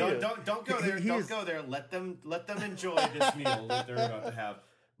small. here. Don't go there. He Don't is- go there. Let them enjoy this meal that they're about to have.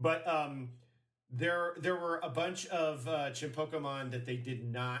 But there were a bunch of Chimpokemon that they did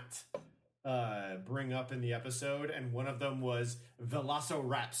not bring up in the episode, and one of them was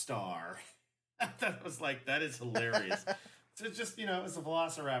Velociraptor. That was like, that is hilarious. So it's just, it was a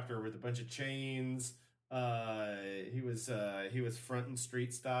Velociraptor with a bunch of chains. He was front and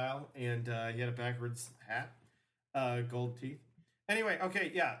street style, and he had a backwards hat, gold teeth. Anyway,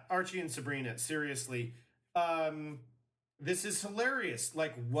 okay, yeah, Archie and Sabrina. Seriously, this is hilarious.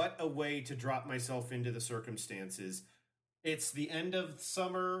 Like, what a way to drop myself into the circumstances. It's the end of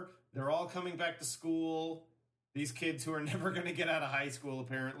summer. They're all coming back to school. These kids who are never going to get out of high school,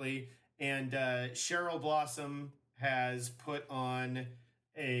 apparently. And Cheryl Blossom has put on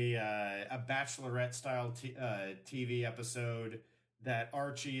a Bachelorette-style TV episode that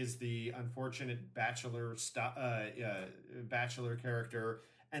Archie is the unfortunate bachelor character,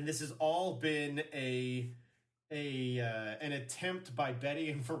 and this has all been an attempt by Betty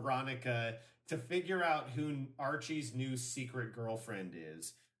and Veronica to figure out who Archie's new secret girlfriend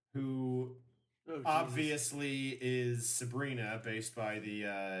is, who obviously is Sabrina, based by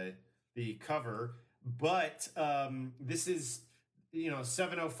the cover. But this is,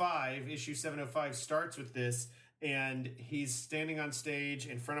 705, issue 705 starts with this, and he's standing on stage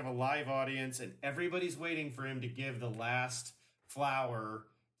in front of a live audience, and everybody's waiting for him to give the last flower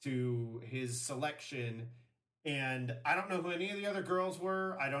to his selection. And I don't know who any of the other girls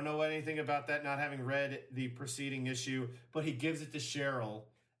were. I don't know anything about that, not having read the preceding issue, but he gives it to Cheryl,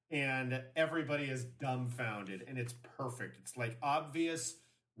 and everybody is dumbfounded, and it's perfect. It's like obvious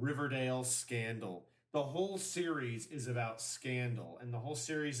Riverdale scandal. The whole series is about scandal, and the whole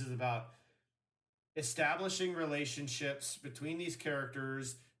series is about establishing relationships between these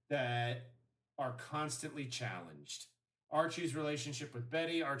characters that are constantly challenged. Archie's relationship with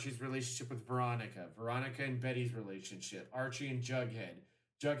Betty, Archie's relationship with Veronica, Veronica and Betty's relationship, Archie and Jughead,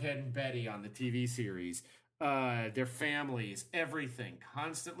 Jughead and Betty on the TV series, their families, everything,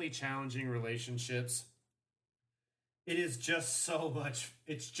 constantly challenging relationships. It is just so much.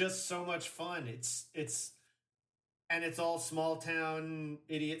 It's just so much fun. It's all small town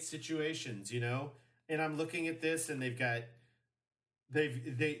idiot situations, And I'm looking at this, and they've got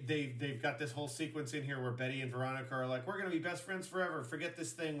this whole sequence in here where Betty and Veronica are like, we're gonna be best friends forever. Forget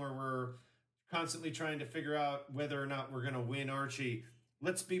this thing where we're constantly trying to figure out whether or not we're gonna win Archie.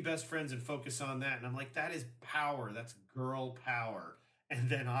 Let's be best friends and focus on that. And I'm like, that is power. That's girl power.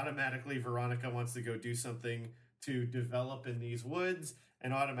 And then automatically Veronica wants to go do something to develop in these woods,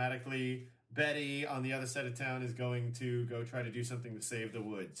 and automatically Betty on the other side of town is going to go try to do something to save the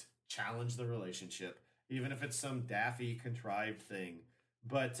woods. Challenge the relationship, even if it's some daffy contrived thing.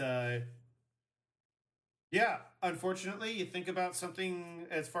 But yeah, unfortunately, you think about something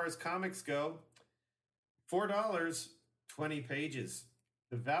as far as comics go, $4, 20 pages.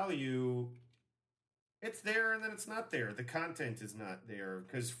 The value, it's there and then it's not there. The content is not there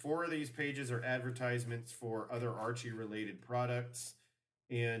because 4 of these pages are advertisements for other Archie related products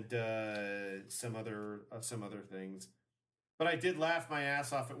and some other things. But I did laugh my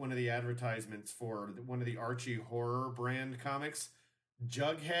ass off at one of the advertisements for one of the Archie horror brand comics,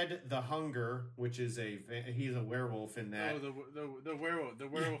 Jughead the Hunger, which is he's a werewolf in that. Oh, the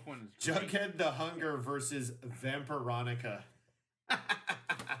werewolf one is great. Jughead the Hunger versus Vampironica.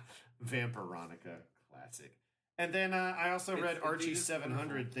 Vampironica, classic. And then I also read Archie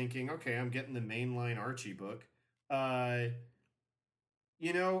 700 thinking, okay, I'm getting the mainline Archie book. I'm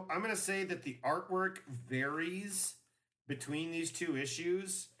going to say that the artwork varies between these two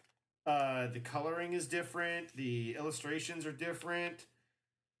issues. The coloring is different. The illustrations are different.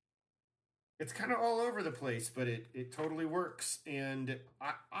 It's kind of all over the place, but it totally works. And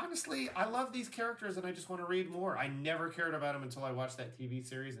honestly, I love these characters, and I just want to read more. I never cared about them until I watched that TV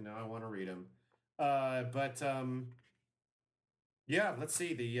series, and now I want to read them. Yeah, let's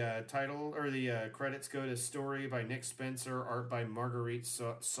see. The title or the credits go to story by Nick Spencer, art by Marguerite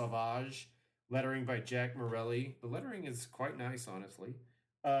Sauvage, lettering by Jack Morelli. The lettering is quite nice, honestly.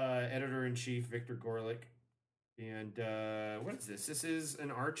 Editor-in-chief Victor Gorlick. And what is this? This is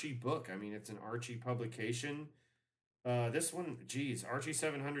an Archie book. I mean, it's an Archie publication. This one, geez, Archie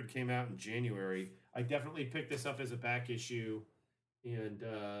 700 came out in January. I definitely picked this up as a back issue, and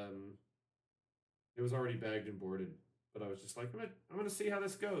it was already bagged and boarded. but I was just like, I'm gonna see how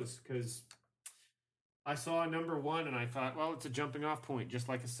this goes because I saw a number 1 and I thought, well, it's a jumping off point, just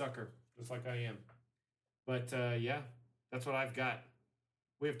like a sucker, just like I am. But yeah, that's what I've got.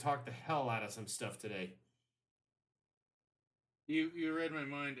 We have talked the hell out of some stuff today. You read my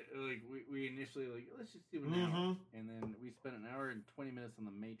mind. Like we initially let's just do an hour, and then we spent an hour and 20 minutes on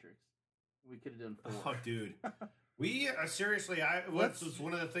the Matrix. We could have done 4. Oh, dude. We seriously, was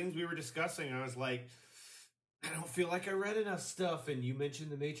one of the things we were discussing. I was like, I don't feel like I read enough stuff, and you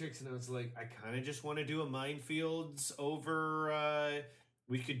mentioned the Matrix, and I was like, I kind of just want to do a Minefields over.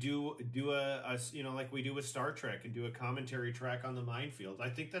 We could do a like we do with Star Trek and do a commentary track on the Minefields. I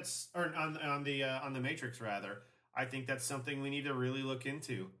think that's on the Matrix rather. I think that's something we need to really look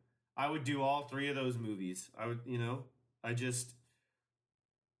into. I would do all 3 of those movies. I would,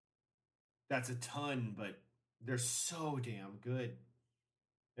 that's a ton, but they're so damn good.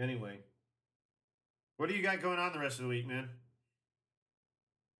 Anyway, what do you got going on the rest of the week, man?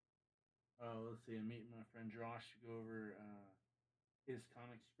 Let's see. I'm meeting my friend Josh to go over his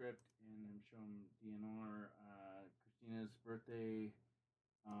comic script and then show him DNR. Christina's birthday.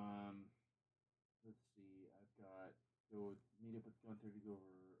 Let's see. I've got go meet up with Gunther to go over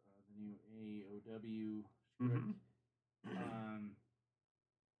the new AOW script.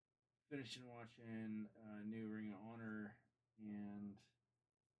 Finishing watching new Ring of Honor and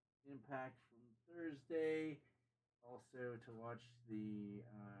Impact from Thursday. Also to watch the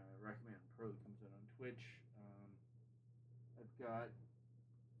Rocky Mountain Pro that comes out on Twitch. I've got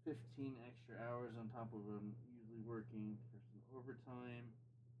 15 extra hours on top of them usually working for some overtime.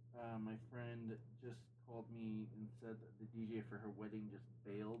 My friend just called me and said that the DJ for her wedding just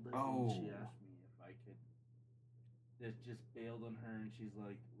bailed. Oh. And she asked me if I could. Just bailed on her, and she's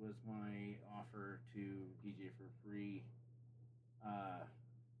like, "Was my offer to DJ for free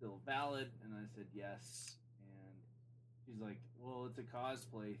still valid?" And I said yes. And she's like, "Well, it's a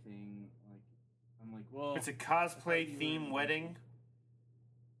cosplay thing." Like, I'm like, "Well, It's a cosplay theme wedding.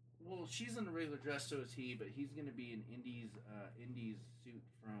 Well, she's in a regular dress, so is he, but he's going to be in Indy's suit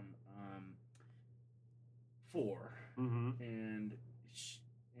from 4, and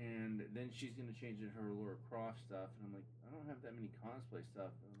then she's going to change into her Laura Croft stuff, and I'm like, I don't have that many cosplay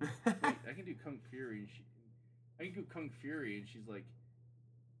stuff. And I'm like, wait, I can do Kung Fury, and she's like,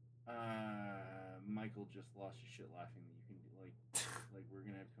 Michael just lost his shit laughing that you can do, like we're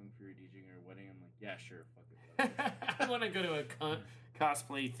gonna have Kung Fury DJing our wedding. I'm like, yeah, sure, fuck it. I want to go to a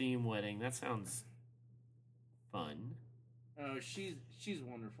cosplay theme wedding. That sounds fun. Oh, she's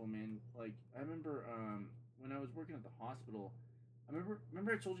wonderful, man. Like, I remember when I was working at the hospital. I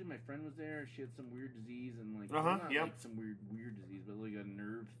remember I told you my friend was there. She had some weird disease and like like some weird disease, but like a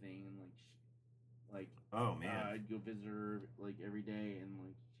nerve thing, and like oh man, I'd go visit her like every day, and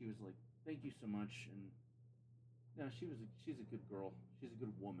like she was like, "Thank you so much," and no, she's a good girl. She's a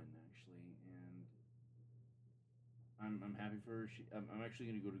good woman actually, and I'm happy for her. I'm actually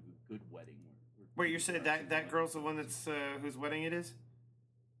going to go to a good wedding. Wait, you said that girl's the one that's whose wedding it is?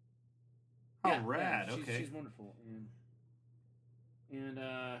 Oh, yeah, rad. Yeah, okay, she's wonderful, and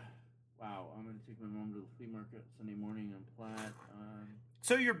wow, I'm going to take my mom to the flea market Sunday morning on Platte.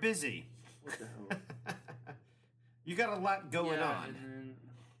 So you're busy. What the hell? You got a lot going on. And then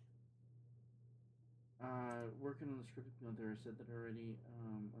working on the script out there. I said that already.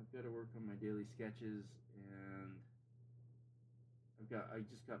 I've got to work on my daily sketches, and I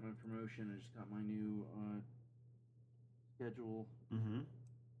just got my promotion. I just got my new schedule. Mm-hmm.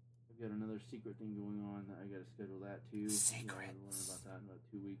 I've got another secret thing going on that I got to schedule that too. Secrets. I'll learn about that in about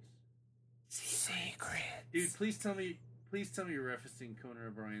 2 weeks. Secrets. Dude, please tell me you're referencing Conan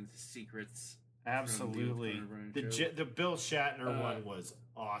O'Brien's Secrets. Absolutely. The Bill Shatner one was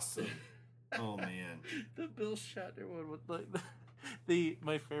awesome. Oh man, the Bill Shatner one was like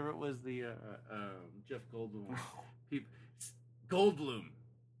my favorite was the Jeff Goldblum one. Goldblum.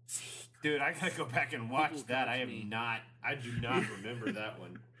 Dude, I gotta go back and watch that. I do not remember that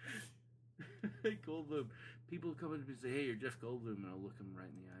one. Goldblum. People come in and say, "Hey, you're Jeff Goldblum," and I'll look him right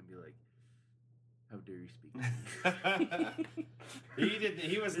in the eye and be like, "How dare you speak to me?"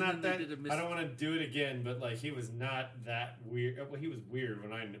 He was not that. I don't want to do it again, but like he was not that weird. Well, he was weird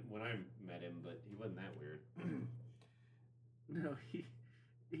when I met him, but he wasn't that weird. No, he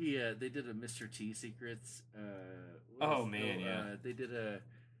they did a Mr. T Secrets. They did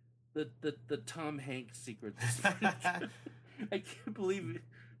the Tom Hanks Secrets. I can't believe it.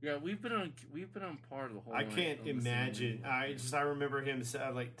 Yeah, we've been on par the whole. I can't imagine. I remember him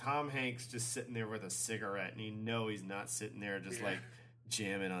like Tom Hanks just sitting there with a cigarette, and he's not sitting there just like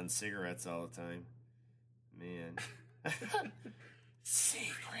jamming on cigarettes all the time. Man,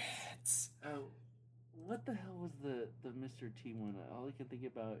 secrets. what the hell was the Mr. T one? All I can think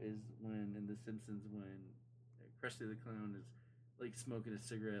about is when in The Simpsons when Krusty the Clown is like smoking a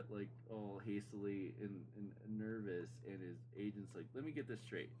cigarette like all hastily and nervous, and his agent's like, "Let me get this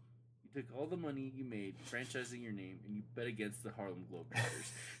straight. You took all the money you made franchising your name, and you bet against the Harlem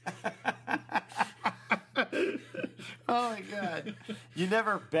Globetrotters." Oh my god! You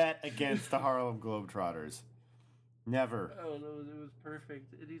never bet against the Harlem Globetrotters. Never. Oh, it was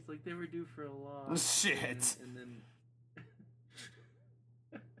perfect. And he's like, "They were due for a loss." Shit. And then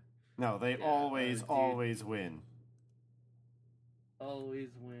No, they Yeah, always dude. win. always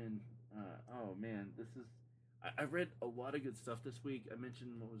win. Oh man, this is. I read a lot of good stuff this week. I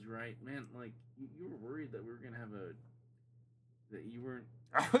mentioned what was right, man. Like you were worried that we were gonna have that you weren't.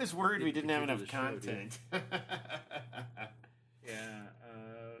 I was worried we didn't have enough Particular show, dude. content. Yeah,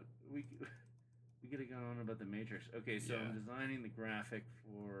 we could have gone on about the Matrix. Okay, so Yeah. I'm designing the graphic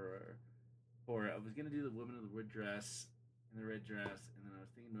for it. I was gonna do the woman in the red dress and the red dress, and then I was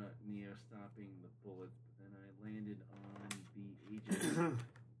thinking about Neo stopping the bullets, but then I landed on the agent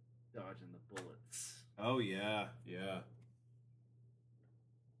dodging the bullets. Oh yeah. Yeah,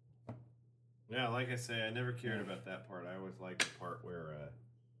 like I say, I never cared about that part. I always liked the part where,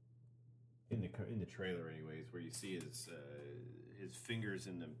 in the trailer, anyways, where you see his fingers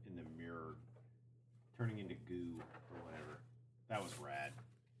in the mirror turning into goo or whatever. That was rad.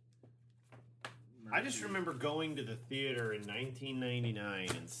 I just remember going to the theater in 1999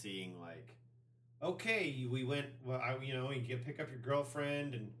 and seeing like, okay, we went. Well, you pick up your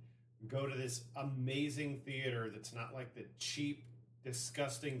girlfriend and go to this amazing theater that's not like the cheap,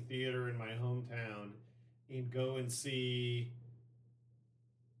 disgusting theater in my hometown, and go and see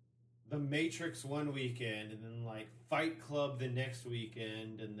The Matrix one weekend, and then like Fight Club the next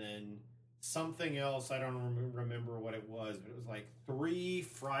weekend, and then something else. I don't remember what it was, but it was like 3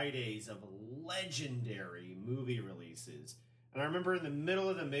 Fridays of legendary movie releases. And I remember in the middle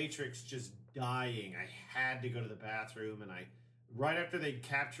of The Matrix just dying. I had to go to the bathroom, and right after they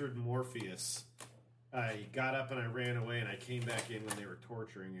captured Morpheus, I got up and I ran away, and I came back in when they were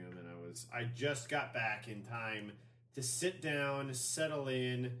torturing him, and I just got back in time to sit down, settle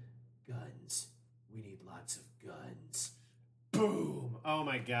in. Guns. We need lots of guns. Boom! Oh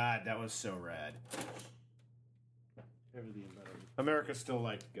my god, that was so rad. Everything about it. America still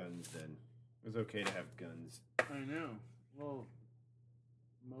liked guns then. It was okay to have guns. I know. Well,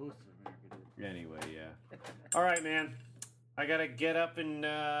 most of America did. Anyway, yeah. All right, man. I gotta get up and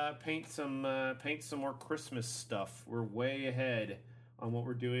paint some more Christmas stuff. We're way ahead on what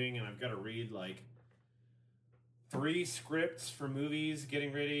we're doing, and I've got to read like 3 scripts for movies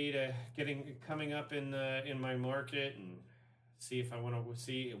coming up in my market, and see if I want to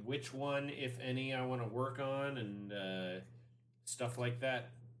see which one, if any, I want to work on, and stuff like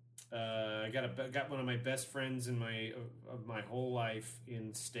that. I got one of my best friends of my whole life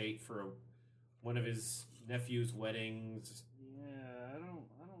in state for one of his nephew's weddings. Yeah, I don't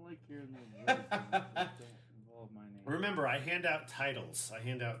like hearing those words that don't involve my name. Remember, I hand out titles.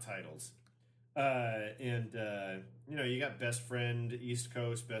 And you got best friend East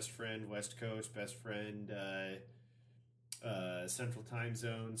Coast, best friend West Coast, best friend Central Time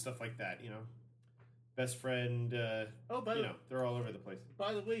Zone, stuff like that. Best friend. They're all over the place.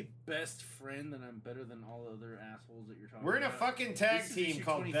 By the way, best friend, that I'm better than all other assholes that you're talking We're in about. a fucking tag This is team issue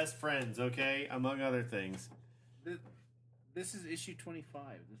called 20 Best Friends, okay? Among other things. This is issue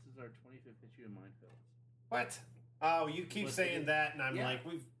 25. This is our 25th issue of Mindfield. What? Oh, you keep What's saying it? that, and I'm Yeah. like,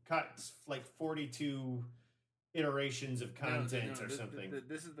 we've cut like 42 iterations of content or this, something.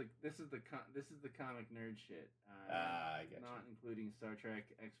 This is the comic nerd shit. I get not including Star Trek,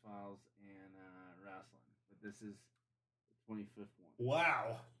 X Files, and wrestling. But this is the 25th one.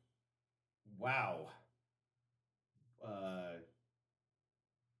 Wow.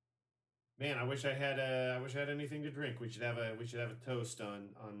 Man, I wish I had anything to drink. We should have a toast on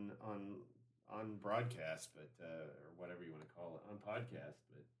broadcast, but or whatever you want to call it, on podcast.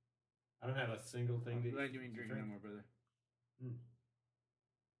 But I don't have a single thing I'm to glad you ain't to drinking drink. no more, brother. Hmm.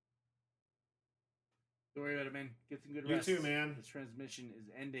 Don't worry about it, man. Get some good You rest. too, man. This transmission is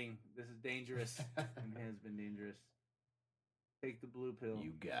ending. This is dangerous and has been dangerous. Take the blue pill.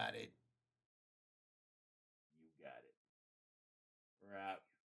 You got it.